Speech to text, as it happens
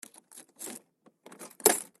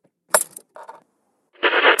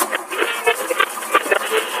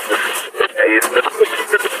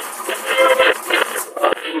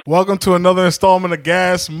Welcome to another installment of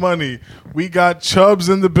Gas Money. We got Chubbs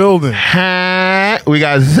in the building. We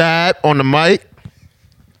got Zap on the mic.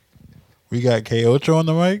 We got K Ocho on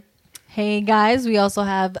the mic. Hey guys, we also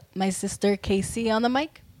have my sister Casey on the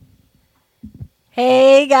mic.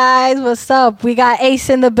 Hey guys, what's up? We got Ace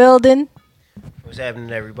in the building. What's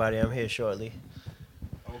happening, everybody? I'm here shortly.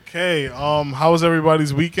 Okay, how was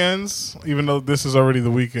everybody's weekends? Even though this is already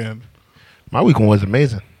the weekend. My weekend was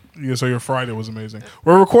amazing. Yeah, so your Friday was amazing.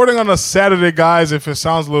 We're recording on a Saturday, guys. If it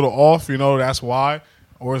sounds a little off, you know, that's why.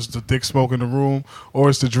 Or it's the dick smoke in the room, or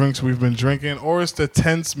it's the drinks we've been drinking, or it's the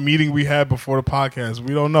tense meeting we had before the podcast.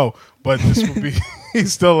 We don't know, but this will be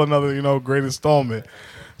still another, great installment.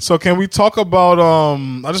 So can we talk about,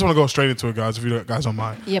 I just want to go straight into it, guys, if you guys don't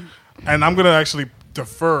mind. Yep. And I'm going to actually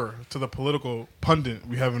defer to the political pundit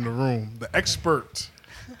we have in the room, the expert,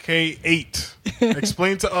 K8.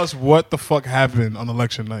 Explain to us what the fuck happened on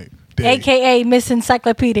election night. Day. AKA Miss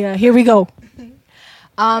Encyclopedia. Here we go.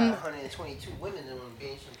 122 women in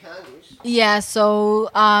being from Congress. Yeah, so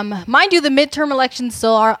mind you, the midterm elections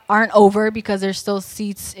still aren't over because there's still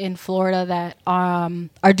seats in Florida that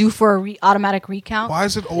are due for a automatic recount. Why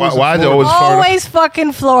is it always Why is it Florida? always Florida? Always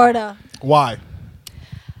fucking Florida. Why?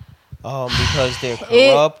 Because they're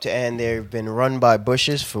corrupt and they've been run by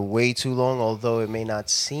Bushes for way too long, although it may not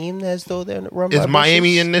seem as though they're run by Bushes. Is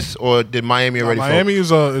Miami in this, or did Miami already Miami is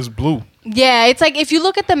blue. Yeah, it's like if you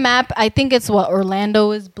look at the map, I think it's Orlando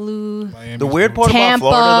is blue. Miami's The weird blue. part Tampa.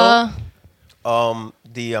 about Florida, though,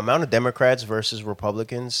 the amount of Democrats versus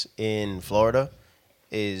Republicans in Florida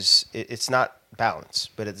it's not balanced.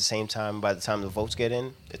 But at the same time, by the time the votes get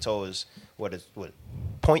in, it's always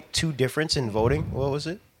 0.2 difference in voting. What was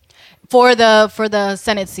it? For the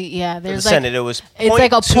Senate seat, yeah. For the There's Senate, it was 0.2. it's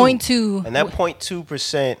like a 0.2. And that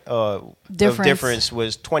 0.2% of difference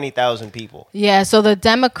was 20,000 people. Yeah, so the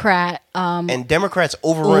Democrat And Democrats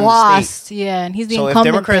overrun the lost. state. Yeah, and he's the So if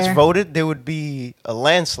incumbent Democrats there. voted, there would be a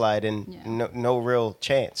landslide and no real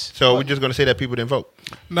chance. So we're just going to say that people didn't vote.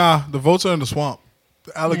 Nah, the votes are in the swamp.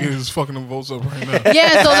 The alligators is fucking them votes up right now.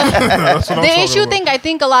 Yeah, so That's what I'm the talking issue about. I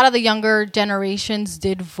think a lot of the younger generations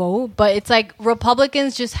did vote, but it's like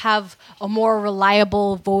Republicans just have a more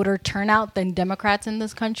reliable voter turnout than Democrats in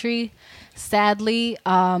this country, sadly.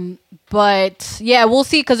 But yeah, we'll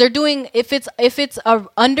see because they're doing if it's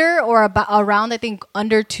under or about around I think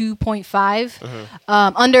under 2.5,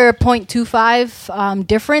 under 0.25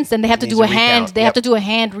 difference, then they have to Needs do a a hand. recount. They have to do a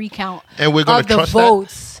hand recount And we're gonna of the trust that?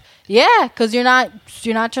 votes. Yeah, because you're not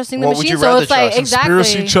trusting the What would machine. you So rather it's like trust?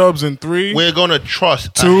 Conspiracy exactly. Chubbs in 3, We're going to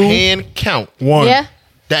trust 2, a hand count 1. Yeah.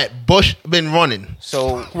 that Bush been running.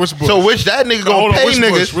 So Which Bush? So which that nigga Hold going on, to pay which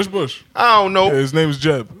niggas. Bush? Which Bush? I don't know. Yeah, his name is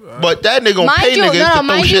Jeb. But that nigga going to pay niggas to throw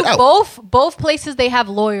mind shit you, out. both places they have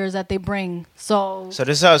lawyers that they bring. So this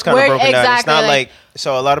is how it's kind of Where- broken down. It's exactly, not like-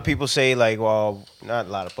 so a lot of people say well, not a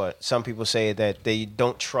lot, but some people say that they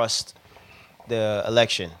don't trust the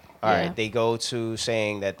election. All Yeah. right, they go to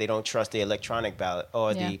saying that they don't trust the electronic ballot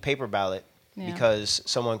or Yeah. the paper ballot Yeah. because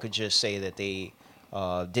someone could just say that they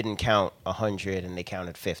didn't count 100 and they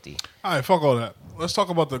counted 50. All right, fuck all that. Let's talk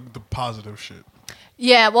about the positive shit.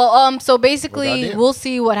 yeah, well, so basically goddamn. we'll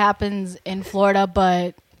see what happens in Florida,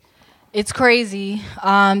 but it's crazy.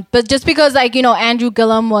 But just because Andrew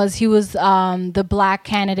Gillum was the black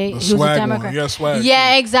candidate, The he was a swag Democrat. one. Yeah, swag.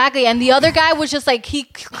 Yeah, exactly. And the other guy was just like he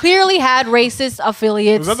clearly had racist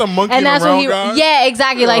affiliates. Was that the monkey and in the that's what round he guy? Yeah,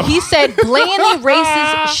 exactly. Like he said blatantly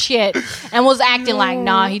racist shit and was acting like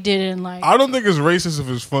nah, he didn't like. I don't think it's racist if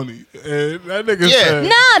it's funny. And that nigga Yeah. said...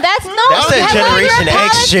 Nah, that's that Generation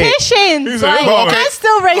X shit. politicians. He said, Like, well, okay. that's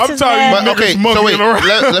still racist. I'm telling man. you, But okay, niggas monkeying so wait,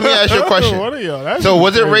 around. let me ask you a question. What are y'all? That So shit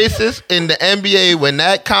was it crazy. racist in the NBA when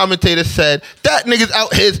that commentator said that nigga's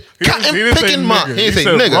out his cotton He didn't say picking nigga. mind? He didn't say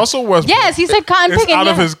said nigga. Russell Westbrook. Yes, he said cotton It's picking. out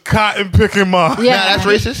of yeah. his cotton picking mind. Yeah. Nah, that's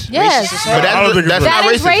racist. Yes. But I don't think that's it's not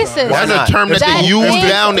That is racist. racist. Why That's not? a term that That they use is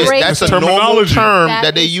down there. That's a racist. normal Terminology. term That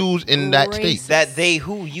that they is use in that racist. state. That they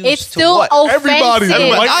who used It's to still what? offensive. Everybody,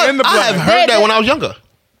 Everybody, White and the I have black. heard that when I was younger.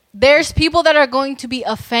 There's people that are going to be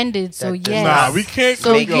offended. So That does yes. Nah, we can't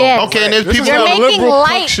So make yes. Okay, and there's This is people You're that that making liberal cuck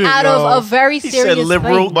light shit, out yo. of a very He serious said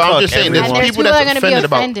liberal. thing. But I'm just saying, there's And there's people people that are that's gonna be offended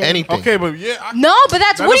about offended. anything. Okay, but yeah. No, but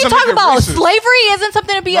that's That what are you doesn't talking make it about? racist. Slavery isn't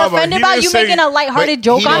something to be No, but offended he about. didn't You say- making a lighthearted But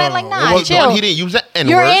joke he on didn't- it? Like, it nah, wasn't- chill. He didn't use that N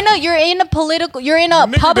You're word. you're in a Nigga public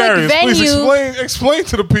Darius, please venue. explain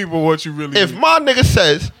to the people what you really If mean. my nigga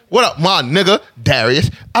says, "What up, my nigga Darius,"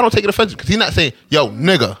 I don't take it offensive because he's not saying, "Yo,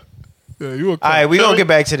 nigga." Yeah, you a All right, we Feel gonna me? get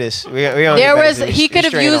back to this. We gonna There get back was to this. he could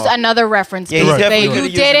have Straight used on. another reference. Yeah, he basically. definitely You could've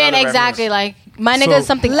used didn't another exactly reference. like My nigga So- is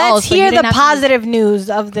something Let's else. so you hear the didn't have to- positive news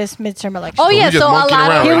of this midterm election. Oh we yeah, just so a monkeying lot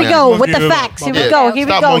around of Here we right go now. with the Yeah. facts. Here we Yeah. go. Here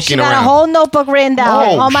we Stop go. monkeying She got a around. whole notebook written down.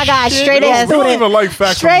 Oh my God, shit. straight We A don't student. even like facts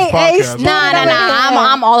on Straight this A podcast. student.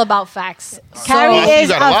 I'm all about facts. Carrie So- is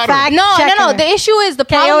You a got a lot of fact No. checker. The issue is the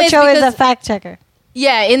problem is Ocho is a because fact checker.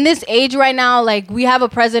 yeah, in this age right now, like we have a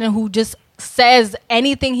president who just says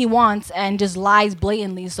anything he wants and just lies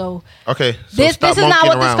blatantly. So Okay. So this stop is not monkeying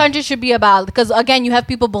what this around. country should be about. Because again, you have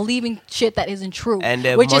people believing shit that isn't true, And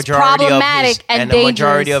the which is majority problematic of his, and the dangerous.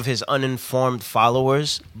 majority of his uninformed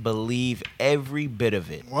followers believe every bit of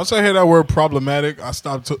it. Once I hear that word problematic, I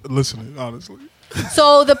stopped listening. Honestly,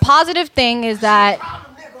 So the positive thing is that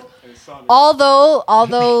although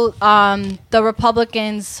the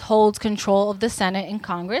Republicans hold control of the Senate and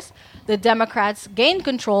Congress, the Democrats gained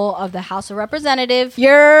control of the House of Representatives.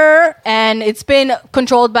 And it's been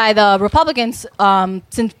controlled by the Republicans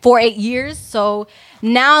since for 8 years. So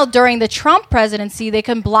now during the Trump presidency, they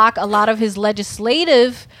can block a lot of his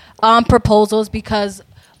legislative proposals because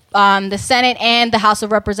the Senate and the House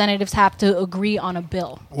of Representatives have to agree on a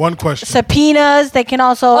bill. one question. Subpoenas. They can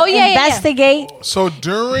also Oh, yeah, yeah. investigate. So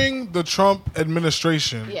during the Trump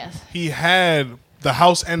administration, Yes. he had the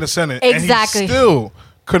House and the Senate, Exactly. and he still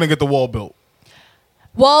couldn't get the wall built.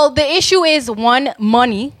 Well, the issue is one,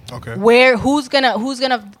 money. Okay. Where who's gonna?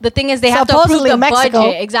 The thing is, they have to approve Supposedly the Mexico.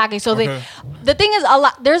 budget. Exactly. So Okay. the thing is,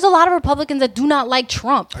 there's a lot of Republicans that do not like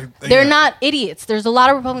Trump. They're yeah. not idiots. There's a lot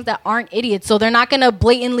of Republicans that aren't idiots. So they're not gonna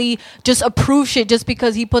blatantly just approve shit just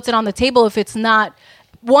because he puts it on the table if it's not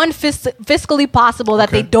one fiscally possible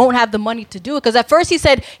that they Okay. don't have the money to do it. Because at first he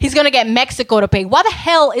said he's gonna get Mexico to pay. Why the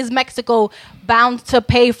hell is Mexico bound to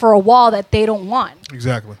pay for a wall that they don't want?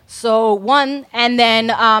 Exactly. So one, and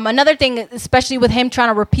then another thing, especially with him trying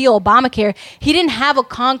to repeal Obamacare, he didn't have a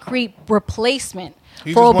concrete replacement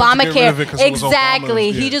He for just wanted to get rid Obamacare. of it 'cause it was Exactly,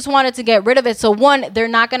 Obama's, he yeah. just wanted to get rid of it. So one, they're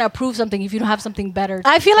not going to approve something if you don't have something better.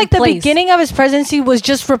 I feel like in the place. beginning of his presidency was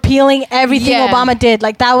just repealing everything Yeah. Obama did.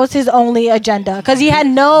 Like that was his only agenda because he had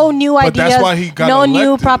no new But ideas, that's why he got no new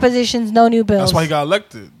elected. propositions, no new bills. That's why he got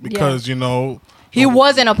elected because He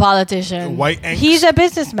wasn't a politician. white angst. He's a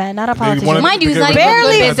businessman, not a politician. wanted Mind you, he's to not get even rid of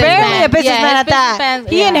barely, it. businessman. barely a businessman Yeah, at that.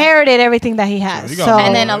 businessman, He yeah. inherited everything that he has. he got so all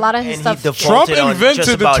And then a lot of his And stuff. he Trump defaulted on just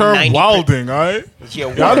invented the about term 90%. wilding, all right? Yeah,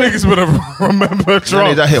 Y'all niggas better remember Niggas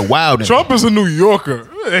Trump. out here wilding. Trump is a New Yorker.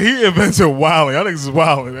 He invented wilding. Y'all niggas is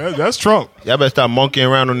wilding. That's Trump. Y'all better stop monkeying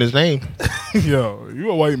around on his name. Yo,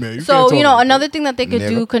 you a white man. You So, can't talk like that. another thing that they could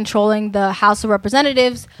do controlling the House of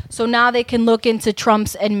Representatives, so now they can look into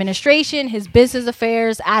Trump's administration, his business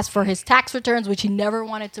affairs, ask for his tax returns, which he never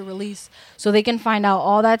wanted to release. So they can find out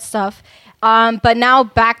all that stuff. But now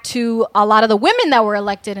back to a lot of the women that were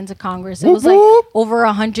elected into Congress. It was like over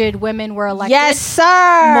 100 women were elected. yes,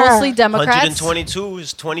 sir. Mostly Democrats. 122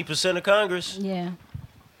 is 20% of Congress. Yeah.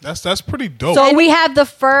 That's pretty dope. So we have the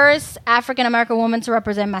first African American woman to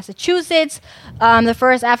represent Massachusetts, the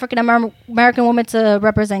first African American woman to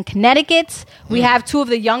represent Connecticut. We have two of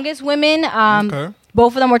the youngest women. Okay.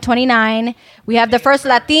 Both of them were 29. We have the first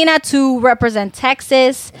Latina to represent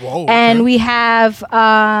Texas. Whoa, And okay. we have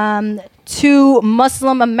two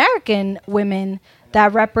Muslim American women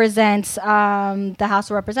that represents the House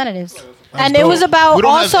of Representatives. And it was about We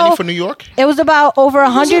don't have any also for New York. it was about over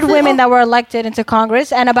 100 women that were elected into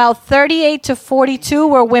Congress, and about 38 to 42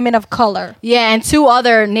 were women of color. Yeah, and two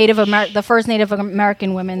other the first Native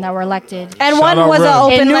American women that were elected. And Shout one out was Red. an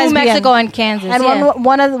open in New lesbian. Mexico and Kansas. And yeah.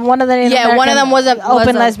 one of the Native Yeah, one of American them was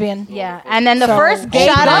open a- lesbian. Yeah, and then the So, first gay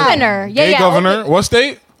shout out. governor. Yeah, Gay yeah, governor. What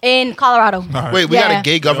state? in Colorado. All right. Wait, we got Yeah. a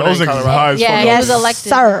gay governor Those in niggas is Colorado. high as Yeah, fuck. he Yes, was elected.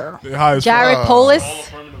 sir. They're high as Jared fuck. Polis.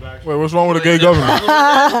 Wait, what's wrong with a gay governor? I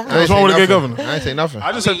ain't What's say wrong with a gay nothing. governor? I ain't say nothing.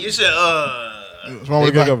 I just said, You said, what's wrong with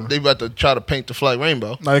a gay governor? They about to try to paint the flag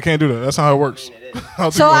rainbow. No, they can't do that. That's not how it works.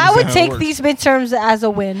 So I would take these midterms as a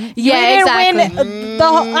win. Yeah, we didn't win the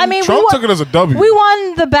whole, I mean, Trump we took it as a W. We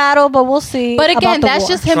won the battle, but we'll see. But again, about the that's war.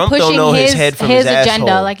 just him Trump don't pushing know his his head from his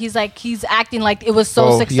agenda. asshole. Like he's acting like it was so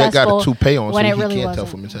Well, successful. he got a toupee on, so when he it really can't tell wasn't.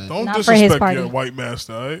 from his head. Don't Not for his disrespect party. your white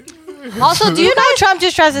master, all right? Also, Do you know Trump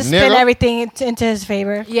just tries to spin Nigga. everything into his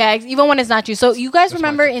favor? Yeah, even when it's not true. So you guys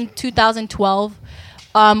remember in 2012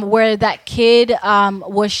 where that kid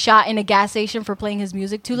was shot in a gas station for playing his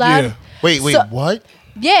music too loud? Yeah. Wait, So- what?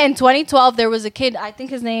 Yeah, in 2012 there was a kid, I think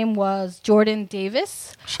his name was Jordan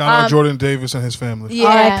Davis. Shout out Jordan Davis and his family. Yeah.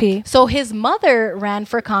 R.I.P.. So his mother ran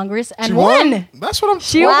for Congress and She won. That's what I'm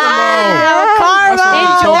She talking won. about. Karma. That's what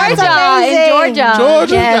I'm talking That's about. amazing. In Georgia.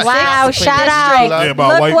 Georgia? Yeah, Yes. Wow, Yes. shout Yes. out. Yeah, about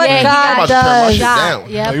Look white what people. Yeah, God I'm about to turn my does. shit down.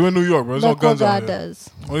 Yep. Now, you in New York, bro. There's no Look what guns out God here. does.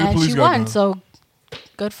 Only the And police she got won, guns. so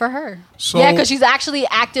good for her. So- yeah, because she's actually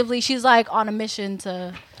actively, she's like on a mission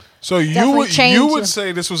to So you Definitely would change.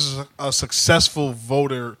 say this was a successful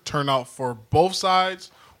voter turnout for both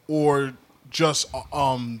sides, or just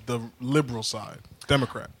the liberal side,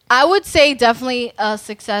 Democrat? I would say definitely a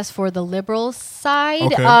success for the liberal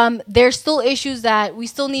side. Okay. There's still issues that we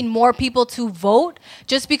still need more people to vote,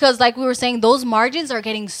 just because, like we were saying, those margins are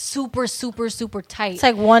getting super, super, super tight. It's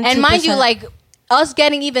like 1-2%. And mind you, like us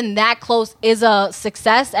getting even that close is a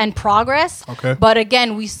success and progress. Okay. But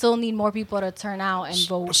again, we still need more people to turn out and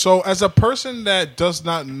vote. So, as a person that does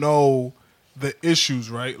not know the issues,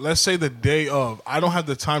 right? Let's say the day of, I don't have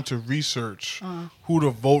the time to research who to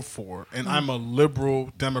vote for, and I'm a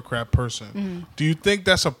liberal Democrat person. Do you think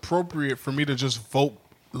that's appropriate for me to just vote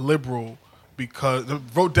vote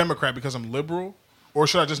Democrat because I'm liberal, or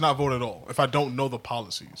should I just not vote at all if I don't know the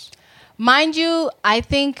policies? Mind you, I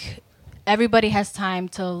think everybody has time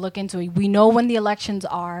to look into it. We know when the elections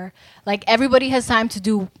are. Like, everybody has time to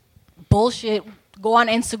do bullshit, go on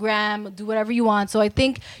Instagram, do whatever you want. So I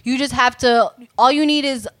think you just have to, all you need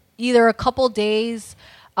is either a couple days,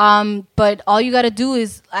 but all you got to do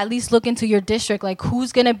is at least look into your district, like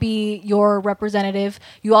who's going to be your representative.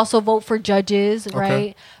 You also vote for judges,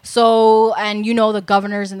 right? So, and you know, the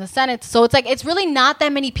governors and the Senate. So it's like, it's really not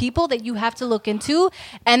that many people that you have to look into.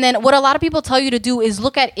 And then what a lot of people tell you to do is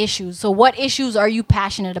look at issues. So what issues are you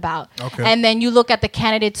passionate about? Okay. And then you look at the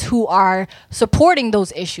candidates who are supporting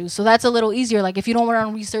those issues. So that's a little easier. Like, if you don't want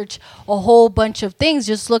to research a whole bunch of things,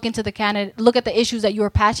 just look into the candidate, look at the issues that you're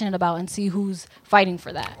passionate about and see who's fighting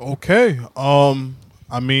for that. Okay.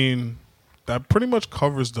 I mean, that pretty much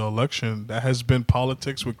covers the election. That has been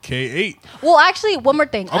politics with K8. Well, actually, one more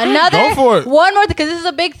thing. Okay, go for it. One more thing, because this is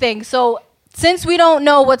a big thing. So, since we don't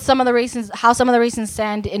know what some of the races, how some of the races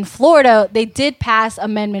stand in Florida, they did pass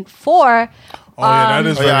Amendment 4. Oh, yeah, that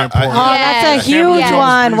is very important. Oh, that's a I can't huge believe Jones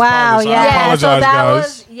one. breezed Wow, by this. I yeah. apologize, so that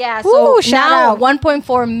guys. was Woo, So shout now out.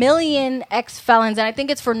 1.4 million ex-felons, and I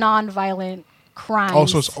think it's for non-violent crimes. Oh,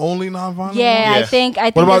 so it's only nonviolent? yeah, I Yeah. think.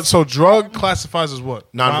 What about, it's so drug classifies as what?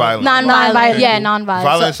 Non-violent. non-violent? Okay, Yeah, cool. non-violent.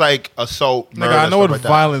 Violence So- like assault, murder, Nigga, I know what stuff like that.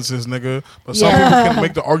 violence is, nigga. But some Yeah. people can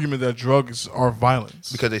make the argument that drugs are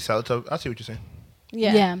violence. because they sell it to. I see what you're saying.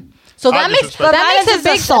 Yeah. So I that makes disrespect that. a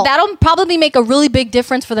big. Assault. That'll probably make a really big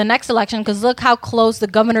difference for the next election, because look how close the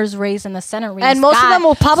governor's race and the Senate race. And most of got. them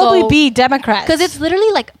will probably So- be Democrats. because it's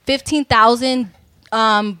literally like 15,000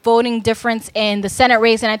 voting difference in the Senate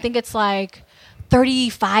race, and I think it's like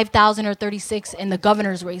 35,000 or 36 in the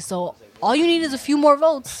governor's race. So all you need is a few more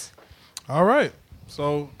votes. All right.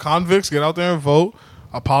 So convicts, get out there and vote.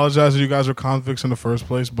 I apologize if you guys were convicts in the first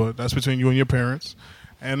place, but that's between you and your parents.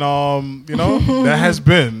 And, that has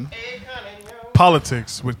been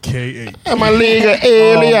politics with K8. I'm a legal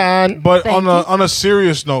alien. But Thank on a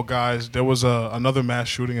serious note, guys, there was another mass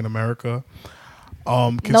shooting in America.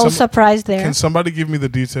 no surprise there. Can somebody give me the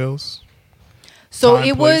details? So Time,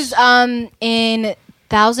 it was in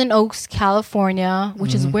Thousand Oaks, California,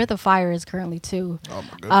 which is where the fire is currently too. Oh my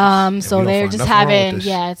goodness. So we don't they're find just nothing wrong with having, this.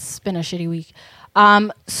 it's been a shitty week.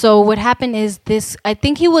 So what happened is this, I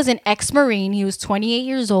think he was an ex-Marine. He was 28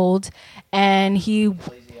 years old, and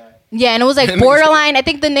and it was like Borderline. I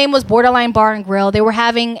think the name was Borderline Bar and Grill. They were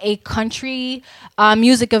having a country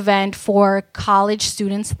music event for college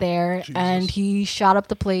students there, and he shot up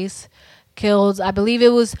the place, killed, I believe it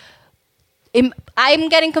was, I'm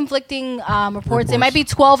getting conflicting reports. It might be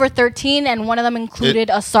 12 or 13, and one of them included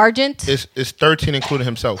a sergeant, It's 13, including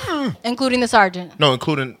himself. including the sergeant. No,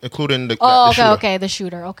 including the. Oh, the okay, shooter. okay, the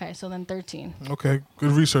shooter. Okay, so then 13. Okay,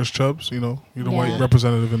 good research, Chubbs. You're the Yeah. white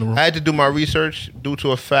representative in the room. I had to do my research due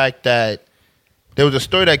to a fact that there was a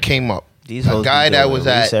story that came up. These A hoes be guy that doing was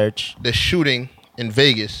at research. the shooting in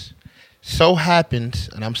Vegas so happens,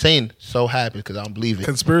 and I'm saying so happens because I don't believe it.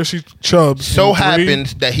 Conspiracy Chubbs. So in 3,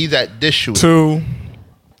 happens that he's at this shooting. 2,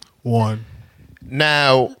 1.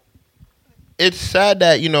 Now, it's sad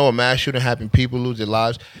that, a mass shooting happened, people lose their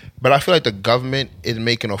lives, but I feel like the government is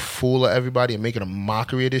making a fool of everybody and making a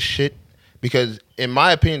mockery of this shit. Because in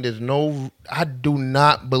my opinion, I do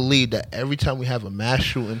not believe that every time we have a mass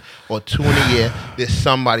shooting or 2 in a year, there's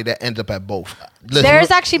somebody that ends up at both. Listen, There's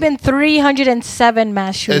actually been 307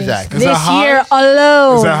 mass shootings Exactly. Is that this high? year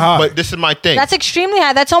alone. Is that high? but this is my thing. That's extremely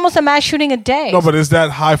high. That's almost a mass shooting a day. No, but is that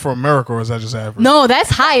high for America, or is that just average? No, that's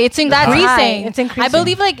high. It's increasing. high. It's increasing. I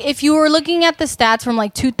believe, like, if you were looking at the stats from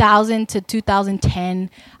like 2000 to 2010,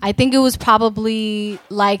 I think it was probably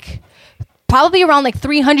around like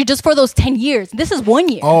 300 just for those 10 years. This is 1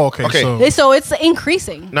 year. Oh, okay. Okay. So it's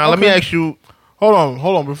increasing. Now, let me ask you. Hold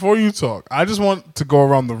on. Before you talk, I just want to go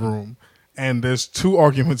around the room, and there's 2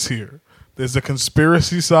 arguments here. there's the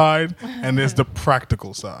conspiracy side, and there's the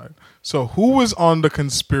practical side. So who is on the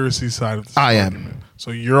conspiracy side of this I am. argument?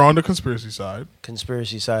 So you're on the conspiracy side.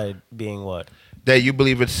 Conspiracy side being what? That you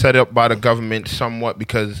believe it's set up by the government somewhat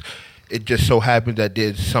because it just so happens that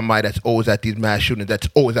there's somebody that's always at these mass shootings that's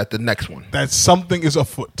always at the next one. That something is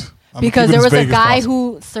afoot. Because there was a guy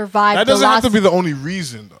who survived. That doesn't have to be the only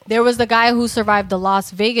reason, though. There was the guy who survived the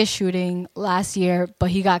Las Vegas shooting last year,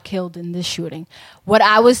 but he got killed in this shooting. What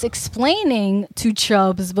I was explaining to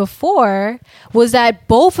Chubbs before was that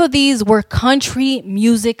both of these were country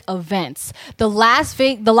music events. The Las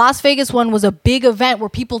Vegas one was a big event where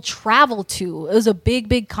people traveled to. It was a big,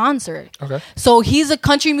 big concert. Okay. So he's a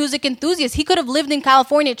country music enthusiast. He could have lived in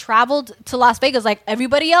California, traveled to Las Vegas like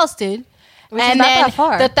everybody else did. Which is not that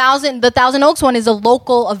far. The Thousand Oaks one is a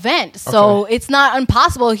local event, so it's not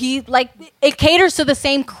impossible. It caters to the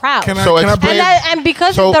same crowd. Can I play And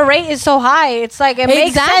because the rate is so high, it's like it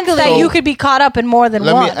makes sense Exactly. that you could be caught up in more than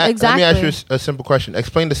one. Let me Exactly. ask you a simple question.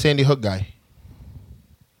 Explain the Sandy Hook guy.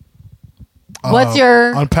 What's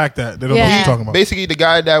your unpack that? They don't know Yeah. what you're talking about. Basically, the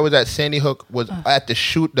guy that was at Sandy Hook was at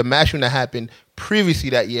the mass shooting that happened previously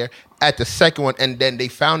that year at the second one, and then they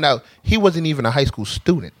found out he wasn't even a high school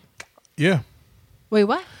student. Yeah. wait?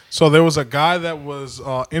 What? So there was a guy that was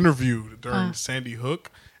interviewed during Sandy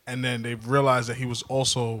Hook, and then they realized that he was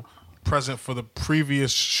also present for the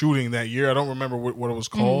previous shooting that year. I don't remember what it was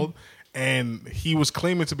called, and he was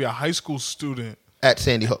claiming to be a high school student At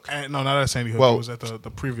Sandy Hook. No, not at Sandy Hook. Well, it was at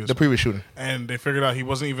the previous. The previous shooting. And they figured out he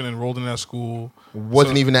wasn't even enrolled in that school.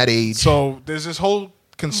 Wasn't even that age. So there's this whole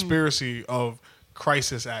conspiracy of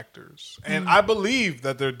crisis actors, and I believe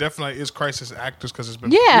that there definitely is crisis actors because it's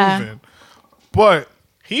been proven. But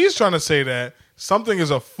he's trying to say that something is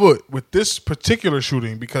afoot with this particular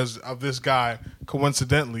shooting because of this guy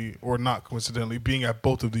coincidentally or not coincidentally being at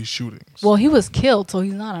both of these shootings. Well, he was killed, so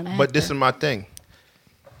he's not an actor. But this is my thing.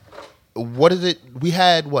 What is it? We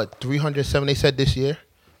had, 307 they said this year?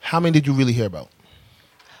 How many did you really hear about?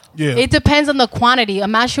 Yeah. It depends on the quantity. A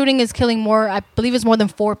mass shooting is killing more. I believe it's more than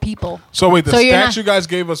 4 people. So wait, the So you're stats not- you guys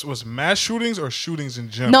gave us was mass shootings or shootings in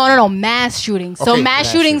general? No, mass shootings. So Okay, mass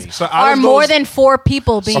mass shootings shootings. So out are of more those- than 4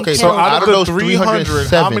 people being Okay, killed. So out of those the 300, how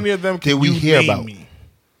 307, many of them did can we you hear name about? me?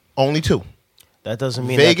 Only 2. That doesn't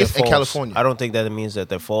mean Vegas that they're and false. California. I don't think that it means that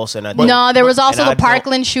they're false. And no, there was also and the I don't-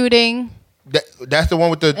 Parkland shooting. That's the one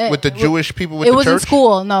with the Jewish people with It the was church? in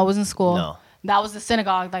school. No, it was in school. No. That was the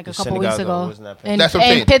synagogue like a The couple weeks synagogue, ago wasn't that in, That's what I'm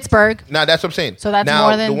in saying. Pittsburgh. Now that's what I'm saying. So that's now,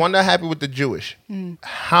 more than- the one that happened with the Jewish.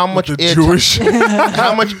 How much The airtime? Jewish.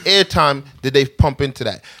 How much airtime did they pump into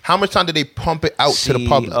that? How much time did they pump it out to the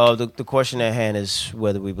public? The question at hand is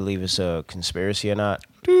whether we believe it's a conspiracy or not.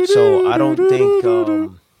 So I don't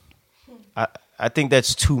think. I think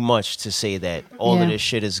that's too much to say that all Yeah. of this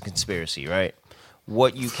shit is a conspiracy, right?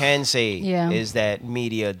 What you can say is that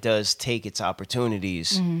media does take its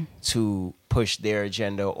opportunities to push their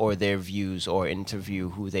agenda or their views or interview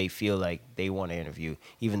who they feel like they want to interview,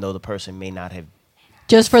 even though the person may not have.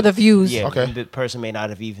 Just for the views. Yeah, Okay. the person may not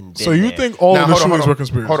have even been So you there. think all Now, of the hold on, shootings hold were on.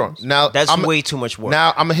 conspiracies? Hold on. Now That's way too much work. Now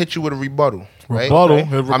I'm gonna hit you with a rebuttal. Right? Rebuttal. Okay?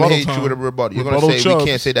 Hit I'm gonna rebuttal hit you time. with a rebuttal. You're Rebuttal gonna say we Chubbs.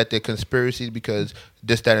 can't say that they're conspiracies because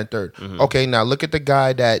this, that, and third. Okay, now look at the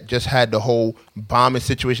guy that just had the whole bombing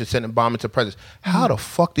situation, sending bombing to presidents. How the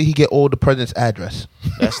fuck did he get all the president's address?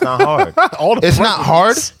 That's not hard. It's not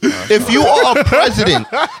hard. If you are a president,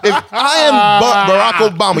 if I am Barack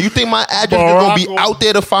Obama, you think my address is gonna be Barack out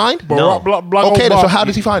there to find? No. Okay, so how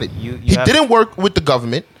does he find it? You He have- didn't work with the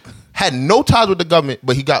government, had no ties with the government,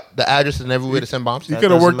 but he got the addresses and everywhere to send bombs. He That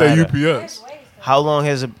could have worked doesn't at matter. UPS. How long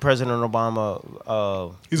has President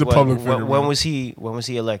Obama? He's a public figure, When man. was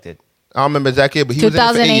he elected? I don't remember exactly, but he was in it for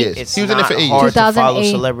 8 2008. years. It's He was in it not for 8 hard years. to follow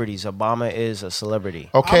 2008. celebrities. Obama is a celebrity.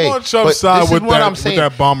 Okay, I'm on Chubb's but side this is with what that, I'm with saying.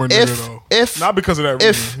 that bomber nigga, though. If Not because of that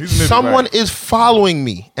if reason. He's an idiot. someone Right. is following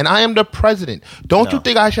me and I am the president, don't you No.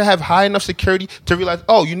 think I should have high enough security to realize?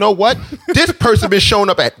 Oh, you know what? This person been showing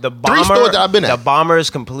up at The 3 bomber, stores that I've been the at. bomber is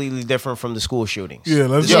completely different from the school shootings. Yeah,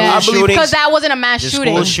 let's the go. I school believe- shootings, Because that wasn't a mass the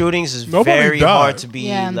shooting. school shootings is Nobody very died. hard to be.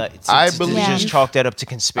 Yeah. Like, I to believe- just chalk that up to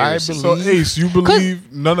conspiracy. I So believe- Ace, you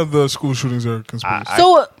believe none of the school shootings are conspiracy?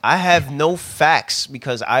 So- I have no facts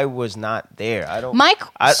because I was not there. I don't. Mike-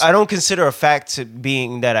 I don't consider a fact to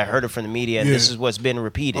being that I heard it from the media and Yeah. this is what's been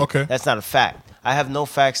repeated. Okay. That's not a fact. I have no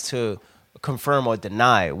facts to confirm or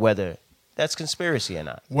deny whether that's conspiracy or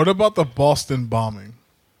not. What about the Boston bombing?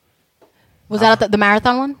 Was that the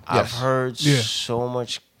marathon one? Yes. I've heard Yeah. so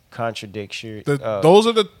much contradiction. Those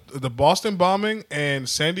are the Boston bombing and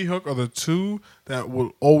Sandy Hook are the two that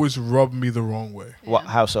will always rub me the wrong way.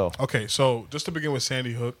 How so? Okay, so just to begin with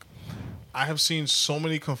Sandy Hook, I have seen so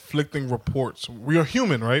many conflicting reports. We are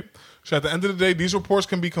human, right? So at the end of the day, these reports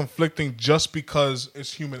can be conflicting just because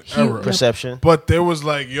it's human error. Perception. But there was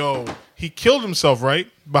like, yo, he killed himself, right?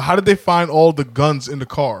 But how did they find all the guns in the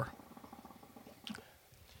car?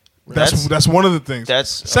 That's one of the things.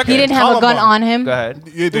 He didn't have a gun on him. Go ahead.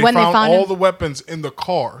 Yeah, they When they found found all him? the weapons in the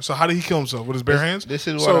car. So how did he kill himself? With his bare hands? This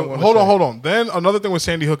is what so I wanna hold say. on. Then another thing with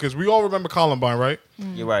Sandy Hook is we all remember Columbine, right?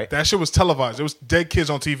 You're right. That shit was televised. There was dead kids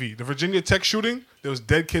on TV. The Virginia Tech shooting, there was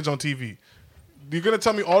dead kids on TV. You're gonna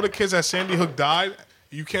tell me all the kids at Sandy Hook died?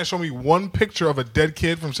 You can't show me one picture of a dead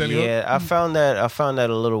kid from Sandy Hook? Yeah, I found that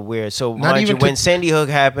a little weird. So Not mind you, even when Sandy Hook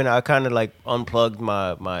happened, I kind of like unplugged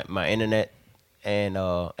my internet and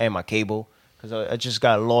my cable because I just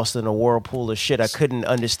got lost in a whirlpool of shit. I couldn't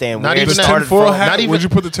understand Not where even it that. started Tinfoil from. hat? Not even- Where'd you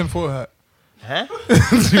put the tinfoil hat? Huh?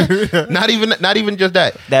 Not even just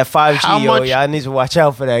that. That 5G, How yo, much- y'all need to watch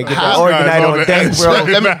out for that. Get How- the organite Guys on on deck, the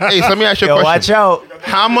bro. Let me ask you a Yo, question. watch out.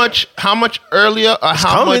 How much earlier or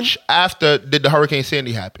how coming. much after did the Hurricane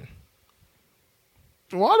Sandy happen?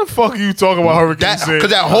 Why the fuck are you talking about Hurricane Sandy?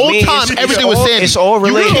 Because that whole I mean, time it's everything all- was Sandy. it's all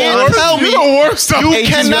related. You can't tell me. You the worst. You Hey, you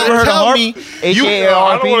never cannot heard of tell HARP? me. AKA You,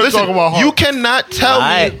 I don't wanna listen, talk about HARP. you cannot tell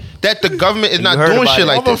Alright. me that the government is not heard doing about shit it.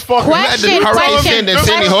 like this. Motherfucker. You had the Question, Hurricane question. Sandy and Just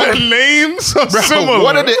Sandy because Hook. their names are Bro, similar.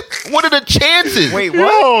 what are the chances? Wait, what?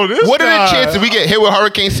 Yo, this What are guy. the chances we get hit with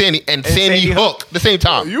Hurricane Sandy and Sandy Sandy Hook at the same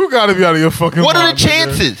time? You gotta be out of your fucking What are mind, the nigga.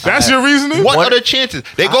 chances? That's your reasoning? What are the chances?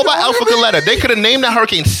 They go by alphabet letter. They could have named that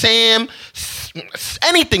hurricane Sam,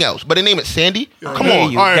 anything else, but they name it Sandy. Come Yeah,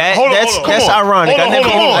 on. you- All right, that- hold on, that's hold on. that's Come on. ironic. Hold on,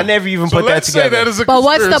 hold on. I never even So put that let's say together. that is a But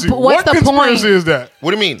what's the- conspiracy. what's What the conspiracy point? is that?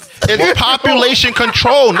 What do you mean? It's population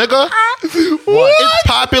control, nigga. It's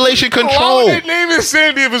population Why control. would they name it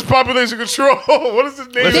Sandy if it's population control? What is his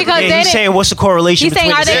name? Because Yeah, they he's didn't- saying what's the correlation He's saying,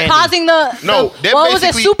 between are they Sandy? causing the? No, they're what was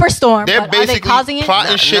it? basically Superstorm. They're But are they basically causing it?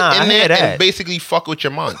 plotting shit Nah, I in hear there that. and basically fuck with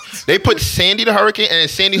your mind. They put Sandy the hurricane and then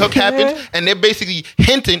Sandy Hook happens, and they're basically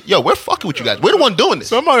hinting, "Yo, we're fucking with you guys. We're the one doing this."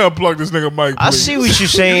 Somebody unplug this nigga Mike, I please. see what you're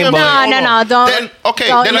saying, No, but No, don't. Then okay,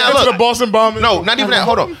 don't then even- now Into look. the Boston bombing? No, not even that.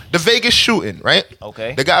 Hold on. The Vegas shooting, right?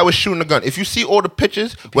 Okay. The guy was shooting a gun. If you see all the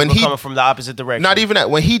pictures when we're he coming from the opposite direction. not even that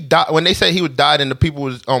when he died, when they said he would died and the people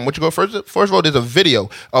was what you go first of all, there's a video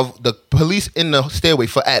of the police in the stairway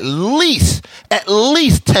for at least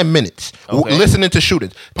 10 minutes Okay. listening to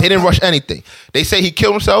shootings. They didn't rush anything. They say he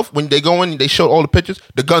killed himself. When they go in, they showed all the pictures.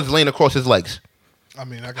 The gun's laying across his legs. I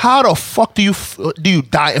mean, How the fuck do you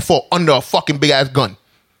die and fall under a fucking big ass gun?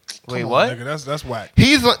 Wait, come on, what? Nigga, that's whack.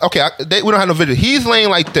 He's like, okay, we don't have no video. He's laying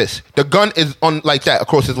like this. The gun is on like that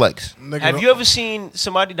across his legs. Nigga, Have you ever seen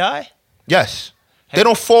somebody die? Yes. They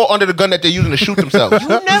don't fall under the gun that they're using to shoot themselves. You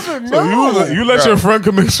never So know. you let your friend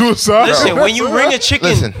commit suicide? Listen, when you wring a chicken,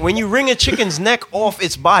 Listen. when you wring a chicken's neck off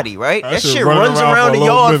its body, right? That shit shit running runs around around for a the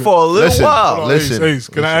little yard minute. for a little Listen. while. Hold on, Listen. Ace,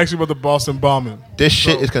 can I ask you about the Boston bombing? This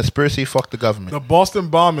shit is conspiracy. Fuck the government. The Boston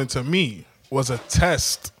bombing to me was a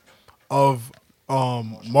test of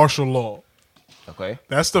martial law. Okay.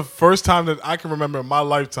 That's the first time that I can remember in my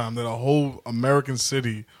lifetime that a whole American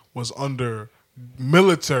city was under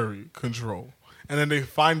military control. And then they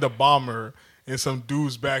find the bomber in some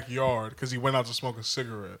dude's backyard because he went out to smoke a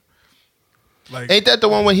cigarette. Like, Ain't that the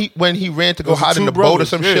one when he ran to go Those are hide in two the boat or brothers.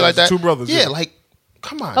 some Yeah, shit like it's that? two brothers, Yeah, yeah. like,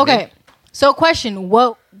 come on. Okay. man. So, question: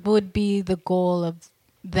 what would be the goal of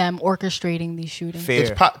them orchestrating these shootings? Fair.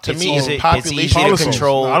 To It's me, easy- it's population it's easy to policies.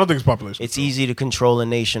 control. No, I don't think it's population. It's easy to control a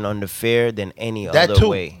nation under fear than any That other too.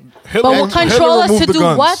 way. Hitler, But will Hitler control us removed to the do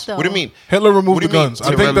guns. what, though? What do you mean? Hitler removed What do the you mean? guns. To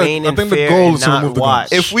I think remain in the fear goal and is to not remove the watch.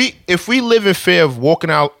 guns. If we live in fear of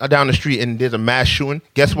walking out down the street and there's a mass shooting,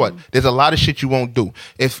 guess what? There's a lot of shit you won't do.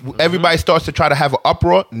 If everybody starts to try to have an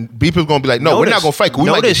uproar, people's gonna be like, "No, we're not gonna fight. 'Cause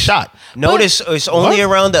we might get shot." Notice it's only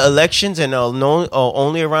around the elections and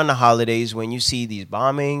only around the holidays when you see these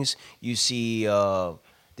bombings, you see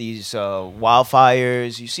these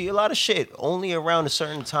wildfires, you see a lot of shit only around a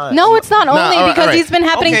certain time. No, it's not Nah, only all right, because all right. it's been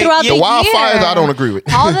happening Okay, throughout yeah. the The wildfires, year. I don't agree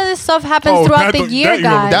with. All of this stuff happens Oh, throughout that the don't- year, that you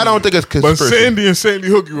don't- guys. That I don't think it's But conspiracy. Sandy and Sandy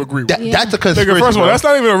Hook, you agree with. That's a Nigga, conspiracy. first of all, bro. that's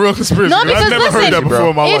not even a real conspiracy. No, I've because never heard listen, that before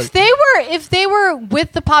in my life. if they were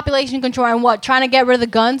with the population control and what trying to get rid of the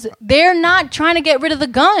guns, they're not trying to get rid of the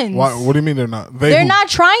guns. Why, what do you mean they're not? They're who? not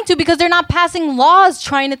trying to because they're not passing laws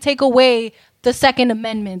trying to take away the Second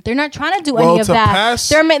Amendment. They're not trying to do Well, any of to that. pass-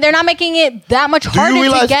 They're not making it that much harder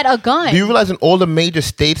to get a gun. Do you realize in all the major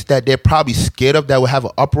states that they're probably scared of that will have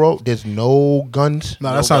an uproar, there's no guns?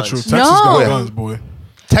 No, that's No not guns. true. Texas No. got Yeah. guns, boy.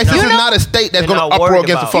 Texas You is know- not a state that's They're going to not uproar worried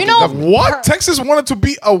against the about fucking You know- government. What? Texas wanted to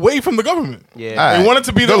be away from the government. Yeah. All right. They wanted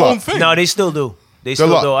to be their Good own luck. thing. No, they still do. They Good still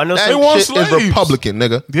luck. do. I know That They some. want shit is slaves. Republican,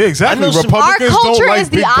 nigga. Yeah, exactly. I know some- Our Republicans culture don't like is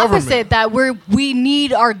the big opposite. government. That we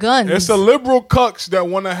need our guns. It's the liberal cucks that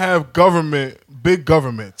want to have government, big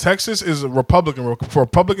government. Texas is a Republican. For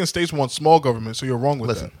Republican states want small government, so you're wrong with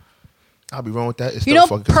Listen, I'll be wrong with that. It's You still know,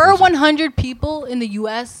 fucking per conspiracy. 100 people in the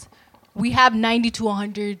U.S., we have 90 to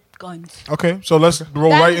 100 guns. that. Okay, so let's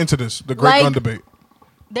roll That- right into this, the great like- gun debate.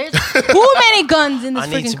 There's too many guns in this I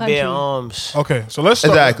need freaking to country. bear arms. Okay, so let's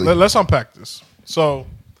start, Exactly. let's unpack this. So,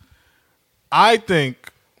 I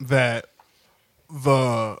think that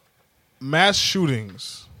the mass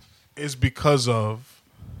shootings is because of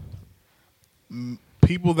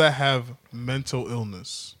people that have mental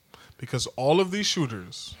illness. Because all of these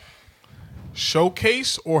shooters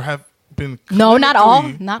showcase or have been No, not all.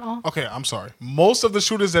 clinically- Not all. Okay, I'm sorry. Most of the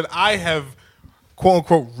shooters that I have quote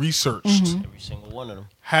unquote researched Mm-hmm. Every single one of them.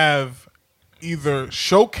 have either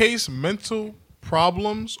showcased mental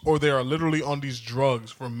problems or they are literally on these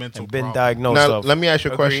drugs for mental And been problems. diagnosed. Now, of. let me ask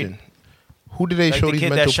you a Agreed? question. Who did they Like show the these kid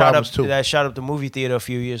mental that shot up problems to? that shot up the movie theater a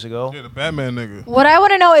few years ago. Yeah, the Batman nigga. What I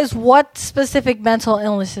want to know is what specific mental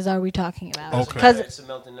illnesses are we talking about? Okay. Because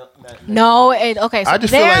No, okay. So I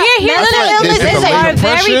just feel their like I mental feel like this is illnesses a are later-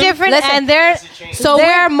 very Depression? different, Listen, and they're so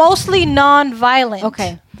they're mostly non-violent.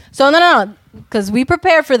 Okay. So no. Because we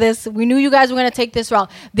prepared for this. We knew you guys were going to take this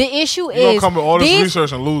route. The issue You're gonna is come with all this these-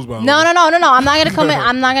 research and lose by the No. way. I'm not going to come in.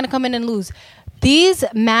 I'm not going to come in and lose. These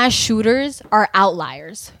mass shooters are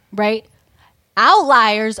outliers, right?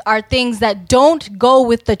 Outliers are things that don't go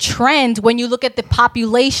with the trend when you look at the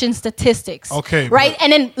population statistics. Okay, Right? but-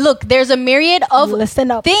 And then look, there's a myriad of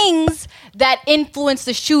Listen up. things that influence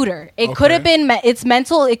the shooter. It could have Okay. been it's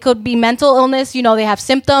mental, it could be mental illness, they have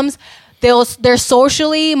symptoms. They're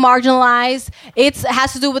socially marginalized. It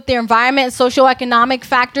has to do with their environment, socioeconomic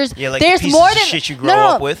factors. Yeah, like the pieces of shit you grow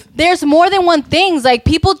up with. There's more than one thing. Like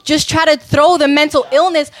people just try to throw the mental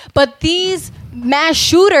illness, but these mass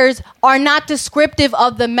shooters are not descriptive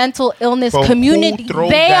of the mental illness But who community. throws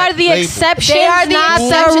They that are the label? exceptions, They are the not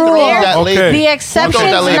exceptions. the Who rule. throws that Okay. label? The Who exceptions,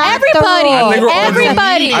 throws that label? not Everybody, the think rule. we're on the-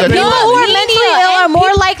 everybody. I think People we're- who are Media mentally ill and are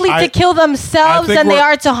more likely I- to kill themselves think than they we're-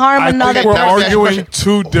 are to harm I another think we're That was person. the arguing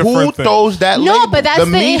two different Who things. throws that label? No, but that's the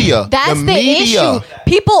media. That's the media. issue.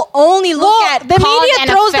 People only look Well, at the cause media and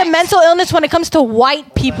throws the effect. mental illness when it comes to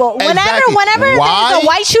white people. Exactly. Whenever Why? there's a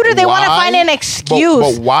white shooter, they want to Why? find an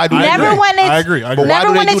excuse. But why do they never do that? when it's I agree. But why never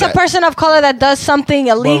do they when do it's a that? person of color that does something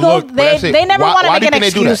illegal. look, but that's it. They never Why- want to why make do an you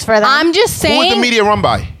think they do excuse that? for them. I'm just Who is the saying. media run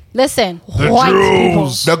by? Listen, The White people.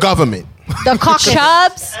 Jews. The government. The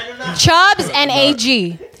caucus. Chubbs and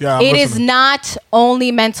AG. Yeah, I'm it is listening. not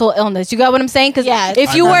only mental illness. You got what I'm saying? Because Yeah, if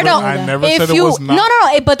I you were never- to, I never if said it you, was not.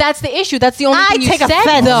 no, but that's the issue. That's the only I thing you take said,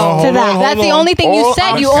 offense though. to Hold that. on, That's the hold only thing you on. said.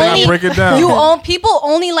 I'm You saying only break it down. people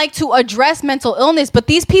only like to address mental illness, but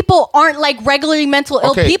these people aren't like regularly mental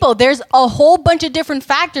ill Okay. people. There's a whole bunch of different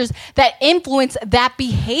factors that influence that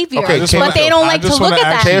behavior, Okay, just but wanna- they don't I like to just look wanna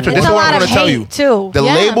at ask that. you- This There's is a what lot I'm of gonna tell hate you. too. The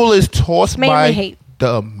Yeah. label is tossed mainly by hate.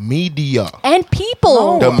 the media. And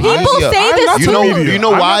people, The people media. say I'm this not too. the media. You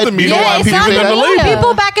know I'm why? not the media. You know Yeah, why it's people not say the that? media.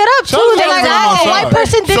 People back it up too. Tell They're me like, I'm oh, a outside. white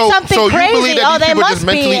person did So- something so you crazy. believe that Oh, these they people must just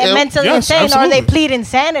be mentally ill? mentally Yes, insane, or they absolutely. plead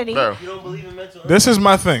insanity. Bro. You don't believe in mental illness? This is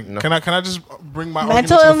my thing. No. Can I just bring my Mental argument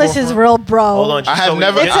to the illness is forefront? real, bro. Hold on. I just have so we-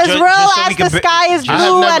 never- It's as just real so we as can the sky is I have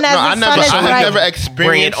blue never- and as no, I the never- sun is I have bright. never bring it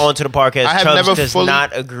experienced. onto the podcast. I have Chubbs never does fully- not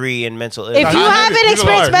agree in mental If illness. you He's a haven't liar.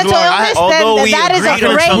 experienced He's a mental liar. illness, Although then we that is agreed a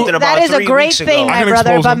on great something about that is a 3 great weeks ago. thing, I my can brother.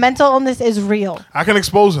 expose But him. mental illness is real. I can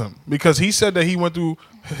expose him because he said that he went through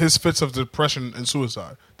his fits of depression and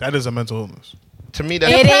suicide. That is a mental illness. To me,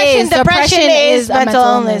 that's It is. Depression is a mental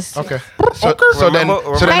illness. okay. So then,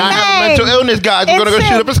 Remember- so then I Bang, have a bang. mental illness, guys. We're gonna go It's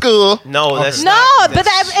shoot a- up a school. No, that's No, not, but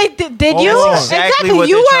that's- did you Hold on. Exactly what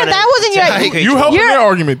You they're were trying to- that wasn't your Exactly. You helping You're- their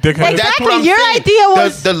argument, dickhead. Exactly. That's what I'm Your saying. idea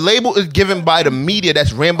was- the label is given by the media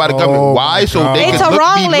that's ran by the Oh government. Why? my So God. they It's can a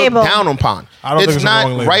wrong be label. looked down upon. I don't think It's it's a not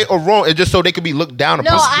wrong label. right or wong. It's just so they can be looked down No,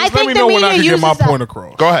 upon. I Just let think me the know when I media can get my uses that. point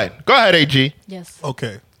across. Go ahead, AG. Yes.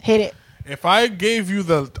 Okay. Hit it. If I gave you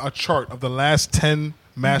a chart of the last 10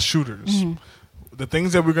 mass shooters, the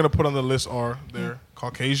things that we're going to put on the list are they're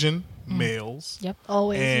Caucasian males. Yep.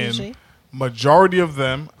 Always And usually. majority of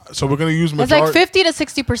them, so we're going to use It's majority. like 50 to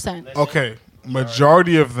 60%. Okay.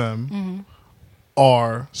 Majority of them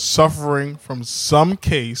are suffering from some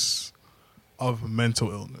case of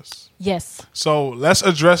mental illness. Yes. So let's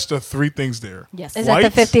address the three things there. Yes. Is that the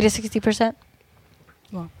Whites- 50 to 60%?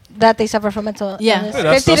 Well. That they suffer from mental Yeah. illness? Yeah,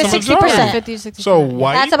 that's- 50 to that's a 60%. majority. 50 to 60%. So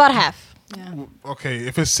white. That's about half. Okay,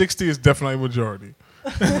 if it's 60, it's definitely a majority.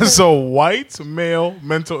 So white male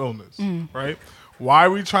mental illness, right? Why are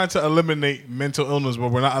we trying to eliminate mental illness, but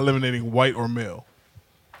we're not eliminating white or male?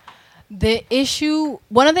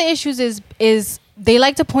 One of the issues is they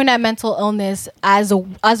like to point at mental illness as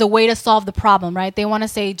a way to solve the problem, right? They want to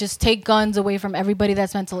say just take guns away from everybody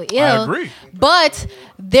that's mentally ill. I agree. But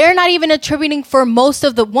they're not even attributing for most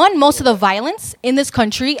of the violence in this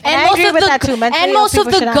country I agree with that too. Mentally and ill most of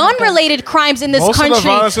people the shouldn't have gun-related crimes in this Most country. of the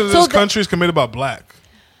violence in So this the- country is committed by black.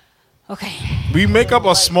 Okay. We make up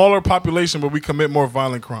a smaller population, but we commit more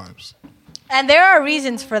violent crimes. And there are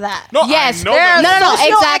reasons for that. No, Yes, I know There are that.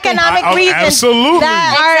 No, exactly. socioeconomic reasons Absolutely.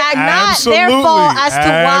 that are not Absolutely. their fault as to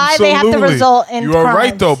why they have to Absolutely. result in You are right,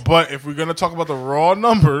 crimes. though. But if we're going to talk about the raw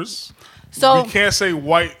numbers, So we can't say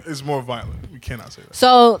white is more violent. We cannot say that.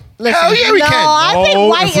 So listen. Hell yeah, we No, can. I think No,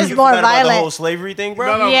 white if we is forgot more Forgot about the whole violent. slavery thing,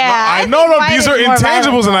 bro. No, Yeah, I I know. think No, white these is are more intangibles,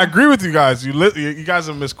 violent. and I agree with you guys. You guys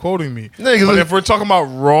are misquoting me. Niggas But look- if we're talking about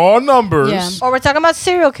raw numbers, Yeah. Or we're talking about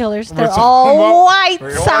serial killers. They're talking all about- white.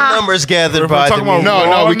 All side. numbers gathered If by we're the talking about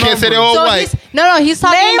media. No, we can't say they're all So white. he's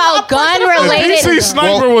talking Name about a person if gun-related. DC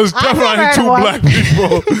Sniper Well, was I've never definitely heard two one. black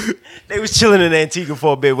people. They was chilling in Antigua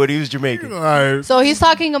for a bit, but he was Jamaican. All right. So he's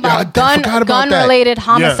talking Yeah, about I forgot about that. gun-related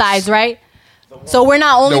homicides, right? So we're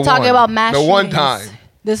not only The talking one. about mass The one shootings. time.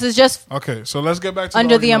 This is just Okay, so let's get back to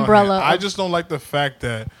Under the argument on hand. umbrella I of- just don't like the fact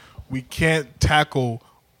that we can't tackle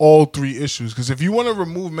all three issues. Because if you want to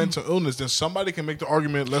remove mental illness, then somebody can make the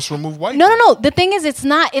argument, let's remove white. no. The thing is, it's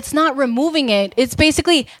not removing it. It's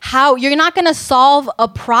basically how you're not going to solve a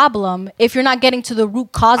problem if you're not getting to the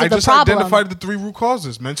root cause I of the just problem. identified the three root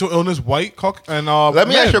causes: mental illness, white, and Let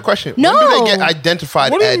me men. ask you a question. No. When do they get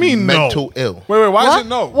identified What do you as mean mental no? ill? Wait, why What? is it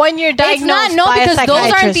no? When you're It's diagnosed not no by a because those aren't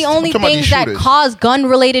psychiatrist. the only I'm talking about things these that shooters. cause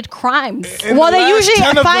gun-related crimes. In Well, the they last usually 10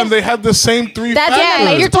 of them, find- they have the same three That's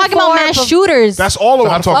factors. you're talking about Before- mass shooters. That's all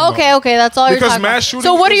I'm talking about. Okay, that's all Because you're talking mass about. shootings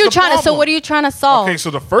So what are is you the trying to? So problem. what are you trying to solve? Okay, so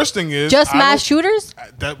the first thing is Just I mass don't- shooters?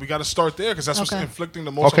 That we got to start there because that's what's Okay. inflicting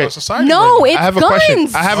the most Okay. on our society. No, right it's I have a guns. question.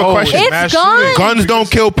 I have a now. question. It's mass guns. shootings. Guns don't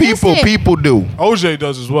kill people. Listen. People do. OJ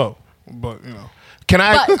does as well, but you know. Can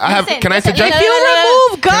I? But I have. listen, Can I listen, interject? If you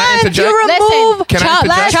remove Can I guns, interject? you remove Listen, Can I Chubb,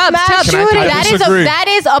 interject? Chubb, Mass Chubb, shootings. I that is disagree. that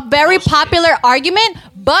is a very popular argument,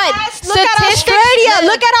 but Look at Australia.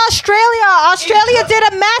 Look at Australia. Australia did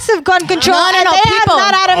a massive gun control. No, and they people.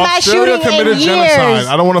 have not had a mass Australia shooting committed in genocide. years.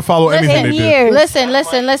 I don't want to follow anything In they years. did.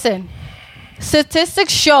 Listen.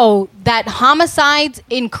 Statistics show that homicides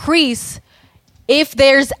increase if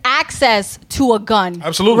there's access to a gun.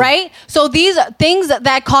 Absolutely. Right? So these things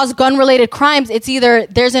that cause gun-related crimes, it's either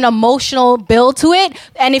there's an emotional build to it,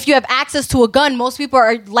 and if you have access to a gun, most people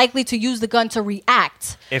are likely to use the gun to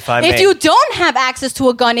react. If I If may. you don't have access to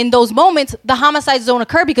a gun in those moments, the homicides don't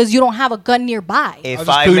occur because you don't have a gun nearby. If just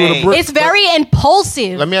I kill you with a may, brick. It's very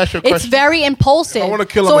impulsive. Let me ask you a It's question. very impulsive. I wanna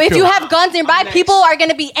kill, so I'ma if kill. you have guns nearby, people are going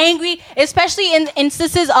to be angry, especially in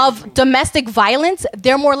instances of domestic violence.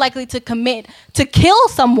 They're more likely to kill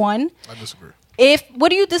someone. I disagree. What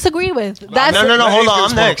do you disagree with? That's no. Let Hold Ace on. get I'm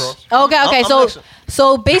his next. point across. Okay. I'm So next.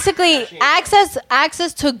 so basically,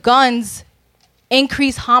 access to guns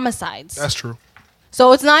increase homicides. That's true.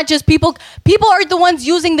 So it's not just people. People are the ones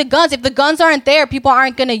using the guns. If the guns aren't there, people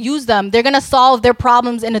aren't going to use them. They're going to solve their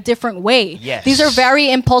problems in a different way. Yes. These are very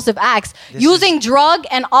impulsive acts. This Using is- drug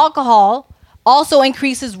and alcohol also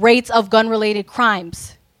increases rates of gun-related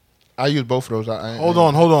crimes. I use both of those. Hold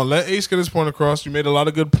on. Let Ace get his point across. You made a lot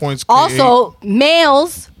of good points. K8. Also,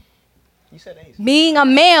 males, You said Ace. being a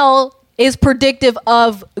male is predictive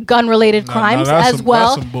of gun-related Nah, crimes that's as some- well.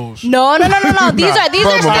 that's some bullshit. No. These are Fuck my mic.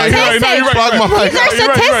 statistics. Fuck my mic. These are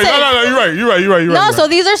statistics. No, you're right. No, so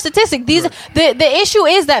these are statistics. The issue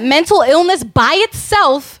is that mental illness by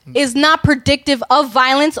itself is not predictive of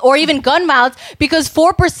violence or even gun violence because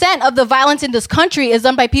 4% of the violence in this country is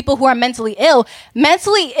done by people who are mentally ill.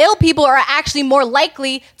 Mentally ill people are actually more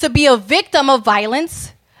likely to be a victim of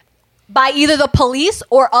violence by either the police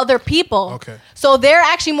or other people. Okay. So they're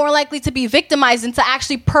actually more likely to be victimized and to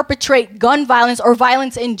actually perpetrate gun violence or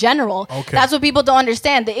violence in general. Okay. That's what people don't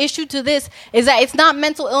understand. The issue to this is that it's not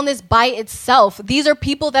mental illness by itself. These are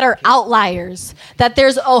people that are outliers. That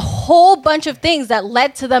there's a whole bunch of things that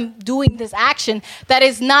led to them doing this action that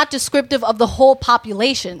is not descriptive of the whole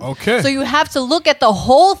population. Okay. So you have to look at the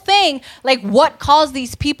whole thing, like what caused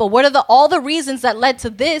these people? What are all the reasons that led to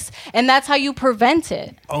this? And that's how you prevent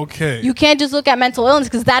it. Okay. You can't just look at mental illness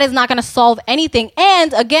because that is not going to solve anything.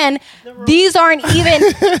 And again, these aren't even,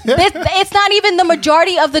 it's not even the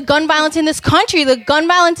majority of the gun violence in this country. The gun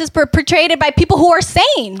violence is perpetrated by people who are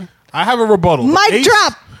sane. I have a rebuttal. Mic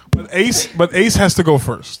drop. But Ace has to go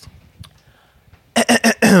first.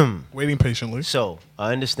 Waiting patiently. So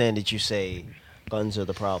I understand that you say guns are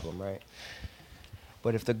the problem, right?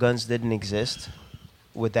 But if the guns didn't exist,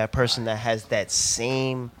 would that person that has that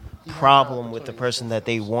same problem with the person that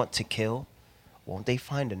they want to kill, won't they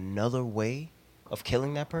find another way of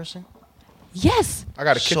killing that person? Yes. I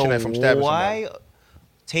got a kitchenette from stabbing why somebody.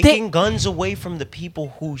 taking guns away from the people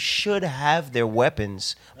who should have their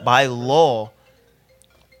weapons by law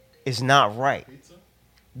is not right?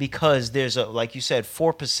 Because there's like you said,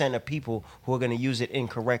 4% of people who are going to use it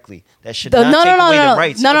incorrectly. That should not take away the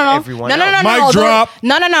rights of everyone else. Mic drop.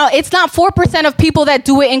 No. It's not 4% of people that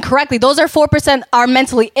do it incorrectly. Those are 4% are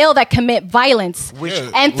mentally ill that commit violence,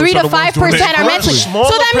 and 3 to 5% are mentally. So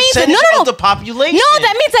that means of the population. No,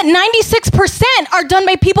 that means that 96% are done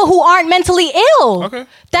by people who aren't mentally ill. Okay,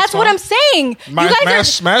 that's what I'm saying. You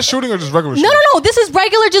guys mass shooting or just regular shooting? No. This is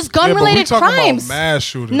regular, just gun-related crimes. About mass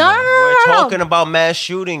shooting. No. We're talking about mass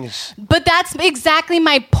shootings. But that's exactly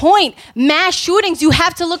my point. Mass shootings, you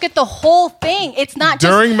have to look at the whole thing. It's not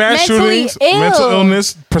during just mass mentally shootings. ill. Mental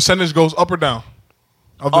illness percentage goes up or down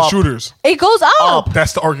of the shooters. It goes up.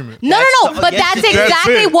 That's the argument. No. But that's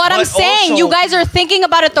exactly what I'm saying. You guys are thinking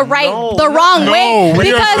about it the wrong way.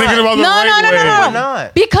 We are thinking about the right way. We're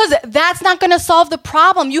not. Because that's not going to solve the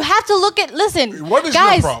problem. You have to look at. Listen, what is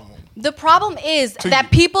guys, your problem? The problem is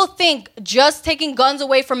that people think just taking guns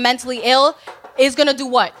away from mentally ill is going to do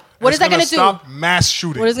what? What is that going to do? Stop mass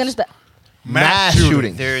shooting. What is going to stop? Mass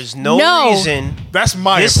shooting. There's no reason. That's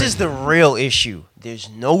my This opinion. is the real issue. There's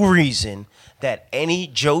no reason that any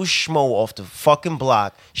Joe Schmo off the fucking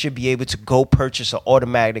block should be able to go purchase an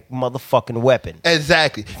automatic motherfucking weapon.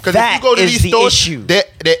 Exactly. Because if That you go to is these the stores, issue. they're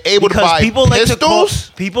able to buy people like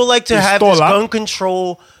pistols. people like to have this gun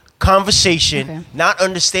control conversation, not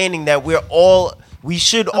understanding that we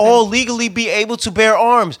should all legally be able to bear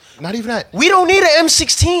arms. Not even that. We don't need an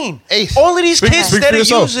M16. Ace. All of these kids speak that for are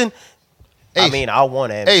yourself. using. Ace. I mean, I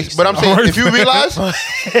want an M16. Ace, but I'm saying, if you realize,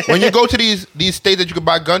 when you go to these states that you can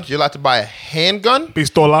buy guns, you're allowed to buy a handgun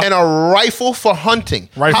Pistola. and a rifle for hunting.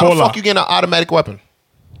 How the Rifle. fuck you get an automatic weapon?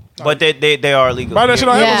 But they are legal. Buy that shit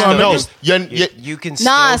on Amazon. No, nigga. You can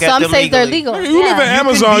still Nah, get some them states they're legally. legal. You live in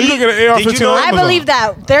Amazon. You can get an AR-15 Did you know- on I Amazon. believe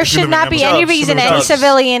that there should live in not be any Amazon. reason any Drugs.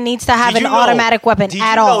 civilian needs to have Did an you know- automatic weapon did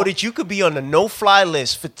at you all. know that you could be on the no-fly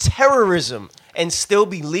list for terrorism and still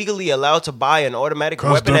be legally allowed to buy an automatic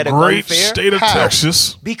Because weapon the at a gun great fair? state of How?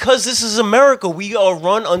 Texas. Because this is America. We are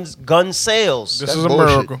run on gun sales. This is bullshit.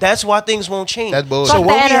 America. That's why things won't change. That's bullshit. So Fuck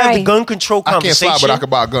when the we have the NRA. gun control I can't conversation, fly, but I can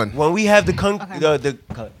buy a gun. when we have the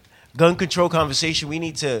gun control conversation, we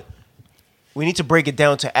need to break it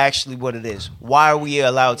down to actually what it is. Why are we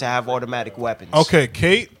allowed to have automatic weapons? Okay,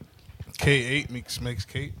 Kate. K8 makes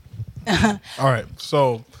Kate. All right,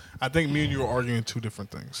 so I think me and you are arguing two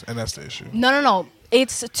different things, and that's the issue. No.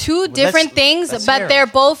 It's two different things, let's but hear they're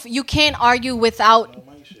it. both. You can't argue without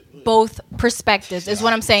both perspectives. Is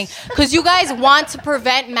what I'm saying. Because you guys want to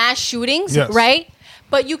prevent mass shootings, Yes. right?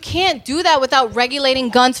 But you can't do that without regulating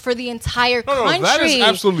guns for the entire No, country. that is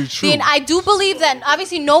absolutely true. And I do believe that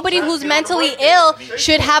obviously nobody who's mentally ill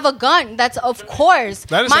should have a gun. That's of course.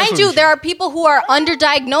 That is Mind absolutely you, there true. are people who are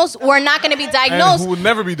underdiagnosed or are not going to be And diagnosed. who would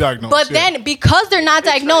never be diagnosed. But yeah. then, because they're not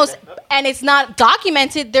diagnosed and it's not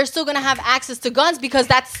documented, they're still going to have access to guns because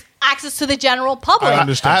that's access to the general public. I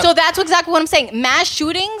understand. So that's exactly what I'm saying. Mass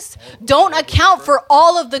shootings don't account for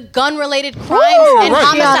all of the gun-related crimes and right.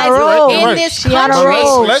 homicides She on a roll. in Right. this She on a country.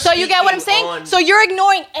 roll. Let's- So you get what I'm saying? So you're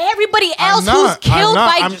ignoring everybody else I'm who's not. killed I'm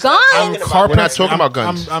not. by I'm guns. We're not talking about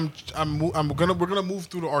guns. We're gonna move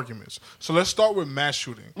through the arguments. So let's start with mass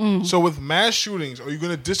shooting. So with mass shootings, are you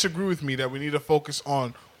gonna disagree with me that we need to focus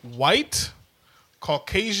on white,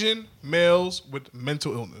 Caucasian males with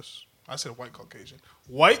mental illness? I said white Caucasian.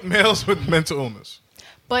 White males with mental illness.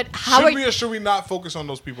 But how Should are we or should we not focus on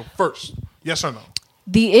those people first? Yes or no?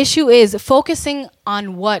 the issue is focusing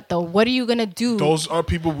on what though? What are you gonna do? Those are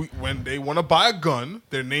people when they want to buy a gun,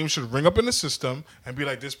 their name should ring up in the system and be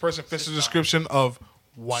like, this person fits the description of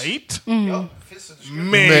white,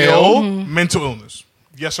 male, mental illness.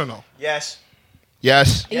 Yes or no? Yes.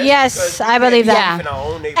 Yes. Yes, I believe that. In our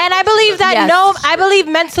own neighborhood. And I believe that Yes. I believe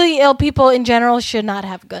mentally ill people in general should not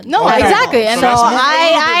have guns. No, Okay. exactly. And So let's move on a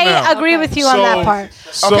little bit I now. agree with you on that part.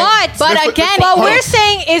 So, but again, What Hold we're on.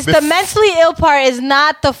 saying is the mentally ill part is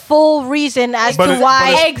not the full reason as But to it-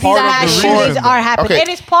 why but it's part of the mass reason, shootings though. are happening. Okay. It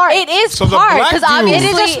is part. it is So the part black because dude- obviously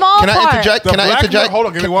It is a small Can I part. interject? the Can I black interject? hold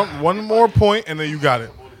on, give me one more point, and then you got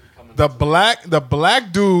it. The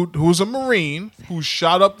black dude who's a Marine who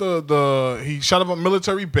shot up he shot up a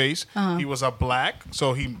military base. He was a black,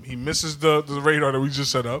 so he misses the radar that we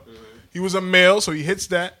just set up. He was a male, so he hits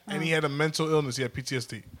that, and he had a mental illness. He had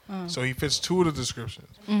PTSD, so he fits two of the descriptions.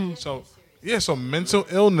 So Yeah, so mental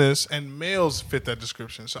illness and males fit that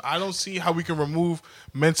description. So I don't see how we can remove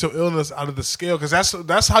mental illness out of the scale because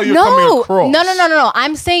that's how you're coming across. No.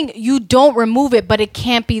 I'm saying you don't remove it, but it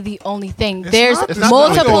can't be the only thing. There's not the only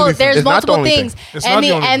multiple. thing. There's It's not the multiple only thing. things, It's not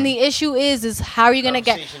the only and thing. the issue is how are you gonna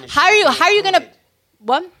get? Conversation is How are you gonna? included.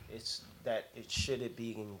 What? It's that it should it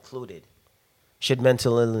be included. Should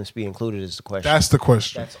mental illness be included is the question. That's the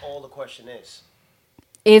question. That's all the question is.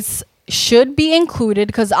 It's should be included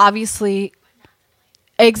because obviously.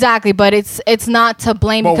 Exactly, but it's not to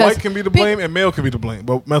blame But because white can be to blame and male can be to blame,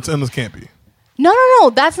 but mental illness can't be.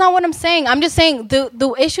 No, that's not what I'm saying. I'm just saying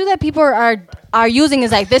the issue that people are using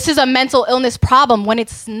is like this is a mental illness problem when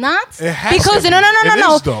it's not. It has because to no, be.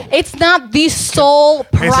 It is, though. it's not the sole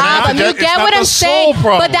problem. You it's get not what the I'm sole saying?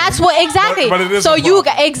 problem. But that's what exactly. But it is so a you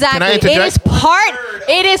problem. exactly. Can I It interject? is part.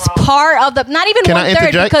 It is part of the not even Can I 1/3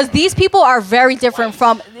 interject? because these people are very different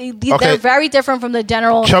from. Okay. They're very different from the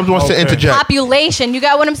general Chubbs wants to Okay. interject. population. You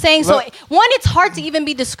got what I'm saying? So Look. one, it's hard to even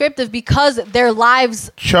be descriptive because their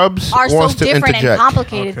lives Chubbs are so wants to different and interject.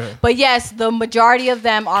 complicated. Okay. But yes, the majority of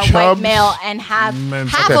them are white Chubbs male and have mental-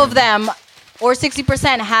 half Okay. of them or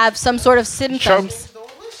 60% have some sort of symptoms. Chubbs,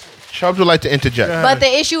 Chubbs would like to interject. Yeah. But the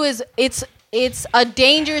issue is it's a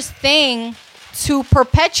dangerous thing to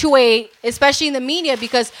perpetuate, especially in the media,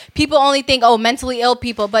 because people only think, oh, mentally ill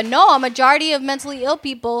people. But no, a majority of mentally ill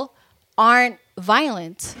people aren't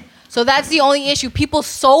violent. So that's the only issue. People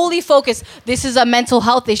solely focus, this is a mental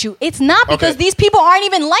health issue. It's not because Okay. these people aren't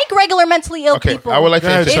even like regular mentally ill Okay, people. I would like to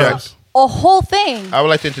Go ahead, interject. Chubbs. a whole thing. I would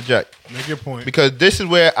like to interject Make your point. because this is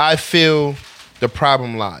where I feel the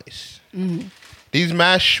problem lies. These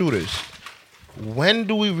mass shooters, when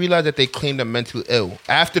do we realize that they claim they're mentally ill?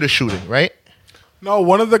 After the shooting, right? No,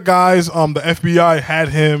 one of the guys, the FBI had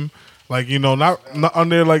him, like, not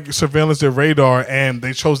under like surveillance, their radar, and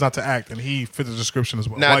they chose not to act, and he fit the description as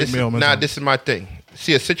well. Now, White male. mental illness. this is my thing.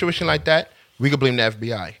 See, a situation like that, we could blame the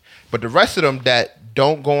FBI. But the rest of them that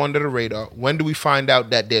don't go under the radar, when do we find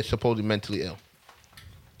out that they're supposedly mentally ill?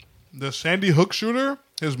 The Sandy Hook shooter,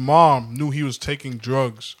 his mom knew he was taking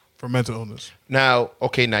drugs for mental illness. Now,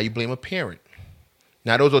 okay, now you blame a parent.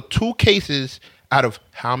 Now, those are two cases out of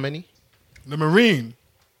how many? The Marine,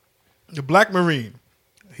 the black Marine,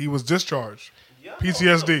 he was discharged.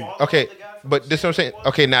 PTSD. Okay, but this is what I'm saying.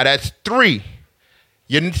 Okay, now that's three.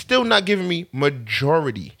 You're still not giving me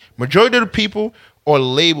majority. Majority of the people are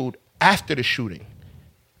labeled after the shooting.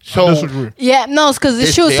 So I disagree. Yeah, no, it's because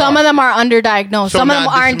Yes, true. they Some are. of them are underdiagnosed. So Some of now them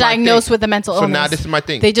this aren't is my diagnosed thing. with the mental So illness. now this is my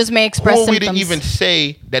thing. They just may express who are we symptoms. to even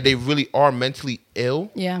say that they really are mentally ill,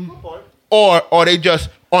 Yeah. or are they just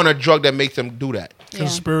on a drug that makes them do that? Yeah.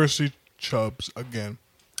 Conspiracy Chubbs again.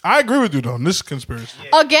 I agree with you though. On this conspiracy.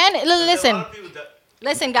 Again,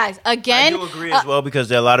 listen, guys. Again, I do agree as well because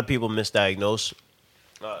there are a lot of people misdiagnosed,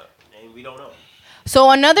 and we don't know.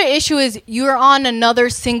 So another issue is you're on another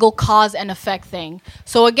single cause and effect thing.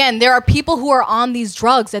 So again, there are people who are on these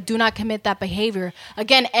drugs that do not commit that behavior.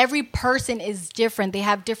 Again, every person is different. They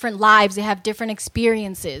have different lives. They have different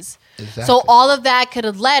experiences. Exactly. So all of that could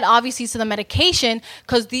have led, obviously, to the medication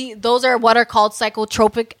because those are what are called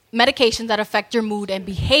psychotropic medications that affect your mood and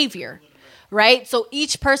behavior. Right? So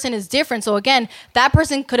each person is different. So again, that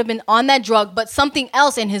person could have been on that drug, but something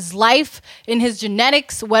else in his life, in his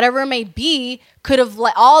genetics, whatever it may be, could have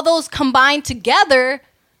all those combined together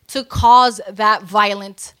to cause that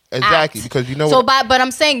violent Exactly, act. because you know So, what- but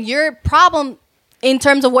I'm saying your problem in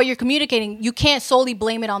terms of what you're communicating, you can't solely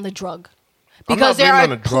blame it on the drug. I'm Because not there blaming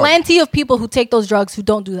are it on the drug. plenty of people who take those drugs who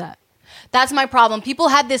don't do that. That's my problem. People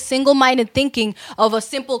have this single-minded thinking of a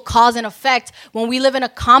simple cause and effect when we live in a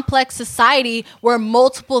complex society where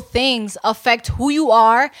multiple things affect who you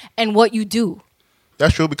are and what you do.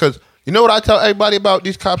 That's true because you know what I tell everybody about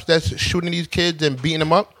these cops that's shooting these kids and beating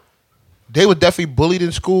them up? They were definitely bullied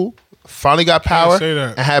in school, finally got power, say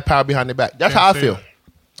that. and had power behind their back. That's Can't how I say feel. that.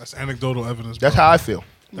 That's anecdotal evidence. That's bro. how I feel.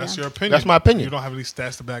 That's Yeah. your opinion. That's my opinion. You don't have any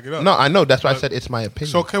stats to back it up. No, I know. That's why I But- said it's my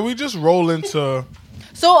opinion. So can we just roll into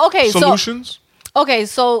So, okay, solutions?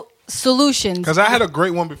 so solutions. Because I had a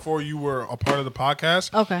great one before you were a part of the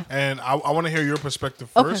podcast. Okay. And I want to hear your perspective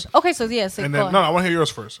Okay. first. Okay, so yes, And go then on. no, I want to hear yours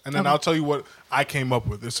first, and then Okay. I'll tell you what I came up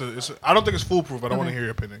with. I don't think it's foolproof, but I want to Okay. hear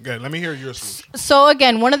your opinion. Good, let me hear your solution. So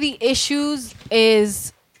again, one of the issues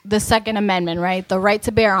is the Second Amendment, right? The right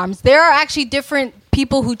to bear arms. There are actually different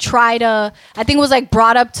people who try to, I think it was like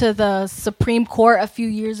brought up to the Supreme Court a few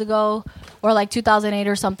years ago or like 2008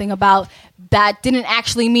 or something about that didn't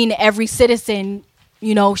actually mean every citizen,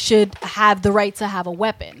 should have the right to have a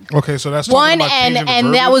weapon. Okay, so that's One, talking about and changing the and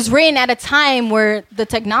that verbiage? was written at a time where the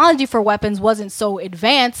technology for weapons wasn't so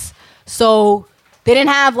advanced, so they didn't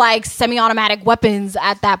have like semi-automatic weapons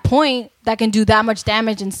at that point. that can do that much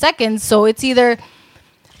damage in seconds. So it's either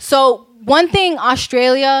one thing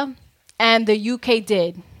Australia and the UK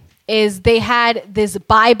did is they had this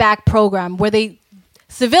buyback program where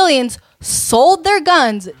civilians sold their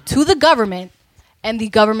guns to the government, and the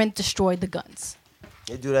government destroyed the guns.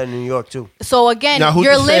 They do that in New York too. So again, Now, who's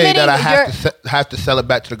you're to say limiting. that I have to sell it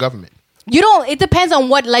back to the government? You don't. It depends on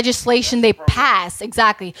what legislation they pass.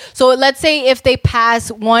 Exactly. So let's say if they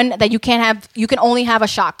pass one that you can only have a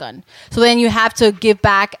shotgun. So then you have to give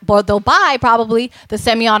back, but they'll buy probably the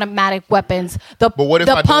semi-automatic weapons, But what if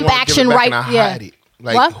the I don't pump want to action give it back right? and I Yeah. hide it?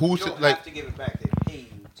 Like What? who's You don't like? have to give it back. They pay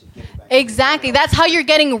you to give it back. Exactly. That's how you're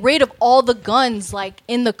getting rid of all the guns like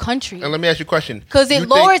in the country. And let me ask you a question. Because You it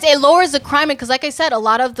think- lowers the crime. Because like I said, a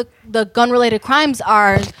lot of the gun related crimes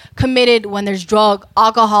are committed when there's drug,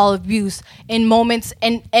 alcohol abuse, in moments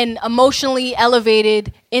and emotionally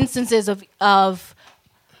elevated instances of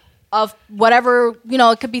whatever,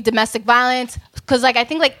 it could be domestic violence. Because like I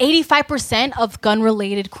think like 85% of gun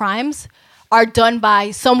related crimes are done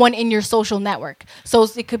by someone in your social network. So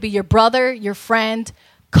it could be your brother, your friend,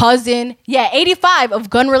 cousin. Yeah, 85 of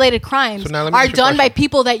gun related crimes So now let me are ask you a done by question.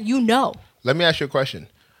 people that you know. Let me ask you a question.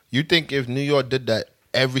 You think if New York did that,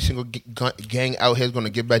 every single gang out here is going to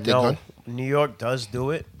give back their No, gun? New York does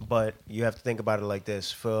do it, but you have to think about it like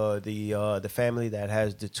this: for the family that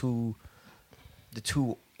has the two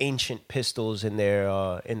ancient pistols in their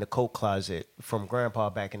in the coat closet from Grandpa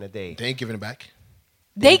back in the day. They ain't giving it back.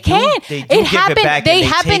 They do- can. they do It give it happened. back They and they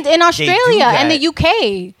happened take- in they do Australia and the that.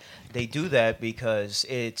 UK. They do that because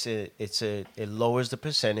it lowers the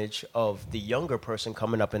percentage of the younger person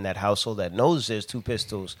coming up in that household that knows there's two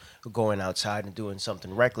pistols going outside and doing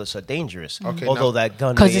something reckless or dangerous. Okay, Although now- that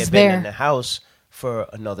gun 'Cause may it's have been there. in the house for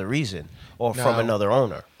another reason or from Now- another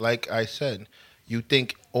owner. Like I said, you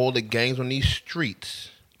think all the gangs on these streets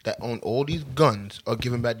that own all these guns are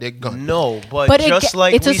giving back their guns? No, but But just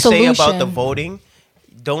like it's a we say about the solution. voting,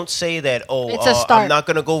 don't say that. It's a start. I'm not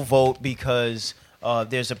going to go vote because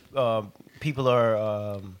there's a people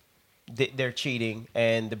are they're cheating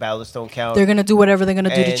and the ballots don't count. They're gonna do whatever they're gonna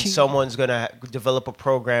do to and cheat. someone's gonna develop a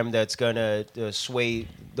program that's gonna sway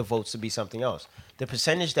the votes to be something else. The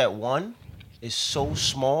percentage that won is so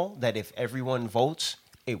small that if everyone votes,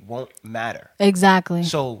 it won't matter. Exactly.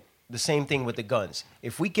 So the same thing with the guns.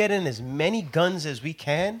 If we get in as many guns as we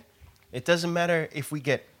can, it doesn't matter if we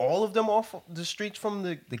get all of them off the streets from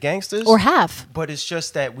the gangsters or half. But it's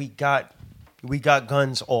just that we got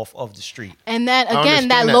guns off of the street. And then I again,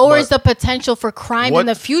 that understand that, lowers the but potential for crime what- in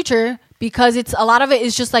the future because it's a lot of it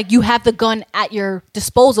is just like you have the gun at your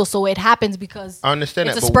disposal, so it happens because I understand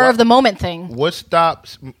it's that, a but spur what- of the moment thing. What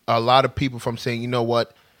stops a lot of people from saying, you know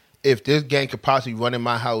what? If this gang could possibly run in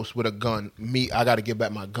my house with a gun, I got to give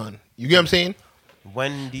back my gun. You get what I'm saying?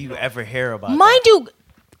 When do you ever hear about Mind you,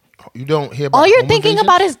 You don't hear about all you're home thinking invasions?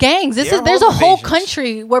 about is gangs. There's There a are whole home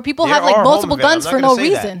country where people There have like are multiple home guns invasions. for I'm no not gonna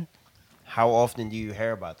say that. reason. How often do you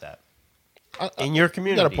hear about that in You your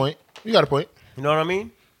community? got a point. You got a point. You know what I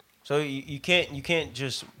mean? So you can't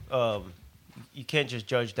just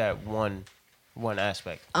judge that one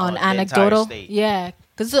aspect On the entire anecdotal, state. yeah,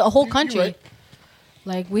 because it's a whole country. right.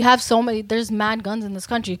 Like we have so many. There's mad guns in this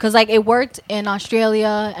country because like it worked in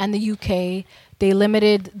Australia and the UK. They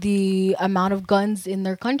limited the amount of guns in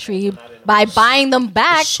their country by buying them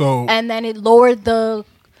back, So- and then it lowered the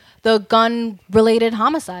gun related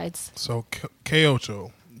homicides. So,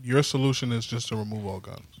 Kocho, your solution is just to remove all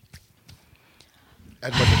guns.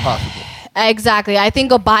 As much as possible. Exactly. I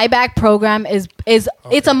think a buyback program is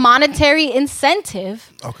it's a monetary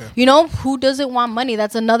incentive. Okay. You know, who doesn't want money?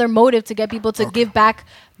 That's another motive to get people to give back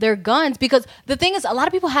their guns because the thing is a lot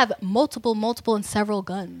of people have multiple and several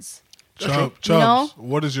guns. Chubbs, know?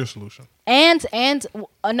 what is your solution? And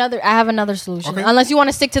another I have another solution. Okay. Unless you want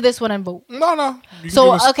to stick to this one and vote. No. You can give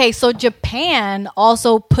So us- okay, so Japan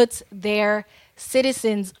also puts their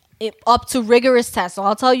citizens up to rigorous tests. So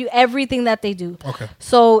I'll tell you everything that they do. Okay.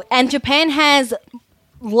 So and Japan has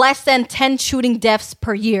less than 10 shooting deaths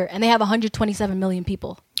per year, and they have 127 million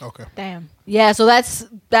people. Okay. Damn. Yeah, so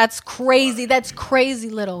that's crazy. That's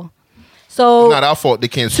crazy little. So Not our fault they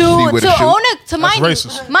can't see to where to shoot. own a to mind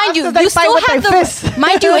racist. you, mind you, After they you fight still with have their the fists.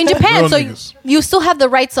 mind you in Japan, Real so niggas. you still have the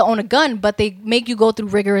rights to own a gun, but they make you go through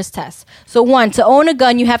rigorous tests. So one, to own a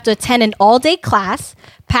gun, you have to attend an all-day class,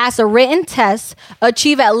 pass a written test,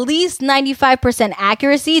 achieve at least 95%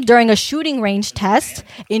 accuracy during a shooting range test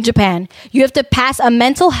in Japan. You have to pass a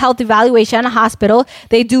mental health evaluation at a hospital.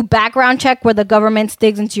 They do background check where the government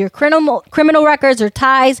digs into your criminal records or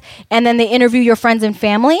ties, and then they interview your friends and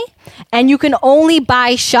family. And you can only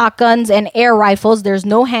buy shotguns and air rifles. There's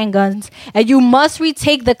no handguns. And you must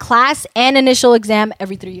retake the class and initial exam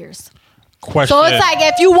every 3 years. Question. So it's like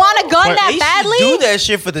if you want a gun They that They badly, should do that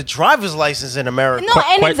shit for the driver's license in America. no,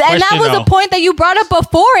 and that question, was though. a point that you brought up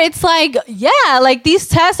before. It's like, yeah, like these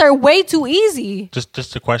tests are way too easy.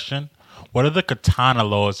 Just a question. What are the katana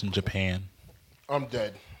laws in Japan? I'm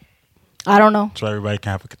dead. I don't know. So everybody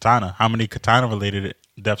can have a katana. How many katana related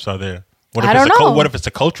deaths are there? What if I don't know. What if it's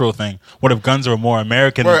a cultural thing? What if guns are more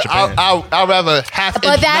American than Where Japan? I'd rather half But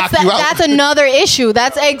inch that's knock you out. that's another issue.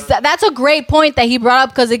 That's a great point that he brought up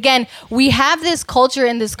because again, we have this culture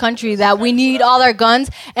in this country that we need all our guns,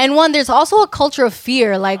 and one there's also a culture of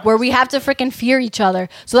fear, like where we have to freaking fear each other.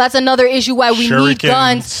 So that's another issue why we need Shurikens,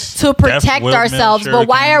 guns to protect Death Whip ourselves. But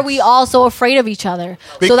why are we shurikens. all so afraid of each other?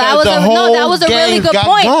 Because so that was the a whole really gang good got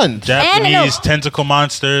point. guns. Japanese tentacle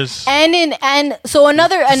monsters. And so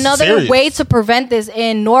another serious. way to prevent this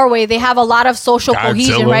in Norway, they have a lot of social Godzilla.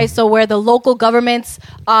 cohesion, right? So where the local governments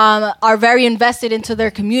are very invested into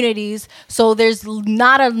their communities, so there's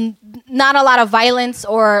not a lot of violence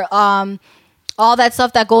or all that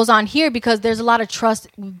stuff that goes on here because there's a lot of trust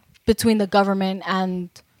between the government and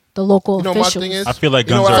the local You know what my officials. thing is? I feel like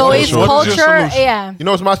You know guns what are so I it's think? official. What is your culture, solution? yeah. You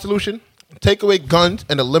know what's my solution? Take away guns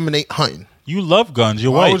and eliminate hunting. You love guns.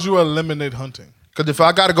 You're Why white. would you eliminate hunting? Because if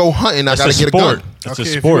I gotta go hunting, I It's gotta a get a sport. gun. It's Okay, a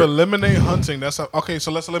if you sport. eliminate hunting, okay.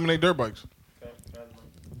 So let's eliminate dirt bikes.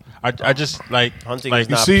 I just like Hunting like is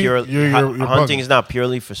not see, pure. you're hunting bugging. is not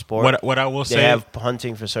purely for sport. what I will They say. have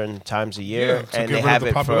hunting for certain times a year, Yeah, to and get they rid of have the it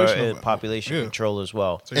for population of it. population Yeah. control as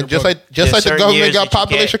well. So And you're just bugging. like There's the certain government years got that you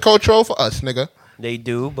population get- control for us, nigga. They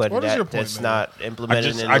do, but What is your point, that's man? not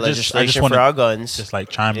implemented in I the just legislation wanna for our guns. just like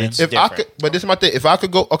chime in. It's If I different. could, but this is my thing. If I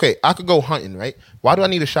could go, okay, I could go hunting, right? Why do I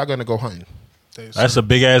need a shotgun to go hunting? That's a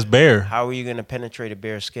big ass bear. How are you going to penetrate a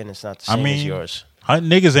bear's skin? It's not the I same as mean, yours. hunting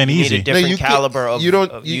niggas ain't You need a easy. different you can't- caliber of. you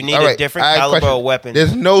don't. You need all a right, different I have a caliber question. of weapon.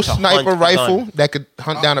 There's no to hunt sniper a rifle gun. that could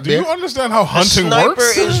hunt down a Do bear. you understand how A hunting sniper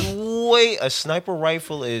works? a sniper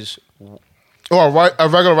rifle is Or a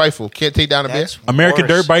regular rifle can't take down a bear. that's American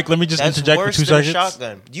worse. Dirt Bike. Let me just That's interject for worse 2 than a seconds.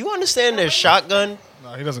 shotgun. Do you understand that a shotgun?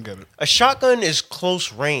 No, he doesn't get it. A shotgun is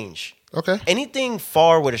close range. Okay. Anything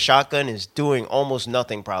far with a shotgun is doing almost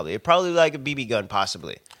nothing. Probably it probably like a BB gun,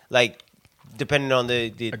 possibly. Like depending on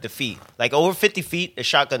the feet. Like over 50 feet, a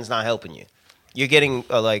shotgun's not helping you. You're getting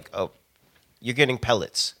you're getting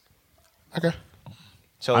pellets. Okay.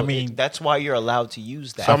 So I mean- that's why you're allowed to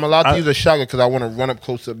use that. So I'm allowed to I- use a shotgun because I want to run up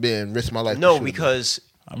close to a bear and risk my life. to No, shoot a bear. because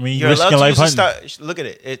I mean, you're you're allowed risking to life use a hunting. look at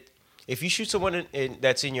it. If you shoot someone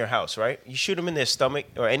that's in your house, right? You shoot them in their stomach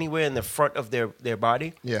or anywhere in the front of their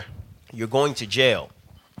body, Yeah. you're going to jail.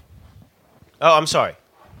 Oh, I'm sorry.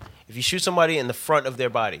 If you shoot somebody in the front of their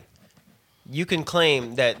body, you can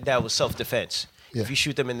claim that was self-defense. Yeah. If you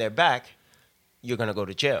shoot them in their back, you're going to go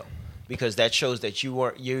to jail because that shows that you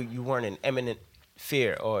weren't in imminent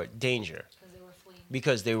fear or danger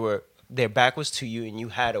because their back was to you and you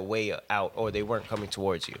had a way out or they weren't coming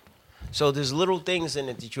towards you. So there's little things in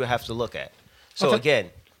it that you have to look at. So Okay. again,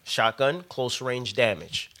 shotgun, close range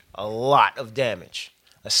damage, a lot of damage.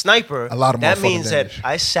 A sniper, A lot of that motherfucking means damage. that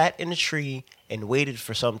I sat in a tree and waited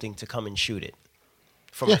for something to come and shoot it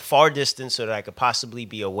from Yeah. a far distance so that I could possibly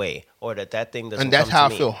be away or that thing doesn't And that's come how I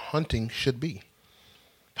to me. feel hunting should be.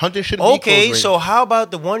 Hunting should be close Okay, range. so how about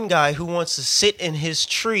the one guy who wants to sit in his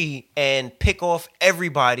tree and pick off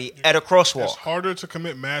everybody at a It's crosswalk? harder to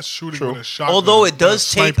commit mass shooting True. with a shotgun. Although it than does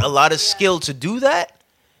take sniper. a lot of skill to do that,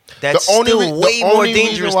 that's the still rea- way the more only reason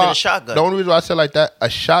dangerous why- than a shotgun. The only reason why I said like that, a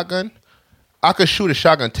shotgun, I could shoot a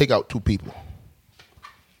shotgun and take out 2 people.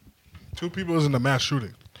 2 people isn't a mass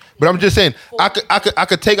shooting. But I'm just saying, I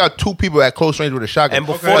could take out 2 people at close range with a shotgun. And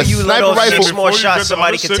before A you let sniper off rifle, 6 more Before you shots, get the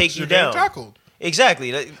somebody other could 6, take you you're getting down. tackled.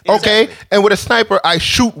 Exactly. okay, Exactly. and with a sniper, I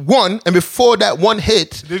shoot 1, and before that 1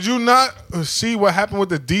 hits, Did you not see what happened with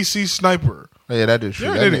the DC sniper? oh, yeah, that is true.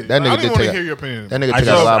 You're That an nigga, idiot. that I nigga don't did even want take to hear out. your opinion. That nigga I took just-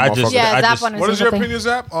 out a lot I of just- motherfuckers. Yeah, I that just- one is What is your something. opinion,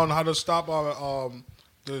 Zap, on how to stop?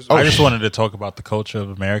 I just wanted to talk about the culture of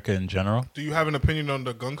America in general. Do you have an opinion on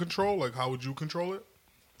the gun control? Like, how would you control it?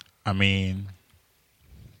 I mean,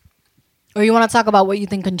 Or you want to talk about what you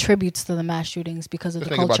think contributes to the mass shootings because of This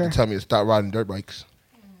the nigga about culture? to tell me to stop riding dirt bikes.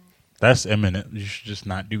 that's imminent. You should just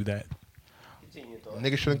not do that.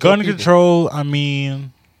 Nigga shouldn't Gun kill people. control, I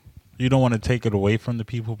mean, you don't want to take it away from the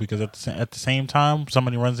people because at the same time,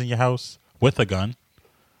 somebody runs in your house with a gun,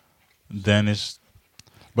 then it's.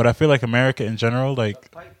 But I feel like America in general,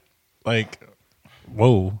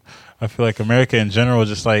 whoa, I feel like America in general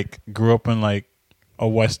just like grew up in like a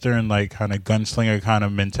Western like kind of gunslinger kind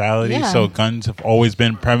of mentality. Yeah. So guns have always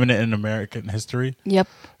been permanent in American history. Yep.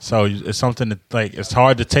 So it's something that like it's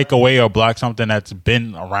hard to take away or block something that's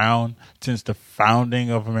been around since the founding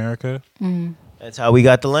of America. That's how we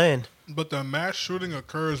got the land. But the mass shooting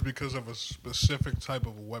occurs because of a specific type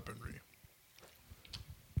of weaponry.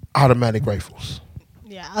 Automatic rifles.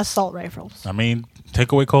 Yeah, assault rifles. I mean,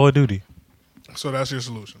 take away Call of Duty. So that's your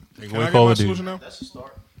solution. Take Can away I get Call my of Duty. solution now? That's a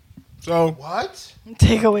start. So What?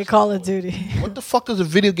 Take away Call of Duty. What the fuck does a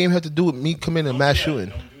video game have to do with me committing a mass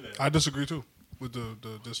shooting? I disagree too with the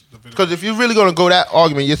video. Because if you're really going to go that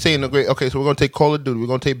argument, you're saying, okay, so we're going to take Call of Duty, we're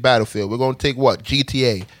going to take Battlefield, we're going to take what?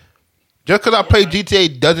 GTA. Just because I play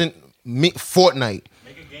GTA doesn't mean Fortnite.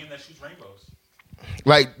 Make a game that shoots rainbows.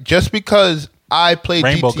 Like, just because I play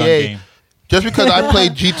Rainbow gun GTA, game. just because I play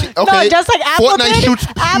GTA, okay, No, just like Apple Fortnite did. shoots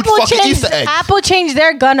fucking Easter eggs. Apple changed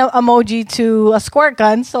their gun emoji to a squirt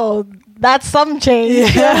gun, so that's some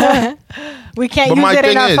change. We can't But my use it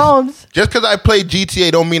in thing our is, phones. just because I play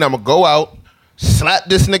GTA don't mean I'm going to go out, slap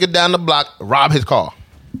this nigga down the block, rob his car.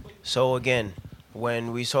 So again,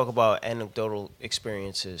 when we talk about anecdotal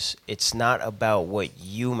experiences, it's not about what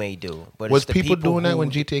you may do, but Was it's the people people doing that who-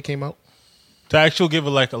 when GTA came out? To actually give it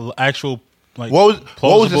like an actual like What was the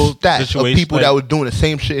plausible stats of situation, people like, that was doing the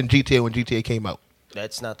same shit in GTA when GTA came out?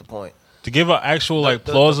 That's not the point. to give an actual like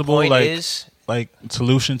The plausible point like is, like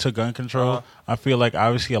solution to gun control. I feel like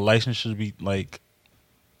obviously a license should be like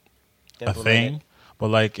a implement thing. it. But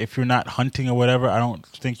like if you're not hunting or whatever, I don't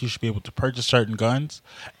think you should be able to purchase certain guns.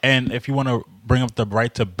 And if you want to bring up the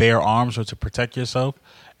right to bear arms or to protect yourself,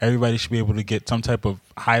 everybody should be able to get some type of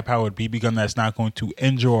high-powered BB gun that's not going to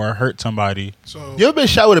injure or hurt somebody. So You ever been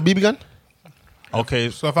shot with a BB gun? Okay,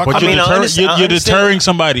 So if I but come- you're, I mean, I understand- you're I understand- deterring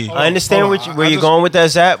somebody. I understand hold on. where I you're just- going with that,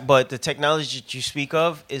 Zach, but the technology that you speak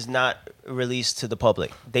of is not released to the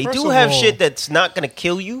public. They First do of have all- shit that's not going to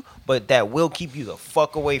kill you, but that will keep you the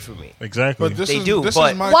fuck away from me. Exactly. but this They is, do, this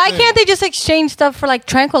but- is my Why thing. can't they just exchange stuff for like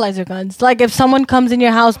tranquilizer guns? Like if someone comes in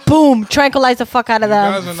your house, boom, tranquilize the fuck out of You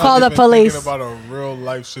guys them, are call not the even police. thinking about a real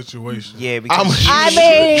life situation. Yeah, because I'm I shoot-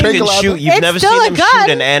 mean- you can tranquilizer. shoot. You've It's never still seen a them gun.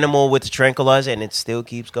 shoot an animal with a tranquilizer and it still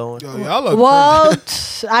keeps going. Yo, y'all look Well,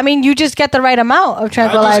 I mean, you just get the right amount of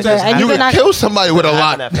tranquilizer, understand. and You you can cannot. kill somebody with a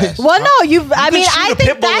lot. Not that fast. Well, no, you've. I can mean, shoot I a think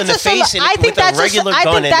pit bull in that's the a face solution. and I think with a that's regular I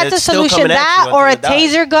gun think and that's a it's still solution. coming at That you or a until it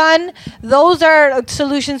dies. taser gun. Those are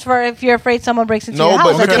solutions for if you're afraid someone breaks into No, your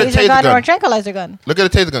but house. look A at a taser taser gun or gun. a tranquilizer gun. Look at a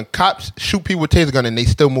taser gun. Cops shoot people with taser gun and they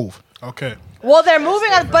still move. Okay. Well, they're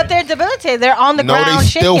moving on, but they're debilitated. They're on the No, ground they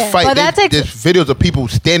still shaking. fight. But that's There's videos of people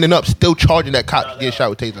standing up, still charging that cop get shot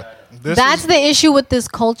with taser. This That's is, the issue with this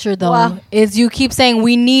culture, though. Wow. Is you keep saying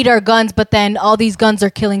we need our guns, but then all these guns are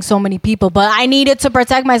killing so many people. But I need it to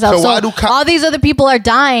protect myself. So So, why do all these other people are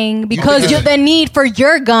dying because think it's- the need for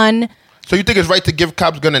your gun. So you think it's right to give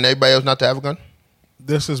cops a gun and everybody else not to have a gun?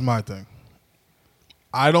 this is my thing.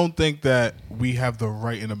 I don't think that we have the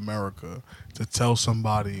right in America to tell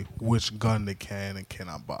somebody which gun they can and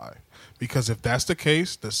cannot buy. Because if that's the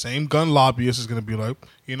case, the same gun lobbyist is going to be like,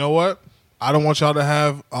 you know what? I don't want y'all to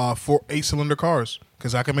have 8-cylinder cars.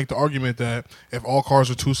 Because I can make the argument that if all cars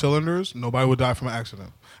are 2 cylinders, nobody would die from an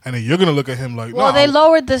accident. And then you're going to look at him like, Well, no. they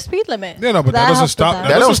lowered the speed limit. Yeah, no, but that doesn't helped with stop. that. That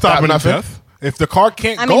That doesn't don't stop stop any nothing. death. If the car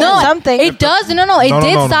can't I go, mean, something. It does. No. It No, no,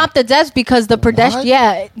 did no, no. stop the deaths because the pedestrian. What?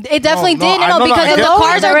 Yeah, it definitely No, did. I- No, no, no, because I if get the you.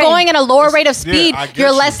 cars are Right. going at a lower rate of Yeah, speed, I get you're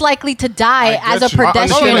you. less likely to die I as get a you.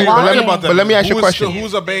 pedestrian Okay, walking. but let me ask you a Who is question.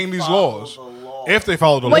 Who's obeying these laws? If they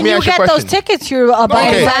follow the law. When me you ask you a get those question. tickets, you're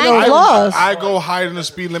abiding Okay. by those laws. I go higher than the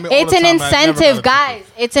speed limit. It's all an the time. I never got incentive, a guys.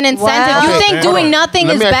 ticket. It's an incentive. Wow. You Okay, think hold doing on. nothing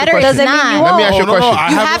Let is me ask you a better? It's question. Doesn't mean you not. won't. Let me ask you a question. I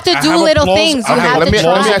You have to I do a little plaus- things. You okay, have let to me- let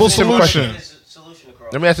me try. ask you a plausible simple question.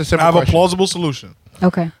 Let me ask a I simple have a question. plausible solution.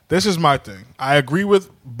 Okay. This is my thing. I agree with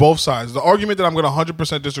both sides. The argument that I'm going to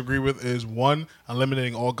 100% disagree with is one,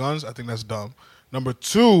 eliminating all guns. I think that's dumb. Number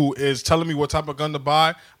two is telling me what type of gun to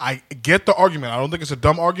buy. I get the argument. I don't think it's a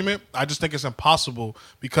dumb argument. I just think it's impossible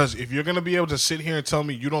because if you're going to be able to sit here and tell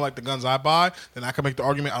me you don't like the guns I buy, then I can make the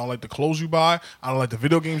argument I don't like the clothes you buy. I don't like the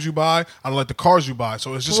video games you buy. I don't like the cars you buy.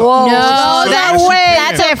 So it's just Whoa. No, Yes, that's you can.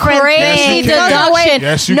 that's a Different crazy things. Yes, you can. deduction.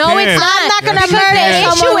 Yes, you no, can. it's not. I'm not gonna Yes, you marry can.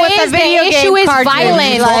 The someone with a video issue game is cartridge.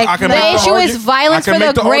 violence. Like, I can the make issue is violence I can for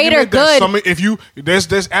make the greater argument that good. if you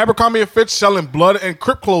there's Abercrombie and Fitch selling blood and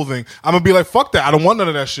Crip clothing, I'm gonna be like, fuck that. I don't want none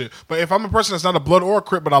of that shit. But if I'm a person that's not a blood or a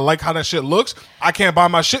Crip, but I like how that shit looks, I can't buy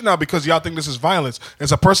my shit now because y'all think this is violence.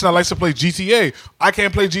 As a person that likes to play GTA, I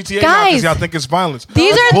can't play GTA now because Guys, y'all think it's violence.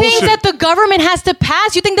 These That's are things bullshit. that the government has to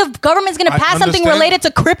pass. You think the government's going to I pass something understand. related to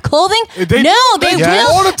Crip clothing? They- No, they Yes.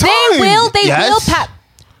 will. all the They time. will. They Yes. will pass.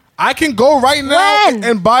 I can go right now When?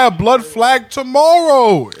 and buy a blood flag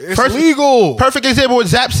tomorrow. It's legal. Perfect example what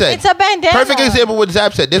Zap said. It's a bandana. Perfect example what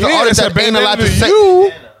Zap said. There's an Yeah, artist it's a that ain't allowed to bandana say.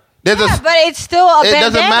 you. There's Yeah, a, but it's still a it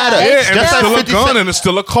doesn't bandana. matter. Yeah, and Just it's still like a 50 gun, Cent- and it's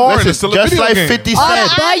still a car, and it's still a just video like game. 50 Oh,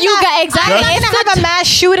 Cent. But you got exactly. I'm not gonna have a mass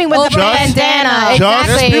shooting with Over the Just- bandana. Just-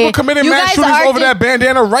 There's Exactly. people committing You mass guys shootings are over di- that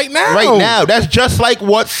bandana right now. Right now, that's just like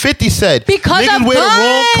what 50 said. Because Niggas of wear the wrong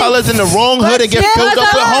guns. colors in the wrong hood and get Because filled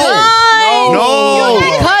up of with holes. guns. No. You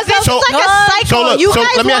guys, Because this of is like guns. a cycle. So look, you so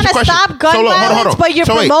guys let me ask want you a to question. stop gun So look, hold on, violence, hold on. but you're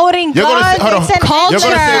So wait, promoting you're gonna guns. say- hold on. It's an You're gonna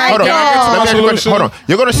say, hold on. culture. Can I get to my Let me ask you a question. solution? Hold on.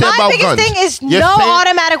 You're gonna say My about biggest guns. thing is You're no saying-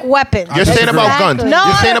 automatic weapons. You're saying about Exactly. guns. No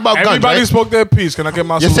You're saying about guns, Everybody right? spoke their piece. Can I get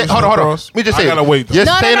my You're solution? saying, hold on. across? Let me just I say, gotta wait. Though. You're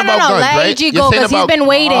No, saying no, no, about no. guns, Let right? AG You're go saying because he's about- been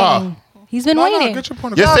waiting. He's been No, waiting. get your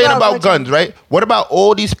point You're across. saying go, about go, guns, right? What about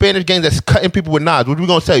all these Spanish gangs that's cutting people with knives? What are we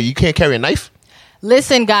gonna say? You can't carry a knife?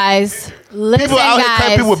 Listen, guys. Listen, People out here cutting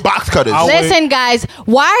guys. people with box cutters. Listen, guys,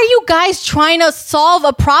 why are you guys trying to solve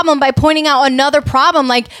a problem by pointing out another problem?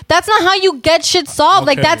 Like, that's not how you get shit solved.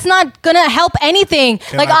 Like, Okay. that's not gonna help anything.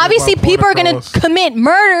 Can Like, I get obviously, my point people are gonna across? commit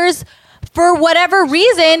murders for whatever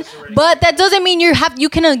reason, but that doesn't mean you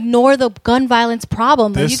can ignore the gun violence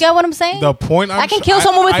problem. Like, This- you get what I'm saying? The point I can kill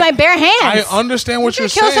someone with my bare hands. I understand what You you're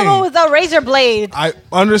can kill saying. someone with a razor blade. I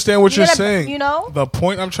understand what You you're gotta- saying. you know? The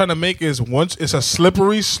point I'm trying to make is once it's a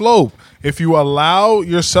slippery slope. If you allow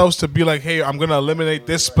yourselves to be like, hey, I'm going to eliminate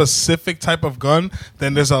this specific type of gun,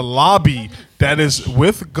 then there's a lobby that is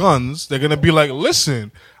with guns. They're going to be like,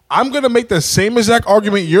 listen, I'm going to make the same exact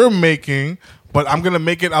argument you're making, but I'm going to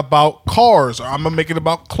make it about cars, or I'm going to make it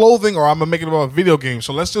about clothing, or I'm going to make it about video games.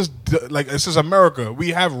 So let's just, like, this is America.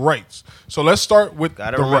 We have rights. So let's start with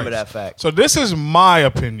Gotta the remember rights. that fact. So this is my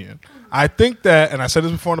opinion. I think that, and I said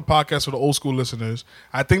this before on the podcast for the old school listeners,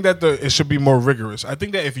 I think that it should be more rigorous. I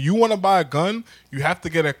think that if you want to buy a gun, you have to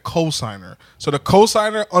get a cosigner. So the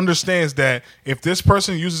cosigner understands that if this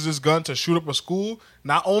person uses this gun to shoot up a school,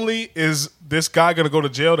 not only is this guy going to go to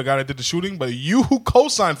jail, the guy that did the shooting, but you who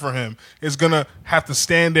co-signed for him is going to have to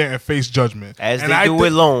stand there and face judgment. As And they I do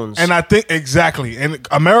with loans. And I think, exactly. And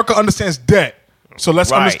America understands debt. So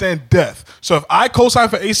let's Right. understand death. So if I co-sign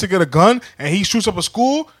for Ace to get a gun and he shoots up a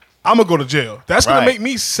school, I'm gonna go to jail. That's gonna Right. make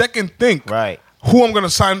me second think Right. who I'm gonna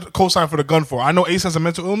co-sign for the gun for. I know Ace has a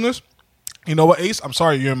mental illness. You know what, Ace? I'm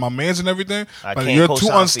sorry, you're in my man's and everything, I but can't you're co-sign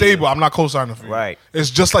too for unstable. you. I'm not co-signing for you. Right.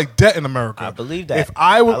 It's just like debt in America. I believe that. If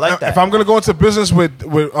I would, I like that. if I'm gonna go into business with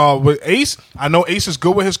Ace, I know Ace is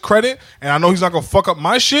good with his credit, and I know he's not gonna fuck up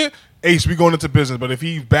my shit. Ace, we going into business, but if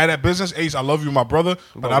he's bad at business, Ace, I love you, my brother,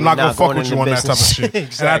 but But I'm we not gonna not fuck going with you into on that type of business. shit. And I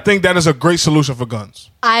Exactly. think that is a great solution for guns.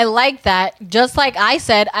 I like that. Just like I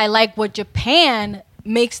said, I like what Japan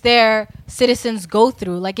makes their citizens go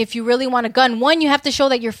through. Like, if you really want a gun, one, you have to show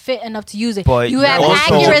that you're fit enough to use it. But you have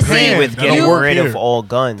also accuracy. Japan, with that getting don't work rid here. of all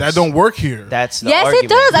guns. That don't work here. That's the Yes, argument. it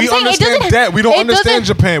does. I'm We saying it understand doesn't. that. We don't it understand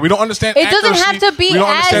doesn't- Japan. We don't understand It doesn't have accuracy. to be We don't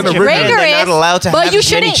understand as the rigor. rigorous. They're not allowed to but have you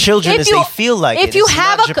as many shouldn't. children if as you, they feel like If it. you It's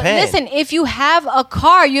have not a Japan. listen, if you have a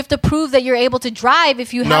car, you have to prove that you're able to drive.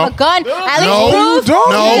 If you have No. a gun, at least No, you prove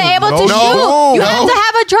don't. you're able No, to you shoot. don't. You No. have to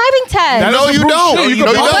have a driving test. That No, doesn't you prove don't. shit. You No,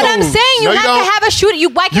 can you buy don't. But those. I'm saying you No, you have don't. to have a shooting. Why You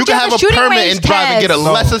can't can you have have a a shooting permit range and drive and get a test?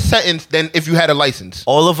 No. lesser sentence than if you had a license.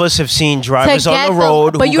 All of us have seen drivers To on get the the-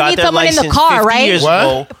 road but who you got need their someone in the license car, 50 right? years What?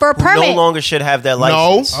 ago For a who permit. no longer should have that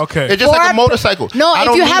No. license. Okay. It's just For like a a- motorcycle. No, I if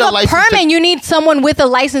don't you need have a license to- permit, you need someone with a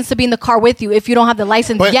license to be in the car with you. If you don't have the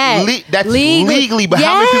license But yet, that's legally. But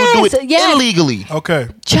how many people do it yes. illegally? Okay.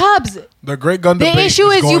 Chubbs. The great gun The debate issue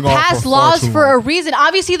is you going on pass for far laws too for a long. reason.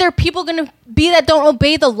 Obviously, there are people going to be that don't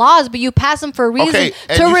obey the laws, but you pass them for a reason Okay,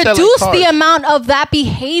 and to you said, like, reduce the cars. amount of that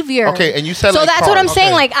behavior. Okay, and you said, so like, that's what I'm cars.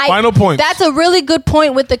 saying. Okay. Like, Final points. That's a really good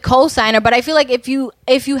point with the cosigner. But I feel like if you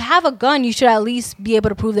have a gun, you should at least be able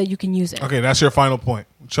to prove that you can use it. Okay, that's your final point.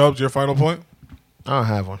 Chubbs, your final point? I don't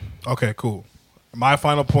have one. Okay, cool. My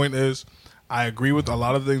final point is I agree with a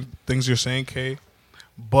lot of the things you're saying, Kay,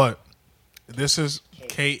 but this is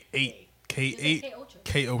K8. K8.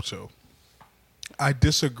 K8. I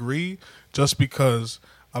disagree just because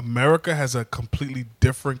America has a completely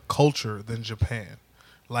different culture than Japan.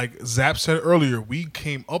 Like Zap said earlier, we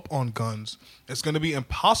came up on guns. It's going to be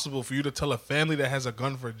impossible for you to tell a family that has a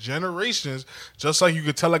gun for generations, just like you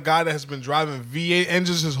could tell a guy that has been driving V8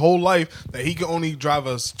 engines his whole life that he can only drive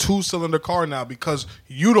a 2-cylinder car now because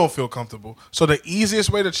you don't feel comfortable. So the easiest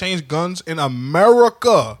way to change guns in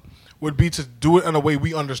America would be to do it in a way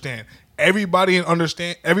we understand. Everybody in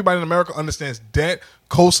America understands debt,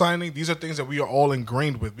 co-signing. These are things that we are all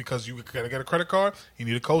ingrained with because you gotta get a credit card, you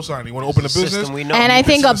need a co-sign. You want to open a It's the business, system we know. And I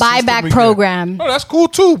think a This is the system we buyback get. program. No, that's cool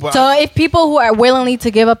too. But So if people who are willingly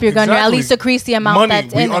to give up your gun, you at Exactly. least decrease the amount money,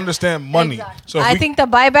 that's we in it. understand money. Exactly. So if I we- think the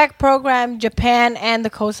buyback program, Japan, and the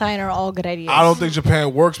cosigner are all good ideas. I don't think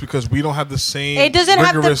Japan works because we don't have the same It doesn't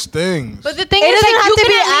have to- rigorous things. But the thing It is, doesn't like, have you to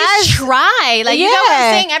can be at least as- try. try. Like, you know what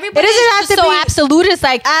I'm saying? Everybody doesn't is have just to so be absolute. It's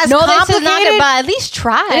like, as no, this is not complicated. good, but at least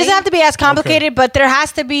try. It doesn't have to be as complicated, but there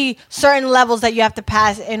has to be certain levels that you have to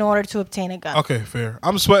pass in order to obtain a gun. Okay, fair.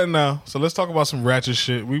 I'm sweating now, so let's talk about some ratchet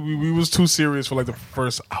shit. We was too serious for like the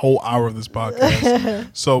first whole hour of this podcast,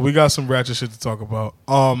 so we got some ratchet shit to talk about.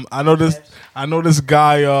 I know this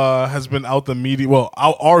guy has been out the media,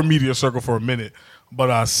 out our media circle for a minute, but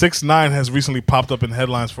 6ix9ine has recently popped up in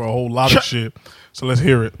headlines for a whole lot of shit. So let's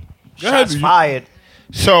hear it. Go ahead. Shots fired.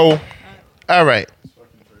 So, all right,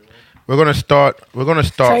 we're gonna start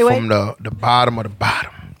Treyway? from the bottom of the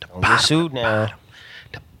bottom. Don't get sued now.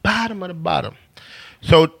 Bottom of the bottom.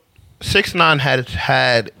 So, 6ix9ine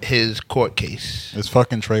had his court case. It's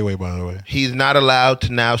fucking Treyway, by the way. He's not allowed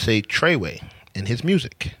to now say Treyway in his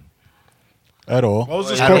music. At all. What was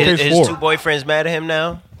this court case His two for? boyfriends mad at him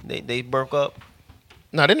now? They broke up?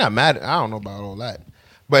 No, they're not mad. I don't know about all that.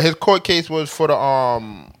 But his court case was for the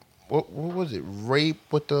what was it? Rape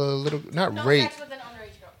with the little rape.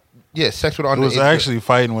 Yeah, sex with an It was underage girl. actually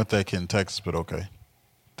fighting with that kid in Texas, but okay.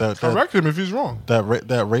 Correct him if he's wrong. That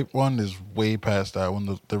rape one is way past that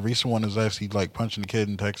one. The recent one is actually like punching the kid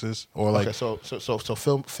in Texas or like. Okay, so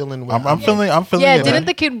fill in with I'm feeling. Yeah, it. didn't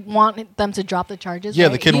the kid want them to drop the charges? Yeah,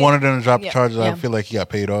 right? the kid wanted them to drop the charges. Yeah. I feel like he got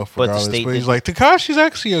paid off But the regardless. state But he's didn't. like, Tekashi's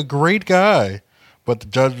actually a great guy. But the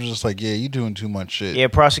judge was just like, yeah, you doing too much shit. Yeah,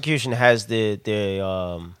 prosecution has the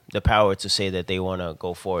power to say that they want to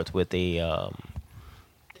go forth with the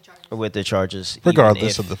charges,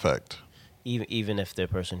 Regardless of the fact. even if the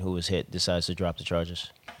person who was hit decides to drop the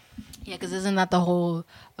charges. Yeah, because isn't that the whole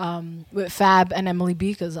with Fab and Emily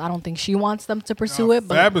B? Because I don't think she wants them to pursue it.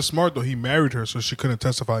 But Fab is smart though. He married her, so she couldn't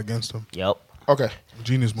testify against him. Yep. Okay.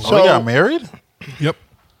 Genius move. So they got married? Yep.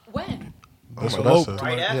 when? That's what I Eloped. said.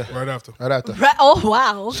 Right after. Right after. Right after. Oh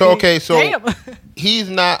wow. So okay, so Damn. he's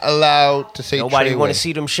not allowed to say Nobody want Treyway. to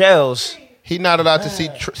see them shells. He's not allowed to say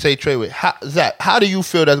Treyway. Zach, how do you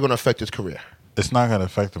feel that's going to affect his career? It's not going to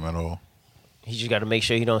affect him at all. He just got to make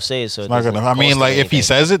sure he don't say it. So It's not going to. I mean, like, if he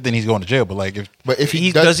says it, then he's going to jail. But, like,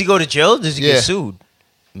 if does he go to jail? Does he Yeah. get sued?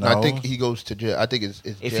 no. I think he goes to jail. I think it's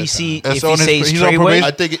If jail he time. see That's if he on his- says he's on Treyway, probation.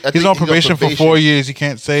 I think he's on probation for 4 probation. years. He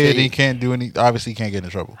can't say it. See. He can't do any. Obviously, he can't get in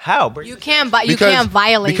trouble. how? Bro? You can't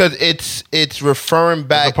violate. because it's referring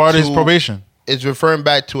back It's a part to of his probation. It's referring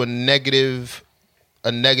back to a negative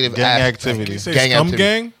Gang act. activity. Did he say Gang scum activity.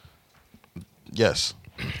 gang? Yes.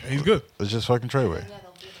 He's good. It's just fucking Treyway.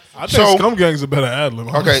 I think So- scum gang's a better ad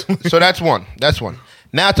lib. Okay, so that's one.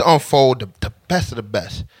 Now to unfold the best of the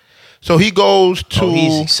best. So he goes to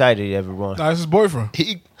he's excited, everyone. That's his boyfriend.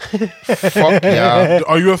 he fuck yeah.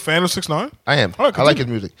 Are you a fan of 6ix9ine? I am. All right, I like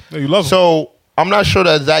continue. his music. Yeah, you love him. So I'm not sure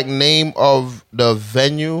the exact name of the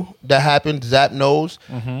venue that happened. Zap knows.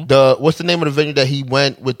 What's the name of the venue that he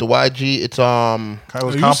went with the YG? It's It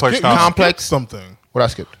was You complex. skipped- Complex. Complex. something. what I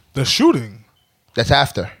skipped. The shooting. That's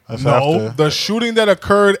after. That's No, after. the shooting that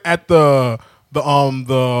occurred at the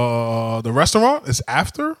restaurant is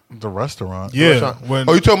after. The restaurant. Yeah, when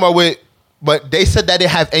Oh, you talking about with? But they said that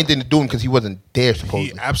didn't have anything to do with him because he wasn't there he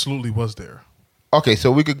supposedly. absolutely was there. Okay,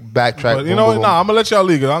 so we could backtrack. But you know what? Nah, I'm gonna let y'all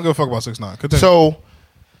leave it. I don't give a fuck about 6ix9ine. Continue. So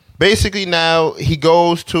basically, now he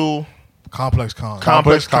goes to Complex Con.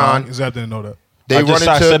 Complex Con. Zap didn't know that. They I run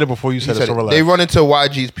into. said it before you said it, so relax. They run into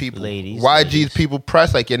YG's people. Ladies, YG's people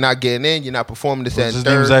press like you're not getting in. You're not performing this and His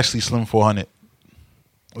name third. is actually Slim 400.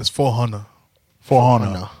 It's 400.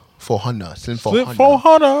 400. 400. Slim Slim 400.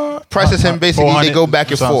 400. Presses him basically. 400. They go back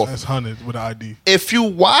and Sounds- forth. It's 100 with an ID. If you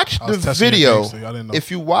watch I the was testing your video, gangster. I didn't know.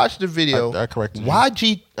 if you watch the video, I corrected you.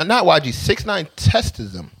 YG, not YG, 6ix9ine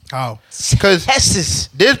tested them How? because Testis.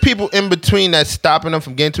 there's people in between that's stopping them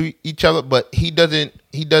from getting to each other, but he doesn't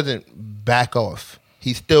back off.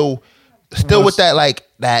 He's still with that like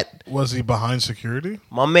that. Was he behind security?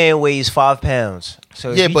 My man weighs 5 pounds,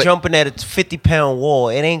 so if Yeah, he but- jumping at a 50-pound wall,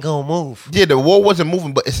 it ain't gonna move Yeah, the wall wasn't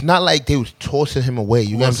moving, but it's not like they was tossing him away.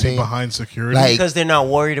 You know what I'm Was he saying? behind security? Like- because they're not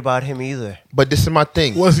worried about him either. But this is my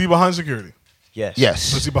thing. Was he behind security? Yes. Was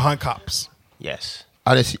Yes, he behind cops? Yes.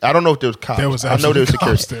 I didn't see. I don't know if there was cops. There was I know there was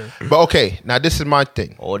absolutely security. cops there. But okay, now this is my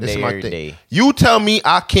thing. All This is day, my every thing. day. You tell me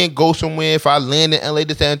I can't go somewhere if I land in LA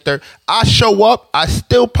this and third. I show up, I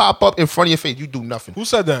still pop up in front of your face. You do nothing. Who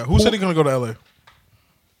said that? Who said he gonna go to LA?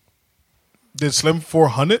 Did Slim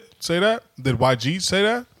 400 say that? Did YG say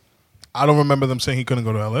that? I don't remember them saying he couldn't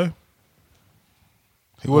go to LA.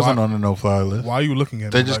 He wasn't Why- on the no-fly list. Why are you looking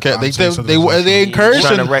at They me just like kept. I'm They saying something that's they not true? encouraged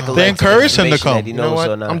Trying to him. recollect They encouraged him to information come. that he You know knows what?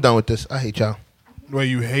 or not. I'm done with this. I hate y'all. Wait,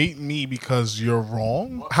 you hate me because you're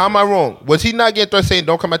wrong? How am I wrong? Was he not getting threats saying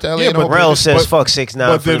don't come back to LA? Yeah, and but all Rel this? says but- fuck 6ix9ine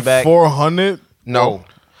But from the did back. 400? No.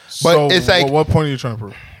 So But it's like- what point are you trying to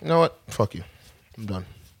prove? You know what? Fuck you. I'm done.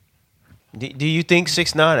 Do you think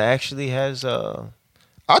 6ix9ine actually has a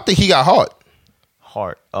I think he got heart.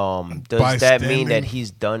 heart? Does By that mean that standing-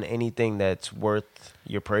 he's done anything that's worth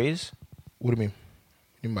your praise? What do you mean?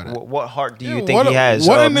 You mean by that? What heart do you Yeah, think what- he has?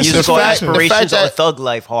 what in this Musical fact- the aspirations fact or that- thug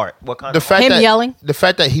life heart? What kind The of fact Him that yelling? the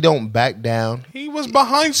fact that he don't back down. He was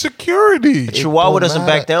behind security. Chihuahua don't doesn't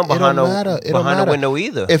back matter. down It behind don't matter. It don't behind a matter. window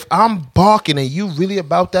either. If I'm barking and you really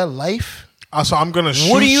about that life, So I'm gonna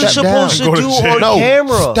shoot. What are you Step supposed down. to Go to do jail. on no,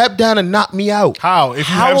 camera? step down and knock me out. How? If you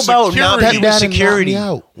How have about security. not Step even down and knock security? me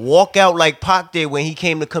out. Walk out like Pac did when he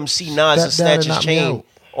came to come see Nas and Step down snatch and his knock me chain out.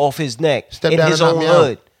 off his neck Step in down his and knock own me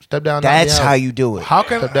hood. out. Step down. And knock That's me out. how you do it. How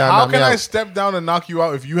can Step down, how knock me can I out. step down and knock you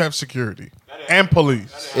out if you have security and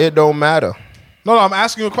police? It don't matter. No, I'm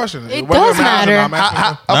asking you a question. It Whether does matters or matter.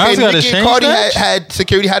 not, I'm asking you- Nas Okay, got a Nicki and chain Cardi snatch? had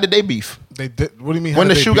security. How did they beef? They did. What do you mean? When how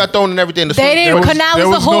the did shoe they got beef? thrown and everything, the They swing- didn't. was- Cause that there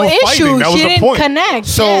was was the whole no fighting. issue. That was She the didn't point. connect.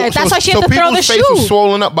 So, yeah, that's why she had to throw the people's face was shoe.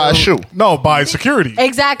 swollen up by a shoe. No, by security.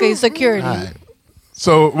 Exactly, security.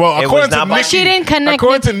 So, well, It was according to not by- Nikki, She didn't connect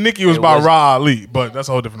According to Nikki, it was It by was- Ra Ali, but that's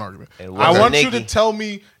a whole different argument. It I wasn't want you to Nikki. tell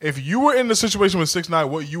me if you were in the situation with 6ix9ine,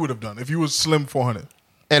 what you would have done if you was Slim 400.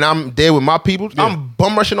 And I'm there with my people. Yeah. I'm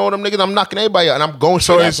bum rushing all them niggas. I'm knocking everybody out, and I'm going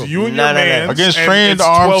So straight it's at them. you and No, your no, no. man Against and trained it's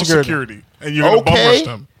armed 12 security. and you're gonna bum rush Okay.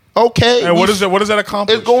 them. Okay. And we- what does that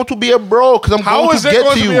accomplish? It's going to be a brawl because I'm How going is to it get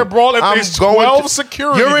going to to you. be a brawl if I'm there's going 12 to-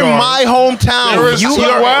 security You're in guards? my hometown. There is You're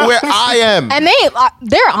 12. where I am. And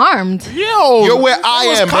they're armed. Yo, You're where I there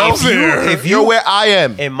was am, bro. cops there. If You're where I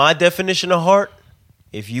am. In my definition of heart,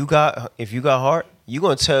 if you got heart, you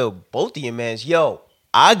gonna tell both of your mans, yo,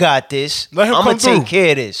 I got this. Let him I'm come gonna take through. care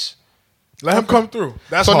of this. Let him come through.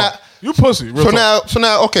 That's So all. now- You pussy. Real So talk.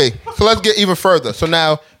 now, okay. So let's get even further. So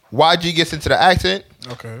now, YG gets into the accident.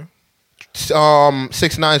 Okay.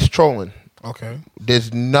 6ix9ine's trolling. Okay.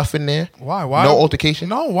 There's nothing there. Why? Why? No altercation.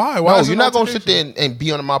 No. Why? No, Why is you're it not gonna altercation? sit there and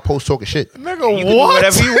be on my post talking shit. Nigga, You can do what?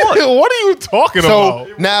 whatever you want. What are you talking So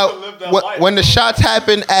about? now, when the shots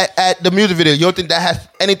happen at the music video, you don't think that has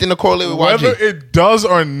anything to correlate with Whether YG? it does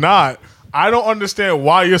or not, I don't understand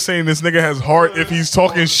why you're saying this nigga has heart if he's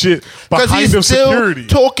talking shit Because behind he's him still security.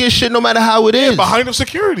 talking shit no matter how it is. Behind him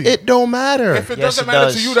security. It don't matter. If it Yes, doesn't it matter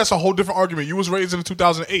does. to you, that's a whole different argument. You was raised in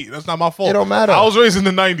 2008. That's not my fault. It don't matter. I was raised in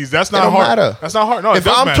the 90s. That's not don't hard. matter. That's not hard. No, it If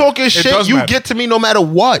does I'm matter. talking It shit, does you matter. get to me no matter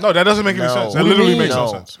what. No, that doesn't make any No. sense. That What do you literally mean? makes no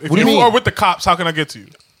No. sense. If What do you you mean? are with the cops, how can I get to you?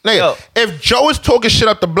 Nigga, Yo. if Joe is talking shit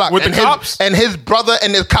up the block With the and cops? his brother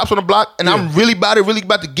and there's cops on the block, and I'm really about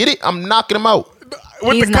to get it, I'm knocking him out.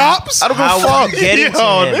 With He's the not. cops? I don't give How a fuck. would you get Yo, it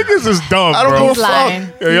to him? niggas is dumb, I don't bro. give a He's lying.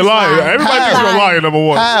 fuck. Yeah, you're lying. Everybody How? thinks you're lying, number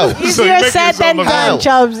one. How? So you're Easier making said yourself than look How? done,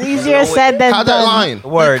 Chubbs. Easier said than How's that done. lying?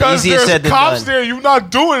 Word, Because easier there's said than cops done. there. You're not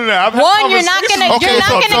doing that. I've had One, you're not conversations gonna- with you're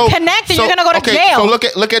not people. gonna connect and you're gonna go to jail.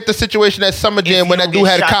 So look at the situation at Summer Jam If when you that dude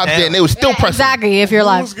get had shot cops down. there and they was still pressing. Exactly, if you're Who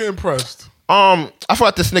live. was getting pressed? I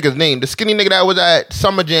forgot this nigga's name. The skinny nigga that was at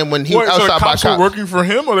Summer Jam when he Wait, was so the outside by cops were cops. working for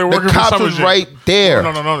him or they were The working for cops Summer was Jam? right there.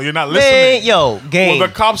 No, you're not listening. Man, yo, game. Well,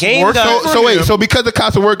 the cops game work got- So wait, so because the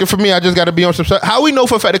cops are working for me, I just got to be on some stuff. How we know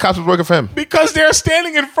for a fact the cops was working for him? Because they're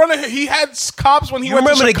standing in front of him. He had cops when he You went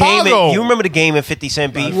remember to the game? Chicago. You remember the game in 50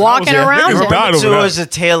 Cent beef? Walking That was- around niggas him. died over Towards that.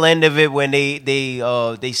 the tail end of it when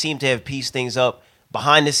they seem to have pieced things up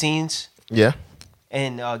behind the scenes. Yeah.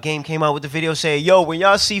 And Game came out with the video saying, yo, when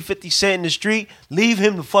y'all see 50 Cent in the street, leave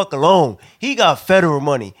him the fuck alone. He got federal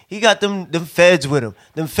money. He got them feds with him.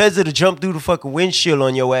 Them feds that'll jump through the fucking windshield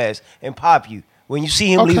on your ass and pop you. When you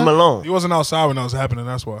see him, leave him Okay. alone. He wasn't outside when that was happening.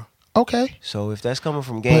 That's why. Okay. So if that's coming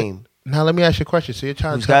from Game, Now let me ask you a question. So you're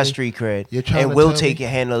trying who's to tell got me, street cred, you're trying and to will tell take me- your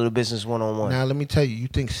handle the business one-on-one. Now let me tell you. You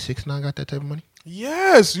think 6ix9ine got that type of money?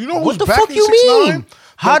 Yes. You know who's What the backing fuck you 6ix9ine? mean?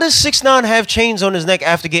 How does 6ix9ine have chains on his neck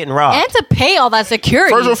after getting robbed? And to pay all that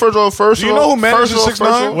security. First of all. Do you know who manages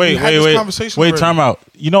 6ix9ine? Wait, We had this wait, conversation wait. already. Time out.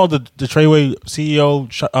 You know the Treyway CEO,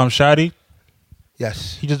 Shadi?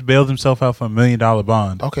 Yes. He just bailed himself out for $1 million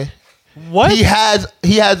bond. Okay. What? He has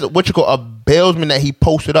what you call a bailsman that he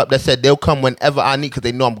posted up that said they'll come whenever I need because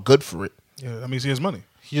they know I'm good for it. Yeah, that means he has money.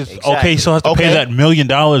 He just Exactly. okay. So has to Okay. pay that $1 million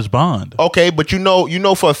bond. Okay, but you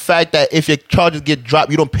know for a fact that if your charges get dropped,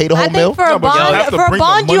 you don't pay the whole I mill. think for a No, but you have bond, to for a bring the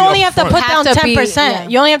bond, you money only up have to front. put down Have to be- 10%. yeah.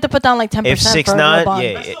 You only have to put down like 10% If for a 6ix9ine, bond.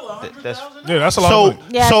 yeah, that's Yeah, that's a lot So of money.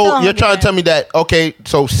 Yeah, so still you're trying to $100. tell me that okay,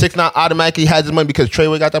 so 6ix9ine automatically has his money because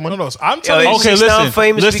Treyway got that money? No, I'm Yo, telling you. is Okay, 6ix9ine listen,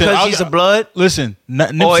 famous listen, because I'll- he's a blood? Listen, Or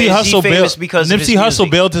Nipsey is he Hussle famous because of his Nipsey Hussle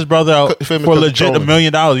music? bailed his brother out Famous for because legit of $1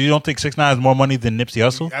 million. You don't think 6ix9ine has more money than Nipsey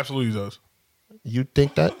Hussle? Absolutely does. You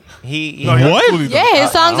think that? He No, he What? absolutely does. Yeah,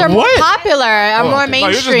 his songs are more What? popular, are more No,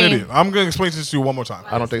 you're just an mainstream. idiot. I'm going to explain this to you one more time.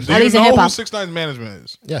 I don't think Do so. you least in know who hip-hop. 6ix9ine's management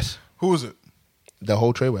is? Yes. Who is it? The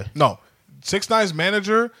whole Treyway. No. 6ix9ine's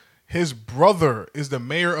manager, His brother is the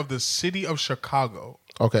mayor of the city of Chicago.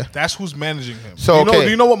 Okay. That's who's managing him. So, do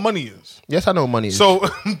you know what money is? Yes, I know what money is. So,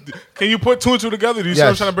 can you put two and two together? Do you see what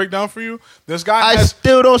I'm Yes. trying to break down for you? This guy I has,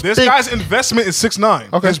 still don't This think- guy's investment is 6'9".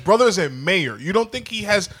 Okay. His brother is a mayor. You don't think he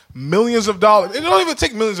has millions of dollars? It don't even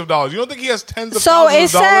take millions of dollars. You don't think he has tens of So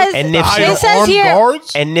thousands it of dollars says- And to Nipsey- hire It says armed here-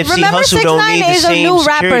 guards? And Nipsey Remember, Hussle don't need 6ix9ine the is a same new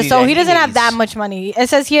rapper, security so that he doesn't have needs. that much money. It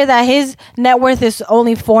says here that his net worth is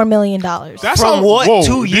only $4 million. That's From what? Whoa,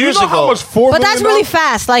 2 do you years know how ago? much $4 But that's million really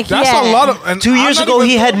fast. Like, That's yeah. a lot of. And 2 years I'm not ago,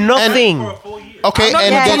 even- he had nothing. okay, I'm not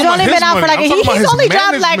and Yeah, talking he's about only his been out for money. like I'm talking about he's his only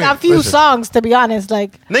dropped like a management. few Listen. songs, to be honest.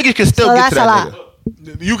 Like, niggas can still so get to that's a that lot.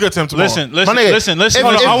 nigga. You get to him tomorrow. Listen. My nigga, Listen. No,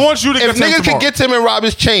 I want you to if get to him niggas tomorrow. can get to him and rob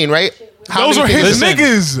his chain, right? How Those niggas are can his get-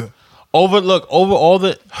 Listen. niggas. Over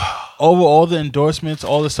all the endorsements,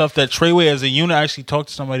 all the stuff that Treyway as a unit actually talked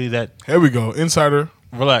to somebody that Here we go. Insider.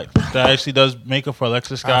 relax that actually does makeup for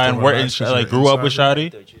Alexis Guy After and worked relax, and she's like an grew up with insider.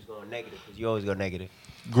 Shotty. thought you was going negative because you always go negative.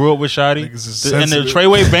 Grew up with Shotty. Niggas is In the sensitive.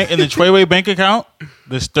 Treyway bank account,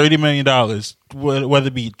 there's $30 million. Whether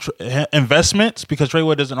it be investments, because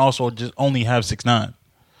Treyway doesn't also just only have 6ix9ine.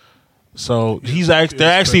 So they're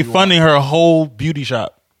actually pretty funding her whole beauty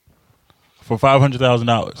shop for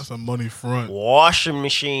 $500,000. That's a money front. Washing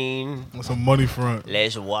machine. That's a money front.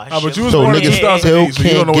 Let's wash. Nah, but you was So born in niggas 2008, still so you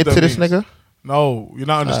don't can't know what get that to this means. nigga? No, you're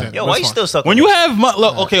not understanding. Yo, why you That's still fine. stuck? When with you it? have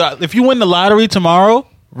look, okay, if you win the lottery tomorrow,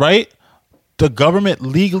 right? The government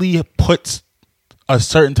legally puts a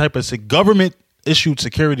certain type of government issued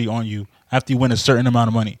security on you after you win a certain amount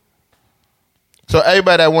of money. So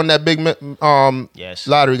everybody that won that big Yes.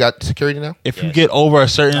 lottery got security now? If you Yes. get over a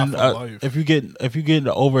certain, Not for life. if you get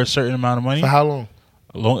over a certain amount of money, For how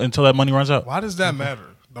long? until that money runs out. Why does that matter?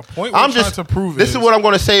 The point we're I'm trying just to prove This is what I'm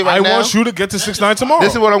going to say right I now. want you to get to 6ix9ine tomorrow.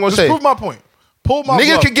 This is what I'm gonna Just say. prove my point. Pull my Niggas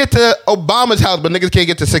bluff. can get to Obama's house, but niggas can't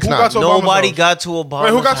get to 6ix9ine. got to Obama's Nobody house. got to Obama's Wait,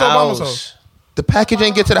 who got to Obama's house? house? The package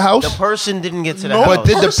ain't get to the house? The person didn't get to the No, house. But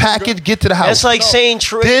did the person package get to the house? That's like saying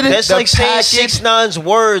Did that's the like saying package- 6ix9ine's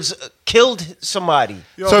words killed somebody.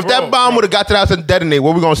 Yo, So if bro, that bomb would have got to the house and detonated,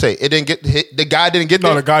 what we going to say? It didn't get hit. The guy didn't get No,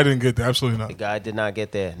 there? the guy didn't get there. Absolutely The not. guy did not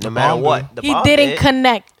get there. No matter bomb what, the he bomb didn't did.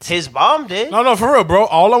 connect. His bomb did. No, for real, bro.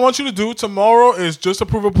 All I want you to do tomorrow is just to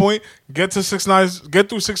prove a point. Get through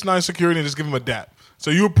 6ix9ine security and just give him a dap.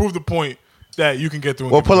 So you prove the point that you can get through.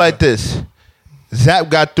 and Well, give put him like a dap. this. Zap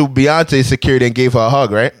got through Beyonce's security and gave her a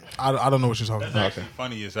hug, right? I don't know what you're talking about. Actually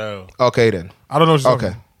funny as hell. Okay, then. I don't know what you're talking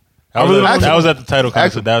Okay. about. That was, really at, don't that know. was at the title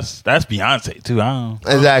concert. Actually- That's Beyonce too. I don't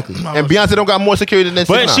know. Exactly. And Beyonce don't got more security than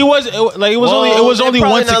 6ix9ine. But she was it was they're only probably one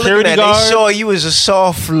not looking security at it. guard. They saw you as a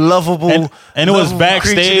soft, lovable, And it was lovable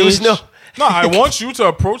backstage. creature. There was no, No, I want you to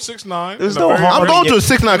approach 6ix9ine. There's in a no very harm. I'm going to a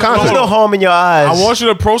 6ix9ine there was concert. no harm in your eyes. I want you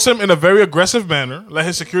to approach him in a very aggressive manner. Let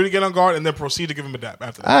his security get on guard, and then proceed to give him a dap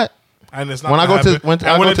after that. All right. And it's not When I gonna go to- happen. when I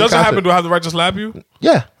and when go it to the doesn't happen, concert. do I have the right to slap you?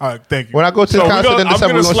 Yeah. All right, thank you. When I go to the we concert gonna- in I'm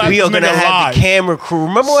December, gonna we're gonna slap see. We this are gonna nigga have live. the camera crew.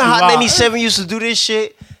 Remember when Hot Live. 97 used to do this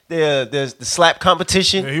shit? The slap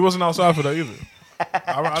competition. Yeah, he wasn't outside for that either.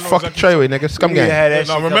 I know Fuck exactly- Treyway, nigga. Scum gang. Yeah, that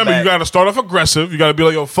No, shit remember, come you back. got to start off aggressive. You got to be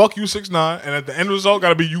like, yo, fuck you, 6ix9ine. And at the end result, got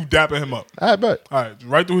to be you dapping him up. All right, bet. All right,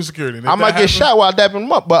 right through his security. And if I might that get happens- shot while dapping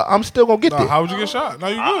him up, but I'm still going to get Nah, there. how would you get shot? No,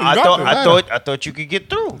 you good. You I got thought, there. I thought you could get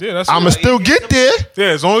through. Yeah, that's I'ma it. still get there. Yeah,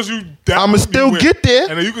 as long as you dap I'ma him, still you win. get there.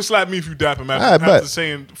 And then you can slap me if you dap him I after bet.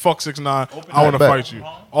 saying fuck 6ix9ine. I want to bet. fight you.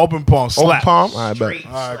 Open palm, Open slap. palm. All right, bet. Straight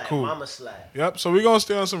All right, slap, cool. Mama slap. Yep. So we're gonna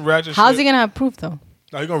stay on some ratchet. How's shit. he gonna have proof though?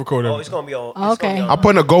 Nah, you gonna record Oh, everything. it's gonna be on. Okay. It's gonna be I'm on.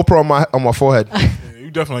 putting a GoPro on my forehead. Yeah,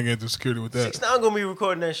 you definitely get through security with that. 6ix9ine gonna be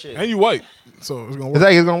recording that shit. And you white, so it's gonna work. Is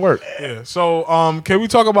that it's going to work? Yeah. So, can we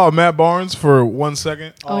talk about Matt Barnes for 1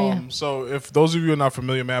 second? Oh, yeah. So, if those of you are not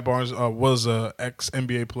familiar, Matt Barnes was a ex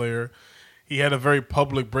NBA player. He had a very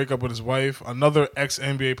public breakup with his wife. Another ex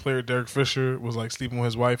NBA player, Derek Fisher, was like sleeping with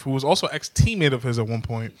his wife, who was also ex teammate of his at one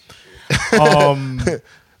point.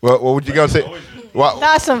 What would you going to say? Well,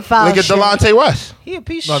 That's some foul look at shit. Delonte West. He a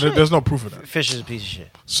piece No, of shit. there's no proof of that. Fisher's a piece of shit.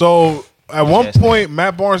 So at one Yes. point,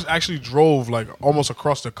 Matt Barnes actually drove like almost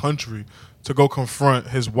across the country to go confront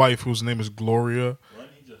his wife, whose name is Gloria.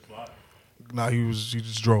 Nah, he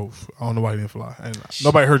just drove. I don't know why he didn't fly. And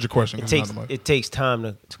nobody heard your question. It 'cause takes it's not the mic. it takes time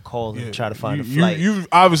to call and Yeah. try to find a You- flight. You've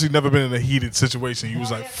obviously never been in a heated situation. You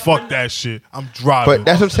was like, fuck that shit. I'm driving. But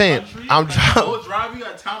that's what I'm saying. I'm driving. drive, you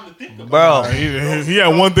got time to think about Bro, He had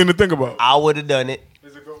one thing to think about. I would have done it.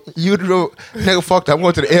 You drove. Nigga, fuck that. I'm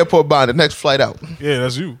going to the airport buying the next flight out. Yeah,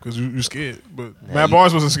 that's you because you scared. But Matt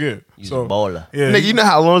Barnes wasn't scared. He's a baller. Yeah, Nigga, you know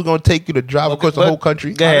how long it's going to take you to drive across the but- whole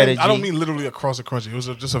country? Go ahead, I don't G. mean literally across the country. It was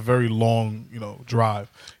just a very long, drive.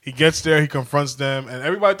 He gets there, he confronts them, and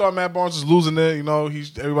everybody thought Matt Barnes was losing it.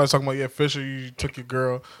 Everybody's talking about, yeah, Fisher, you took your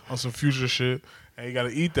girl on some future shit. and you got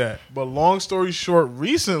to eat that. But long story short,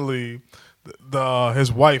 recently,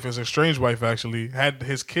 his wife, his estranged wife, actually had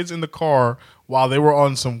his kids in the car while they were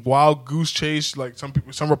on some wild goose chase. Like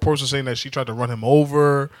some reports are saying that she tried to run him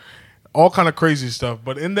over, all kind of crazy stuff.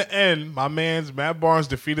 But in the end, my man's Matt Barnes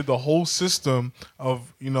defeated the whole system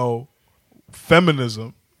of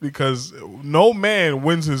feminism because no man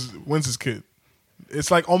wins his kid. It's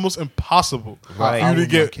like almost impossible for you to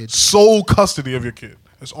get sole custody of your kid.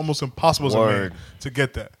 It's almost impossible as a man to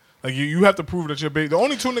get that. Like you have to prove that your baby. The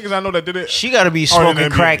only two niggas I know that did it. She got to be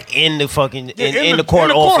smoking crack in the fucking in the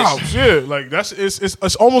courthouse. office. Yeah, like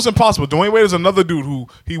it's almost impossible. Dwayne Wade is another dude who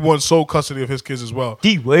he won sole custody of his kids as well.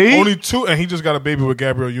 D-Wade? Only two, and he just got a baby with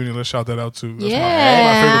Gabrielle Union. Let's shout that out too. That's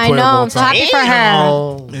I know. I'm so happy for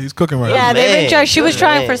her. Yeah, he's cooking right now. Yeah, they've been trying. She was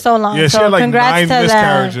trying for so long. Yeah, she so had like congrats 9 to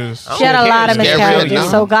miscarriages. She had a lot of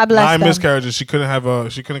miscarriages. So God bless 9 them. miscarriages. She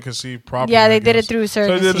couldn't conceive properly. Yeah, they did it through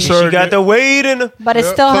surrogacy. She got the weight in her. But it's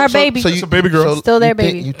still her baby. So it's a baby girl. Still their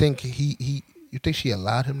baby. You think you think she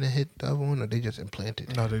allowed him to hit the other one, or they just implanted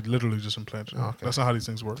it? No, they literally just implanted. Oh, okay. That's not how these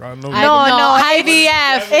things work. I know. No,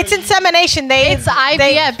 IVF. It's insemination. It's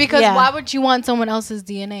IVF because why would you want someone else's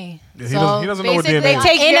DNA? Yeah, he doesn't know what DNA They is.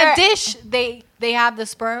 take in a dish. They have the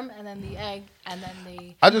sperm and then the egg and then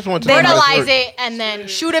they I just want to know how this fertilize works. it and then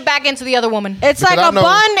shoot it back into the other woman. It's Because like I a know-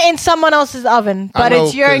 bun in someone else's oven, but know,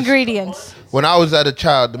 it's your 'cause- ingredients. When I was a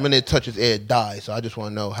child, the minute it touches air, it dies. So I just want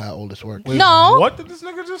to know how old this works. No. What did this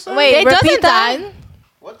nigga just say? Wait, It repeat doesn't that.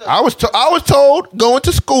 die. I was told going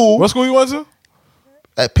to school What school you went to?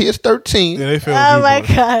 at PS13. Yeah, they failed Oh you, my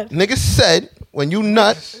bro. God. Niggas said when you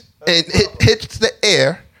nut and it hits the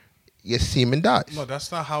air, your semen dies. No,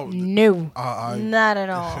 that's not how. No. I- Not at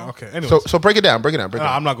all. Okay. Anyway, So break it down. no,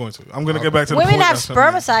 I'm not going to. I'm going to get back to the Women point have that's on me.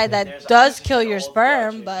 spermicide that does kill your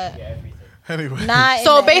sperm, but Anyway, not. in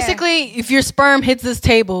So the air. basically, if your sperm hits this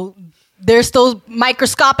table, they're still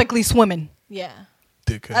microscopically swimming. yeah.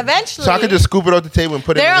 dickhead. Eventually, So I could just scoop it off the table and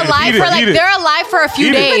put it They're in the alive Eat it, for like eat it. they're alive for a few Eat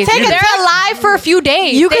it. days. take a They're alive for a few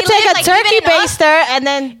days. you They could take live, a like, turkey even in us- baster and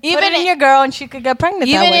then put even it in in- your girl, and she could get pregnant.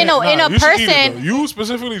 even that way. in a You should eat it, person. though. You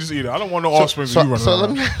specifically just eat it. I don't want no offspring. So, you running so let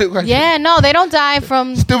around. me ask you a question. Yeah, no, they don't die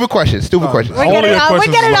from. Stupid question. Stupid question. All We're of getting, your we're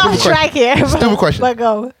questions getting is off stupid track here. Stupid question. But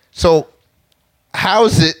go. So how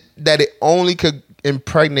is it that it only could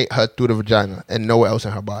impregnate her through the vagina and nowhere else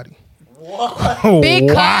in her body?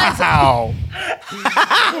 Because- Wow.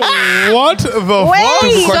 What the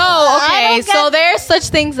Wait. fuck? So I okay, don't so get- there's such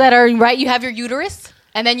things that are right. You have your uterus,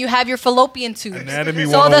 and then you have your fallopian tubes. Anatomy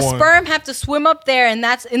So the 101. sperm have to swim up there, and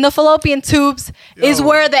that's in the fallopian tubes is Yo.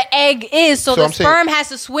 where the egg is. So, So the I'm saying- sperm has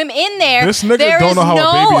to swim in there. This nigga There don't is know how a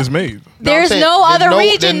no- baby is made. There's I'm saying, no other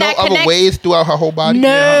there's region no that other connects. ways throughout her whole body. No,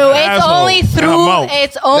 Yeah, it's asshole. only And her through. mouth.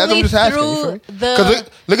 It's That's what only I'm just asking. through You feel me? the. Because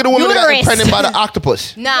look at the woman that got uterus. impregnated by the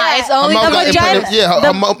octopus. Nah, Yeah. it's Her only mouth the got vagina. impregnated. Yeah,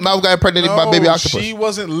 her mouth got impregnated by baby octopus. She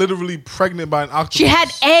wasn't literally pregnant by an octopus. She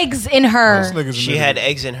had eggs in This her. nigga's an She idiot. had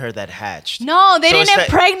eggs in her that hatched. No, they So didn't it's that-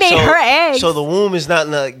 impregnate so- her eggs. So the womb is not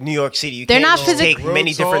in like New York City. You They're can't not just physic- take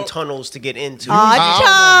many Real different talk. tunnels to get into.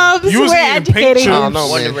 Aw, chubs. You was We're eating pink educating chips. you. I don't know,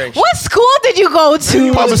 One man. direction. What school did you go to?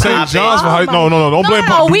 You went to St. Stop John's it. for high. No, don't blame.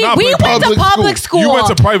 No, do we not went blame to public public school. school. You went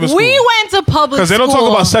to private school. We went to public Because school. they don't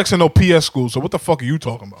talk about sex in no PS school. So what the fuck are you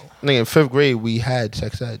talking about? Nigga, in 5th grade, we had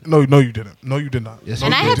sex ed. No, you didn't. No, you did not. Yes, No,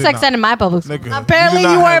 And I you had did sex not. ed in my public school. Nigga, Apparently, did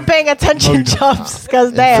you not weren't have- paying No, attention, you didn't. chubs. Because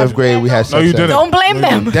In damn. 5th grade, we had sex No, you ed. didn't. Don't blame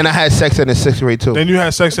them. Then I had sex ed in 6th grade, too. Then you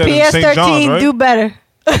had sex ed in St. John's, PS13, right? do better.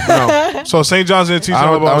 No, So St. John's didn't teach I you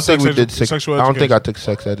don't about think we did sexual I don't think education. I took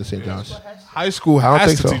sex ed at St. John's. High school I don't has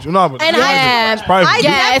think to so. teach you. No, but And it's I private. I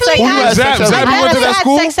Yeah, it's like- definitely Who had had Zap? sex ed. Zap, I you went to never that had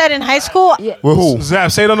school? sex ed in high school. With who?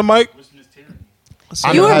 Zap, say it on the mic.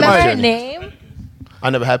 I You never had remember her Pennicus. name? I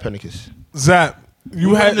never had Pennicus. Zap,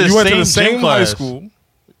 you went to the went to the same same gym high class. school.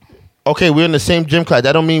 Okay, we're in the same gym class.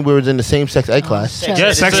 That don't mean we was in the same sex ed class.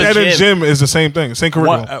 Yes, Sex it's a ed and gym. gym is the same thing, same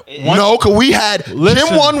curriculum. No, because we had Listen.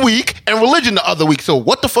 gym one week and religion the other week. So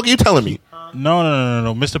what the fuck are you telling me?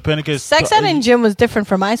 No. Mr. Pennicus. Sex ed and gym was different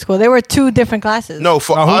from my school. There were two different classes. No,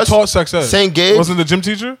 for Now, who us, taught sex ed? St. Gabe's. Wasn't the gym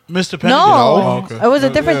teacher? Mr. Pennicus. No, Oh, okay. it was a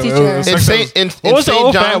different Yeah, teacher. it was- in Sex ed St. In What was the St.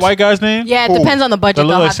 old fat John's, white guy's name? Yeah, it Who? depends on the budget. That looked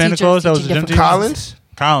They'll like have Santa teachers Claus? That was teaching the gym different teacher? classes.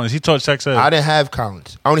 Collins. He taught sex ed. I didn't have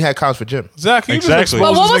Collins. I only had Collins for gym. Zach, you Exactly. just exposed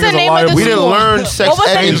But what this was the nigga as a name of the liar. We didn't school? learn sex What was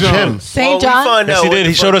ed the in name? gym. St. John. Yes, he did.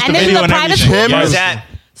 He showed us the And this is video a and private everything. school? Yes. Zach,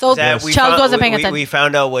 So Zach, Charles wasn't paying attention. we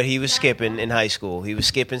found out what he was skipping in high school. He was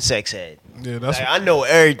skipping sex ed. Yeah, that's Like, I know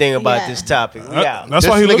everything about Yeah. this topic. Yeah, that's This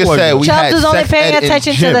why he nigga looked like said that. we Chubbs had was only sex paying ed in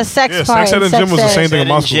attention to gym. the sex Yeah, part. sex ed in gym was the same thing in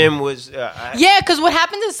my school. Gym was. Yeah, because what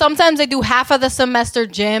happens is sometimes they do half of the semester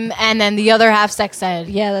gym and then the other half sex ed.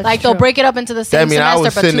 Yeah, that's like they'll true. break it up into the same That mean I semester,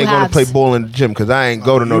 was but sitting two there going to halves. play ball in the gym because I ain't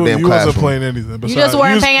go to no damn you class. wasn't playing anything. Besides, just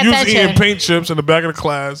weren't paying You was attention. eating paint chips in the back of the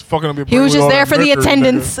class, fucking up your He brain was with just all there that for the mercury,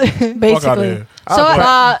 attendance, nigga. Fuck outta basically. here. So,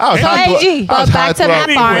 I was so high AG, I was but high back to throughout-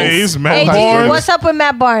 Matt Barnes. Anyways, Matt AG, Barnes. what's up with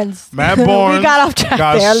Matt Barnes? Matt Barnes We got off track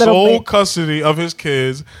got there a little sole bit. custody of his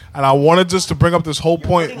kids, and I wanted just to bring up this whole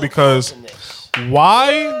point because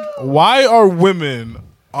why are women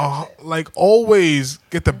like always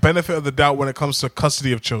get the benefit of the doubt when it comes to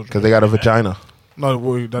custody of children? Because they got a vagina. No,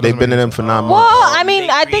 that doesn't They've been make in them sense. for 9 Well, months. I mean, They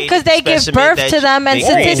I think because they created give specimen birth that to them and they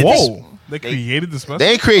created statistics. Whoa, they created this mess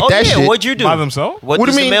They ain't create Oh that yeah, shit. what'd you do by themselves. What What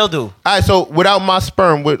do does you the mean? male do? All right, so without my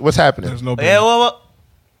sperm, what's happening? There's no baby. Yeah, well,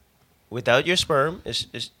 without your sperm,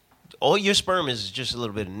 it's all your sperm is just a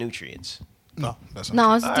little bit of nutrients. No, that's not.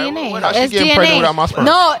 No, it's All right, DNA. what else? It's She getting pregnant DNA. without my sperm.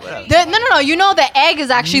 No, no. You know the egg is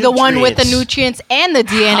actually the one with the nutrients and the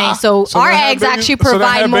DNA. So, So our they have eggs babies- actually so they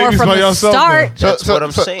provide have more babies from by the yourself start. then. That's what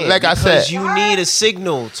I'm saying. Like I because said, you need a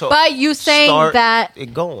signal to. But you saying start that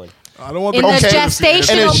it going. I don't want in them the to see it.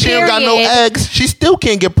 gestation- and if she ain't got no period. eggs, she still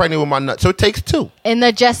can't get pregnant with my nut. So it takes 2. in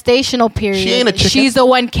the gestational period, She ain't a chicken. she's the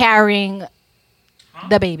one carrying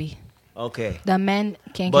the baby. Okay, The men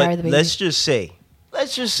can't carry but the baby. let's just say, So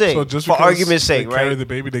just for because argument's they sake, carry right? the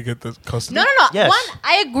baby, they get the custody. No. Yes. One,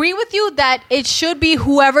 I agree with you that it should be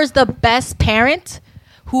whoever's the best parent,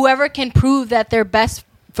 whoever can prove that they're best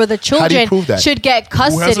for the How do you children prove that? should get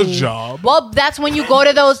custody. has a job? Well, that's when you go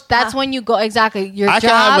to those. That's when you go exactly your I job. can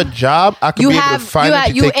have a job. I can You be able have to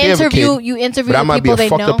financially you take care of a interview kid. you interview But I the might be people a they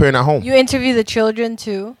fucked know. up parent at home. You interview the children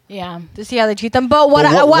too Yeah. to see how they treat them. But what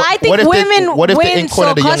Well, what I think what if they- women what if they win in court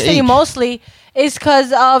so at a young custody age? mostly is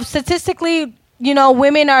because of statistically,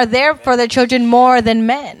 women are there for their children more than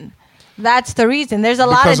men. That's the reason. There's a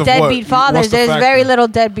lot Because of of what? deadbeat What's fathers. the There's factor? very little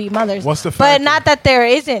deadbeat mothers. What's the But factor? not that there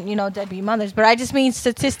isn't, deadbeat mothers. But I just mean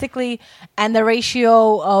statistically, and the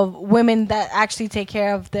ratio of women that actually take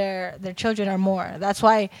care of their children are more. That's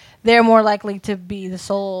why they're more likely to be the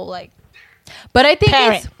sole But I think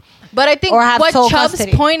Parent. Or have what sole Chubb's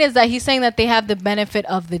custody. point is that he's saying that they have the benefit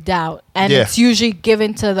of the doubt, and Yeah. it's usually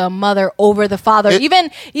given to the mother over the father. Even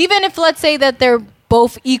if let's say that they're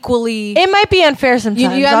both equally. It might be unfair sometimes.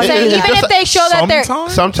 You know what I'm saying? It's Even just if they show that they're.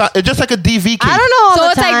 Sometimes? Sometimes it's just like a DV case. I don't know. All So the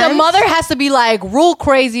it's like the times. mother has to be like rule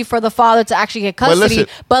crazy for the father to actually get But custody.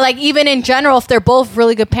 listen- But like even in general, if they're both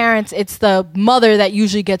really good parents, it's the mother that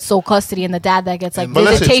usually gets sole custody and the dad that gets like But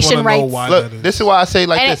listen, visitation just wanna know rights. why Look, that is. this is why I say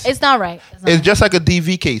like And this. it's not right. It's not It's right. just like a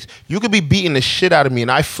DV case. You could be beating the shit out of me, and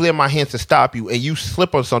I flare my hands to stop you, and you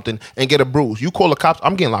slip on something and get a bruise. You call the cops,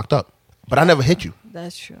 I'm getting locked up. But I never hit you.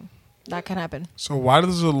 That's true. That can happen. So why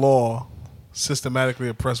does the law systematically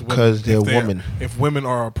oppress women? 'Cause they're if women. If women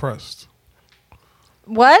are oppressed,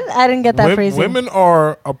 What? I didn't get that phrasing. women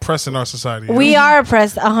are oppressed in our society. We are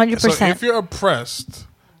oppressed So 100%. if you're oppressed,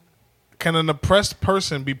 can an oppressed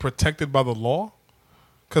person be protected by the law?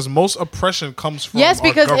 Because most oppression comes from Yes, our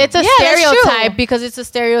because it's a government. Yeah, that's true. stereotype. Because it's a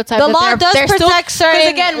stereotype. The that law does they're still- protect certain- 'cause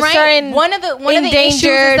again, right? certain One of the issues is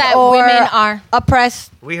endangered that or women are. oppressed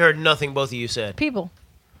We heard nothing both of you said. people.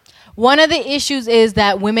 One of the issues is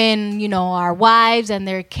that women, are wives and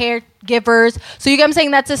they're caregivers. So you get what I'm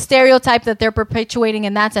saying? That's a stereotype that they're perpetuating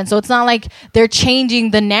in that sense. So it's not like they're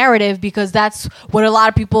changing the narrative because that's what a lot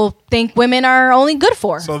of people think women are only good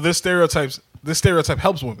for. So this stereotype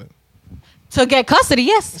helps women. To get custody,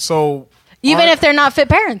 yes. So Even if they're not fit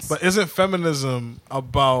parents. But isn't feminism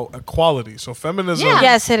about equality? So feminism. Yeah.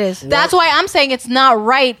 Yes, it is. That's why I'm saying it's not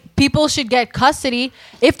right. People should get custody.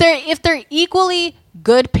 If they're equally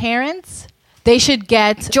good parents, they should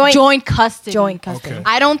get joint custody. Joint custody. Okay.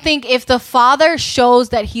 I don't think if the father shows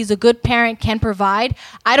that he's a good parent, can provide,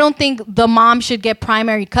 I don't think the mom should get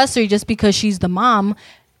primary custody just because she's the mom.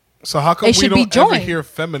 So how come It we should be don't ever joint. hear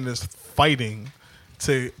feminists fighting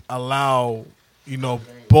to allow,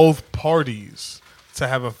 both parties to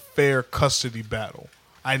have a fair custody battle?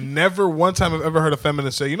 I never one time have ever heard a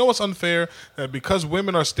feminist say, what's unfair? That because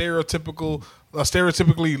women are stereotypically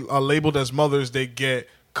labeled as mothers, they get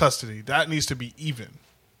custody. That needs to be even.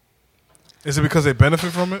 Is it because they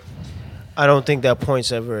benefit from it? I don't think that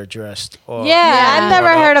point's ever addressed. Or Yeah, I've never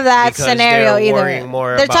heard of that because scenario they're either. worrying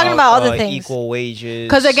more They're talking about other things. equal wages.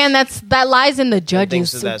 Because again, that lies in the and judges.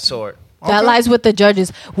 things of that sort. That lies with the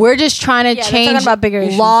judges. We're just trying to Yeah, they're talking change about bigger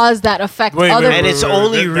issues. laws that affect other. And it's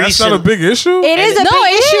only That's not a recent- big issue. It is a No,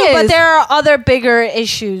 big it issue, is. but there are other bigger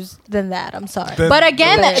issues than that. I'm sorry. Then But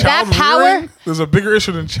again, child that power- rearing? There's a bigger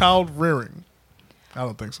issue than child rearing. I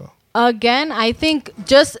don't think so. Again, I think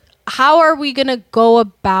just how are we gonna go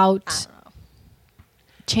about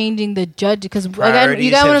changing the judge? Because again, Priorities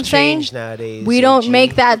you got what have I'm saying. changed nowadays, We don't AG.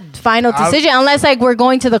 make that final decision unless like we're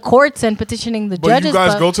going to the courts and petitioning the But judges. you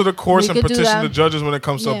guys go to the courts we and could do petition that. the judges when it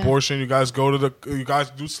comes to Yeah. abortion. You guys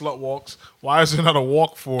do slut walks. Why is there not a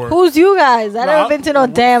walk for? Who's you guys? I never been to no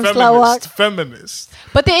damn slut walk. Feminists.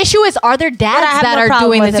 But the issue is, are there dads But I have that no are problem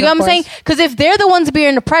doing with this? it, You know what of I'm saying? course. Because if they're the ones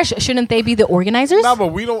being the pressure, shouldn't they be the organizers? No, but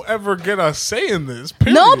we don't ever get a say in this.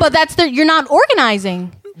 Period. No, but you're not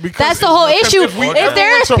organizing. Because That's the if- whole because issue. if we If ever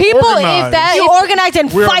there's went to people, organize- if that You organize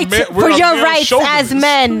and We're a fight we're for a your male rights as chauvinist.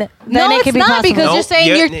 men, then No, it it's can be not, possible. because you're saying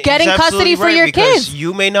you're he's getting custody absolutely for your because kids.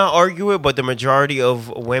 You may not argue it, but the majority of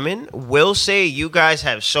women will say you guys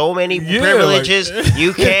have so many Yeah, privileges.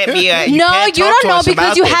 You can't be. You No, can't you talk don't to know us because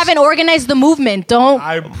about you this. haven't organized the movement. Don't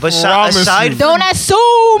But promise aside you. from- don't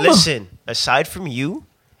assume. Listen, aside from you,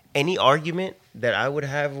 any argument that I would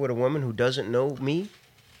have with a woman who doesn't know me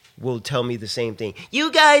will tell me the same thing.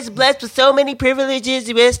 You guys blessed with so many privileges,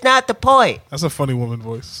 it's not the point. That's a funny woman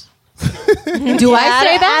voice. Do I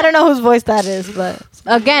say that? I don't know whose voice that is, but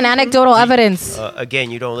Again, anecdotal evidence.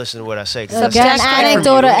 Again, you don't listen to what I say. 'cause Again, that's different from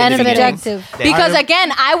anecdotal you in the beginning. subjective. Because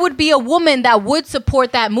again, I would be a woman that would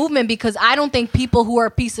support that movement because I don't think people who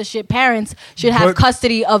are piece of shit parents should have But-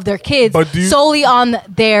 custody of their kids but do you- solely on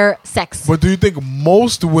their sex. But do you think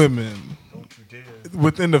most women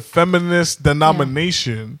within the feminist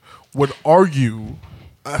denomination would argue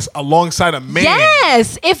alongside a man?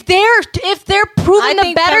 Yes, if they're proving I a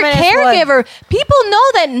think better feminists caregiver, people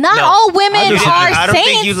know that not No. all women I are don't saints.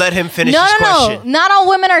 think you let him finish no, his no, question. No, not all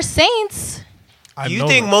women are saints. I You know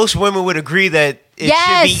think that. most women would agree that it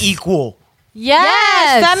Yes. should be equal?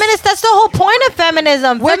 yes, feminists. That's the whole point of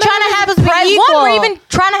feminism. We're trying to have we're even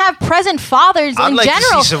trying to have present fathers I'd in like to see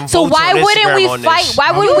general. some So votes why on wouldn't we Instagram on fight? this.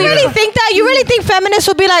 Why You wouldn't we? really think that? You really think feminists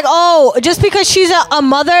would be like, oh, just because she's a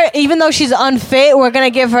mother, even though she's unfit, we're gonna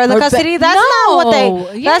give her the Or custody? be- That's not what they. No,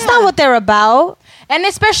 That's yeah. not what they're about. And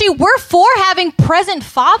especially, we're for having present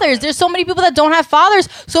fathers. There's so many people that don't have fathers.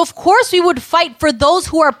 So of course we would fight for those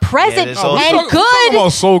who are present there's also- and We're talking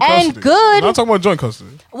about sole good custody. and good. We're not talking about joint custody.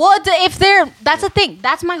 Well, if they're, that's the thing.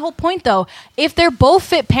 That's my whole point, though. If they're both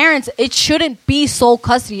fit parents, it shouldn't be sole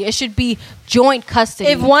custody. It should be joint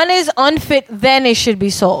custody. If one is unfit, then it should be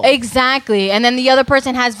sold. Exactly. And then the other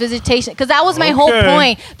person has visitation. Because that was my whole Okay.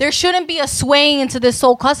 point. There shouldn't be a swaying into this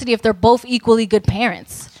sole custody if they're both equally good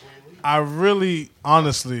parents. I really,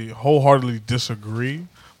 honestly, wholeheartedly disagree.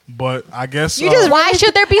 But I guess You just Why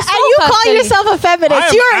should there be sole and you custody? call yourself a feminist.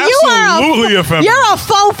 I am absolutely a feminist. You're a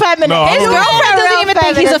faux feminist. No, I'm His a- girlfriend doesn't even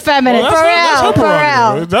think he's a feminist. Well, for that's her real, for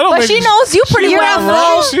prerogative. real. That don't But make- she knows you pretty she's well, not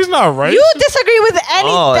though. wrong. She's not right. You disagree with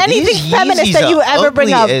anything these feminist Yeezys that you are ever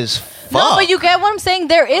bring up. ugly as No, fuck. but you get what I'm saying.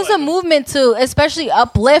 There is a movement to especially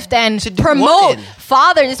uplift and To do promote what?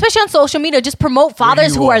 fathers, especially on social media. Just promote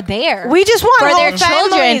fathers you who are. are there. We just want for whole their children.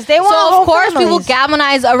 families. They want so whole of course we will families.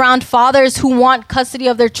 galvanize around fathers who want custody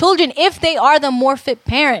of their children if they are the more fit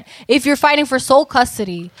parent. If you're fighting for sole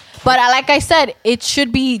custody, but like I said, it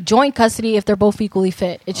should be joint custody if they're both equally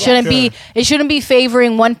fit. It shouldn't Okay. be. It shouldn't be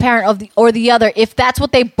favoring one parent of the or the other. If that's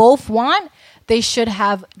what they both want, they should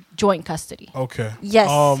have joint custody. Okay. Yes.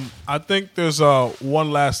 I think there's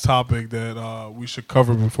one last topic that we should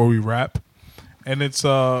cover before we wrap, and it's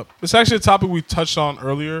actually a topic we touched on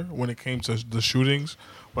earlier when it came to the shootings,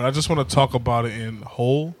 but I just want to talk about it in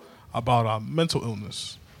whole about mental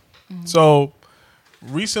illness. So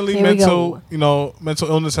recently, Here we mental go. mental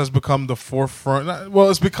illness has become the forefront. Well,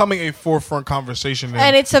 it's becoming a forefront conversation,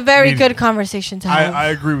 And it's a very media. good conversation to have. I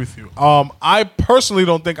agree with you. I personally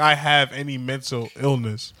don't think I have any mental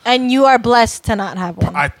illness. And you are blessed to not have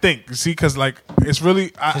one. I think, see, because like it's really,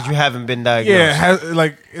 Because you haven't been diagnosed. yeah,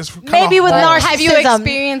 like it's kinda Maybe with hard. narcissism. Have you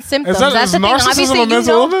experienced symptoms? Is that That's is the thing. narcissism Obviously, a you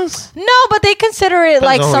mental know. illness? No, but they consider it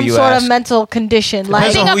like on who some you sort ask. of mental condition. Depends I Like,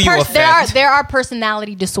 on think who you there offend. are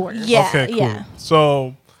personality disorders. yeah, Okay, cool. yeah.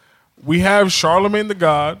 So we have Charlemagne the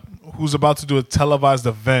God, who's about to do a televised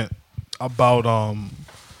event about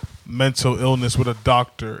mental illness with a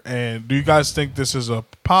doctor. And do you guys think this is a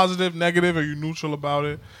positive, negative? Are you neutral about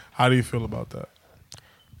it? How do you feel about that?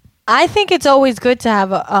 I think it's always good to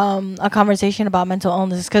have a conversation about mental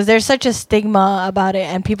illness because there's such a stigma about it,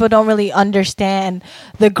 and people don't really understand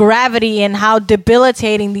the gravity and how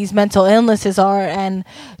debilitating these mental illnesses are. And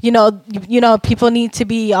you know, people need to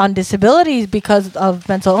be on disabilities because of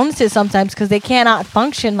mental illnesses sometimes because they cannot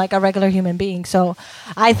function like a regular human being. So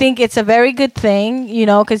I think it's a very good thing,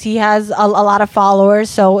 because he has a lot of followers,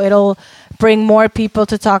 so it'll bring more people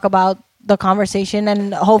to talk about the conversation,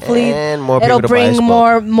 and hopefully And more people it'll to buy his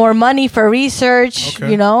bring more money for research.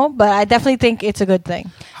 Okay. You know, but I definitely think it's a good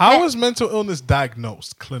thing. How is mental illness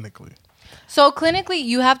diagnosed clinically? So clinically,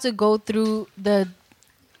 you have to go through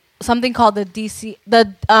something called the DSM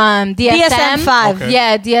DSM-5. Okay.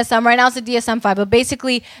 Yeah, DSM. Right now it's a DSM-5, but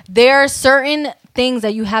basically there are certain things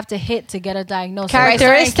that you have to hit to get a diagnosis.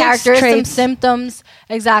 Characteristics, Certain characteristics, traits. symptoms,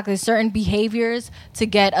 exactly. Certain behaviors to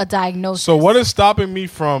get a diagnosis. So what is stopping me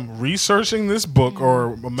from researching this book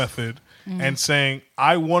or a method and saying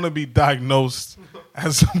I want to be diagnosed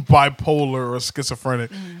as bipolar or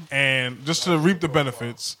schizophrenic and just to reap the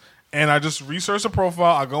benefits? And I just research the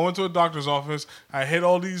profile. I go into a doctor's office. I hit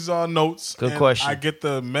all these notes. Good and question. I get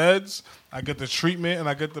the meds. I get the treatment, and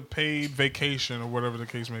I get the paid vacation or whatever the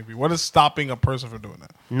case may be. What is stopping a person from doing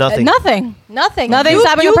that? Nothing. Nothing's You-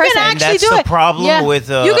 stopping you a can person. And actually that's do the it. problem Yeah. with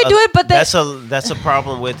You could do it, but that's a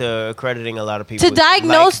problem with accrediting a lot of people To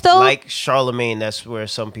diagnose, like, though- like Charlemagne. That's where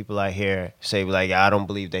some people I hear say like, I don't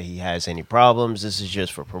believe that he has any problems. This is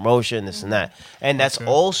just for promotion, this and that. And that's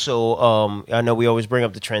also I know we always bring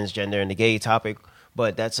up the transgender and the gay topic.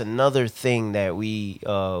 But that's another thing that we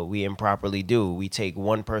improperly do. We take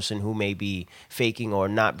one person who may be faking or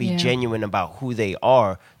not be genuine about who they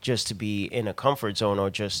are just to be in a comfort zone or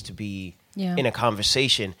just to be in a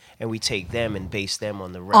conversation, and we take them and base them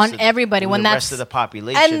on the rest of everybody when the that's rest of the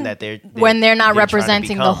population and that they're when they're not trying to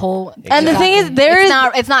representing the become. whole. And the thing is,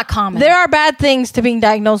 it's not common. There are bad things to being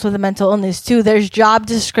diagnosed with a mental illness too. There's job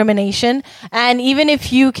discrimination, and even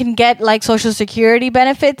if you can get like social security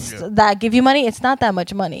benefits that give you money, it's not that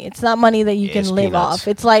much money. It's not money that you can it's live peanuts. off.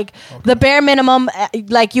 It's like the bare minimum.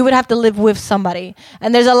 Like you would have to live with somebody,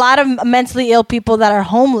 and there's a lot of mentally ill people that are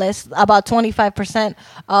homeless. About 25%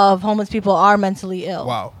 of homeless people are mentally ill.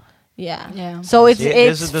 Wow. Yeah. So it's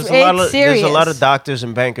There's it's a it's lot of serious. there's a lot of doctors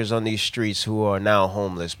and bankers on these streets who are now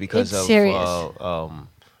homeless because It's of serious.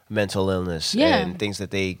 mental illness Yeah. and things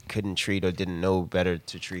that they couldn't treat or didn't know better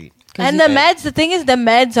to treat. And the meds, the thing is, the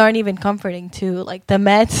meds aren't even comforting too. Like the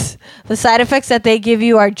meds, the side effects that they give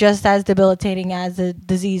you are just as debilitating as the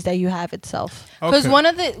disease that you have itself. Because Okay.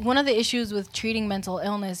 one of the issues with treating mental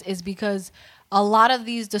illness is because a lot of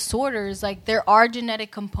these disorders, like there are genetic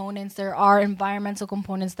components, there are environmental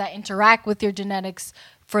components that interact with your genetics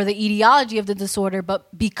for the etiology of the disorder,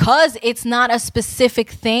 but because it's not a specific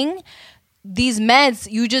thing, these meds,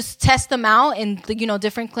 you just test them out in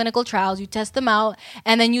different clinical trials. You test them out,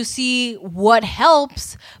 and then you see what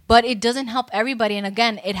helps, but it doesn't help everybody. And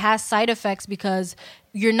again, it has side effects because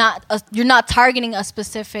you're not targeting a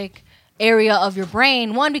specific area of your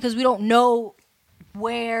brain. One, because we don't know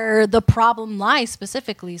where the problem lies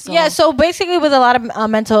specifically. So basically with a lot of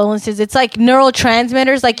mental illnesses, it's like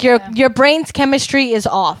neurotransmitters, like your brain's chemistry is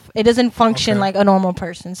off. It doesn't function like a normal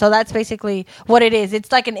person. So that's basically what it is. It's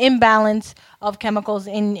like an imbalance of chemicals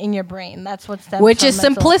in your brain. That's what stems which from is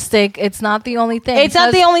mental- simplistic. It's not the only thing. It's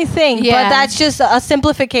not the only thing, but Yeah. that's just a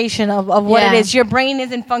simplification of what it Yeah. is. Your brain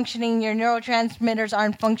isn't functioning. Your neurotransmitters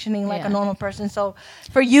aren't functioning like Yeah. a normal person. So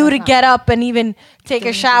for you to get up and even take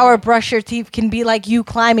a shower, brush your teeth can be like you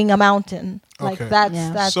climbing a mountain. Like Okay.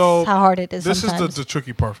 that's So how hard it is This sometimes. is the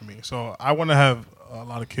tricky part for me. So I want to have a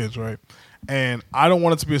lot of kids, right? And I don't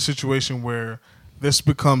want it to be a situation where this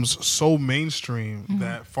becomes so mainstream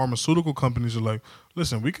that pharmaceutical companies are like,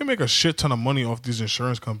 listen, we can make a shit ton of money off these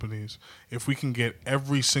insurance companies if we can get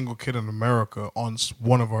every single kid in America on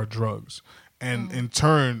one of our drugs. And in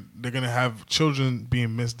turn, they're going to have children being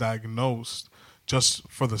misdiagnosed just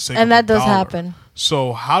for the sake of And that the does dollar. happen.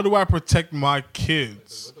 So how do I protect my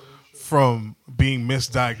kids from being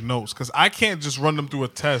misdiagnosed? Because I can't just run them through a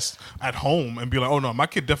test at home and be like, oh no, my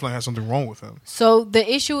kid definitely has something wrong with him. So the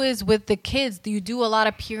issue is with the kids, you do a lot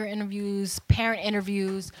of peer interviews, parent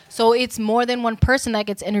interviews. So it's more than one person that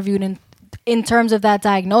gets interviewed in terms of that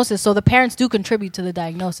diagnosis. So the parents do contribute to the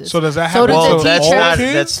diagnosis. So does that So happen does to the that's teacher. all not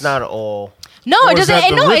kids? that's not all. No, Or it is doesn't. that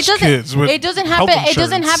the No, it rich doesn't. kids with It doesn't health happen. It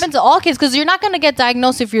doesn't insurance? happen to all kids because you're not going to get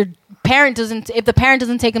diagnosed if your parent doesn't. If the parent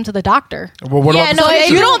doesn't take him to the doctor. Well, what Yeah, about no, the if If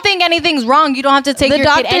teacher? you don't think anything's wrong, you don't have to take the your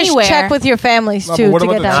kid doctors anywhere. check with your families No, but too what to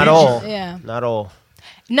about get the that. Not teacher? all. Yeah. Not all.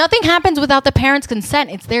 Nothing happens without the parent's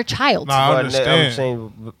consent. It's their child. Nah, I But understand. I'm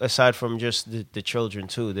saying, aside from just the children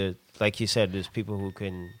too, like you said, there's people who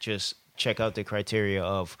can just check out the criteria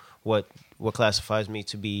of what classifies me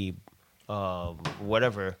to be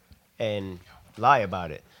whatever and lie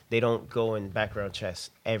about it. They don't go and background check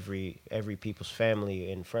every people's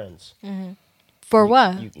family and friends. For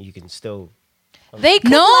what? You can still They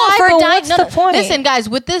could No, lie, for but diagnosis. what's the point? Listen, guys,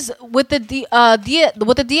 with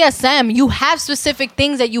the DSM, you have specific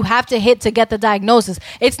things that you have to hit to get the diagnosis.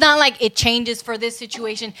 It's not like it changes for this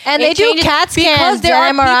situation. And It they do changes CAT scans because there are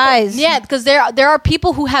and MRIs. People, yeah, because there are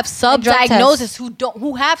people who have drug sub-diagnosis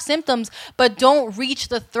who have symptoms but don't reach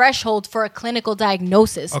the threshold for a clinical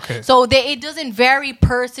diagnosis. Okay. So it doesn't vary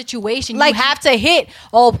per situation. Like- you have to hit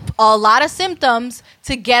a lot of symptoms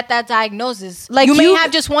to get that diagnosis. Like you may you-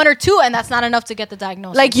 have just one or two, and that's not enough to get the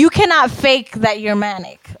diagnosis. Like, you cannot fake that you're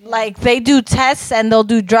manic. Like, they do tests and they'll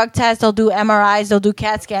do drug tests, they'll do MRIs, they'll do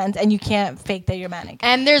CAT scans, and you can't fake that you're manic.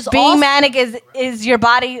 and there's Being also, manic is your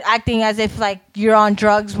body acting as if like you're on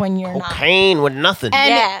drugs when you're not. Cocaine with nothing. and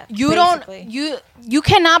Yeah, you basically. you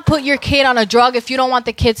cannot put your kid on a drug if you don't want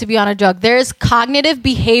the kid to be on a drug. There's cognitive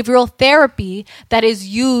behavioral therapy that is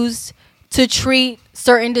used to treat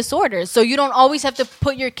certain disorders. So you don't always have to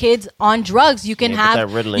put your kids on drugs. You can Yeah, but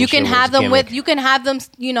have that Ritalin you can shit have was them gimmick. you can have them,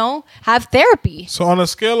 have therapy. So on a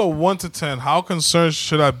scale of 1 to 10, how concerned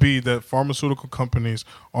should I be that pharmaceutical companies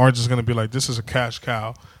aren't just going to be like, this is a cash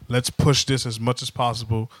cow. Let's push this as much as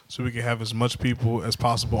possible so we can have as much people as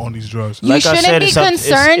possible on these drugs. You Like I shouldn't said, be it's up-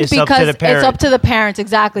 concerned it's up to because the parent. it's up to the parents,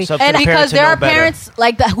 exactly. It's up to And the parent because to there know are better. parents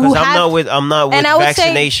like that who Because have I'm not with And I would say-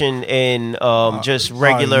 vaccination and just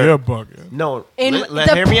regular. You're bugging. No, In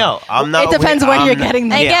hear me out. I'm not. it depends when you're getting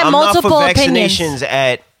them. And get I'm multiple not for opinions. vaccinations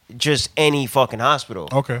at just any fucking hospital.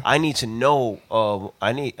 Okay. I need to know.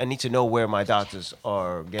 I need to know where my doctors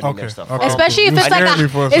are getting Okay, their stuff okay. from. Especially if You it's like scared me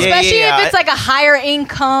for a a, second. especially Yeah, if it's like a higher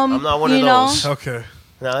income. I'm not one of you know? those. Okay.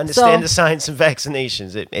 Now, I understand So- the science of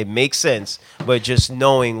vaccinations. It makes sense, but just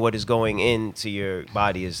knowing what is going into your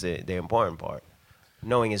body is the important part.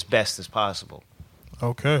 Knowing as best as possible.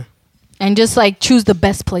 Okay. And just like choose the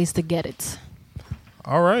best place to get it.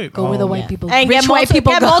 All right. Go where the white people, And rich get, white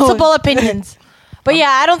people get go. multiple opinions. But yeah,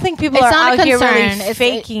 I don't think people It's are not a out here concern. really It's-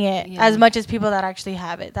 faking it yeah. as much as people that actually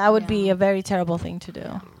have it. That would be a very terrible thing to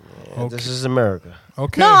do. Yeah, This is America.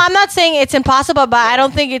 Okay. No, I'm not saying it's impossible, but I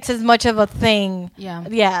don't think it's as much of a thing. Yeah.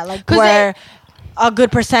 Yeah, like 'Cause where a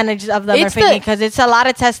good percentage of them are It's faking the- because it's a lot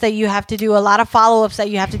of tests that you have to do, a lot of follow-ups that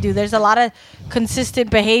you have to do. There's a lot of consistent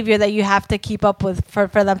behavior that you have to keep up with for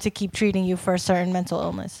them to keep treating you for a certain mental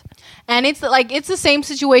illness. And it's like it's the same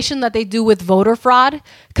situation that they do with voter fraud,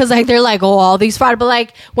 because like they're like, oh, all these fraud, but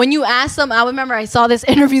like when you ask them, I remember I saw this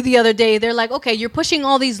interview the other day. They're like, okay, you're pushing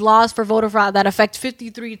all these laws for voter fraud that affect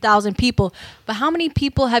 53,000 people, but how many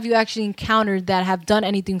people have you actually encountered that have done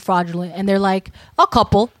anything fraudulent? And they're like, a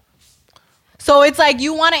couple. So it's like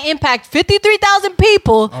you want to impact 53,000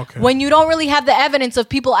 people Okay. when you don't really have the evidence of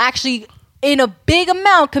people actually in a big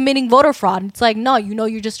amount committing voter fraud. It's like, no,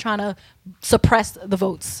 you're just trying to suppress the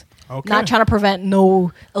votes. Okay. Not trying to prevent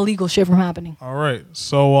no illegal shit from happening. All right.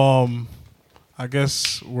 So I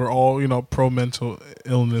guess we're all, pro mental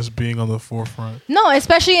illness being on the forefront. No,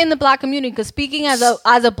 especially in the black community. Because speaking as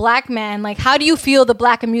a black man, like, how do you feel the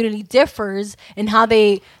black community differs in how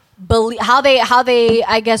they believe, how they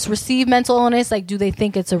I guess receive mental illness? Like, do they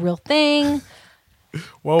think it's a real thing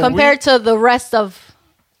Well, compared to the rest of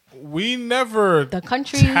we never the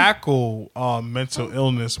country? tackle mental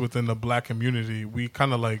illness within the black community. We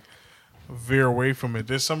kind of like veer away from it.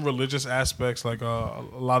 There's some religious aspects, like a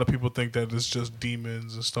lot of people think that it's just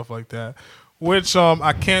demons and stuff like that, which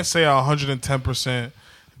I can't say I 110%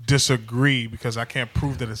 disagree because I can't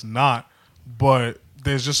prove that it's not. But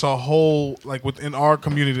there's just a whole, like within our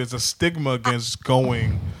community, there's a stigma against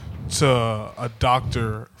going to a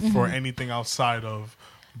doctor for anything outside of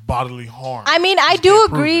bodily harm. I mean, I Just do can't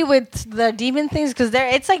prove agree it. with the demon things because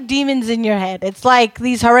it's like demons in your head. It's like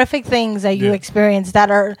these horrific things that you Yeah. experience that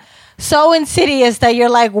are so insidious that you're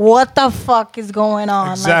like, what the fuck is going on?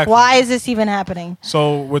 Like, Exactly. why is this even happening?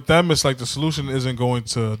 So with them, it's like the solution isn't going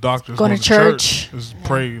to doctors, Going to church. Is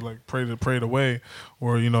pray it away,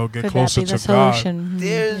 or get Could that closer be the to God. solution?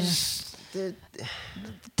 There's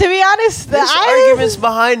To be honest, there's arguments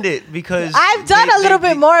behind it because I've done a little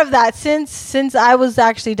bit more of that since I was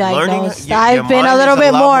actually Learning- diagnosed. your I've been a mind little is a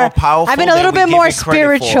bit lot more. more powerful I've been a than little we bit give more it credit for.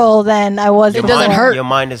 spiritual than I was Your before. doesn't mind- hurt. Your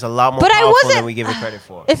mind is a lot more But I powerful wasn't- than we give it credit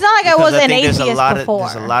for. It's not like I Because was an think there's atheist a lot before.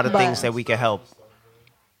 Of, there's a lot of but- things that we can help.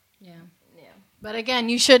 But again,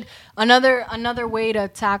 you should another way to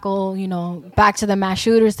tackle, back to the mass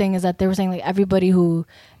shooters thing is that they were saying like everybody who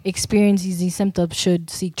experiences these symptoms should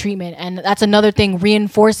seek treatment, and that's another thing,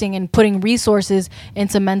 reinforcing and putting resources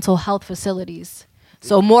into mental health facilities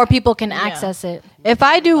so more people can access it. If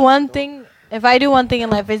I do one thing in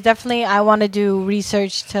life, it's definitely I want to do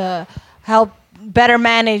research to help better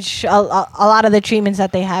manage a lot of the treatments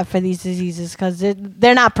that they have for these diseases because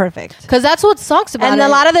they're not perfect. Because that's what sucks about it. And a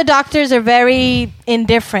lot of the doctors are very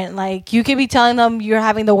indifferent. Like, you could be telling them you're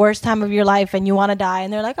having the worst time of your life and you want to die,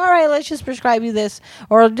 and they're like, all right, let's just prescribe you this,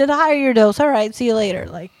 or did higher your dose. All right, see you later.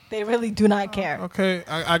 Like, they really do not care. Okay,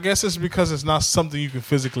 I guess it's because it's not something you can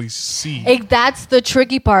physically see. That's the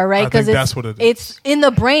tricky part, right? Because that's what it is. It's in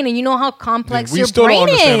the brain, and you know how complex we your still brain don't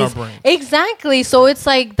understand is. our brain. Exactly. So it's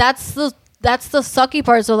like that's the sucky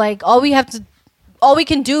part. So like all we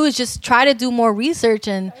can do is just try to do more research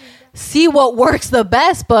and see what works the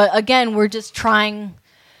best. But again, we're just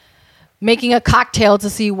making a cocktail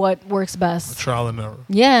to see what works best. Trial and error.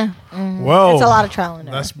 Yeah. Well, It's a lot of trial and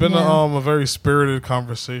error. That's been a very spirited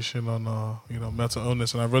conversation on mental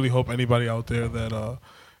illness, and I really hope anybody out there that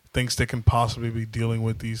thinks they can possibly be dealing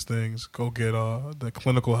with these things go get the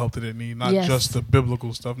clinical help that they need, not just the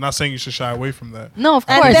biblical stuff. Not saying you should shy away from that. No, of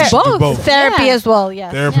And course, there- do both. Therapy as well,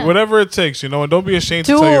 yes. Therapy, whatever it takes, and don't be ashamed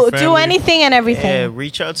to tell your family. Do anything and everything. Yeah,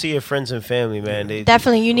 reach out to your friends and family, man.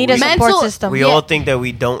 Definitely, you need a support Mental- system. We all think that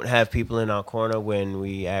we don't have people in our corner when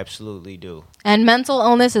we absolutely do. And mental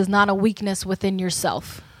illness is not a weakness within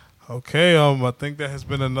yourself. Okay, I think that has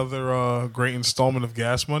been another great installment of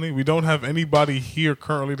Gas Money. We don't have anybody here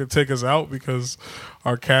currently to take us out because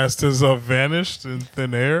our cast has vanished in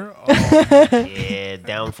thin air. Yeah,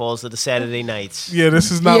 downfalls of the Saturday nights. Yeah,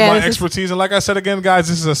 this is not my expertise. And like I said again, guys,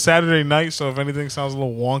 this is a Saturday night, so if anything sounds a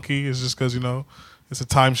little wonky, it's just because, it's a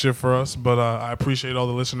time shift for us. But I appreciate all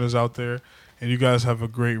the listeners out there. And you guys have a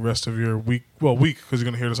great rest of your week. Well, because you're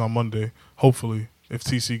going to hear this on Monday, hopefully, if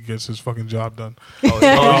TC gets his fucking job done. Oh, he's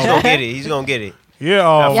going to get it. He's going to get it.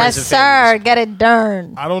 Yeah. Yes, sir. Get it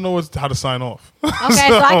done. I don't know how to sign off. Okay,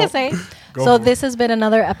 so I can say. So this has been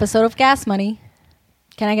another episode of Gas Money.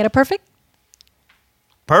 Can I get a perfect?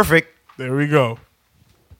 Perfect. There we go.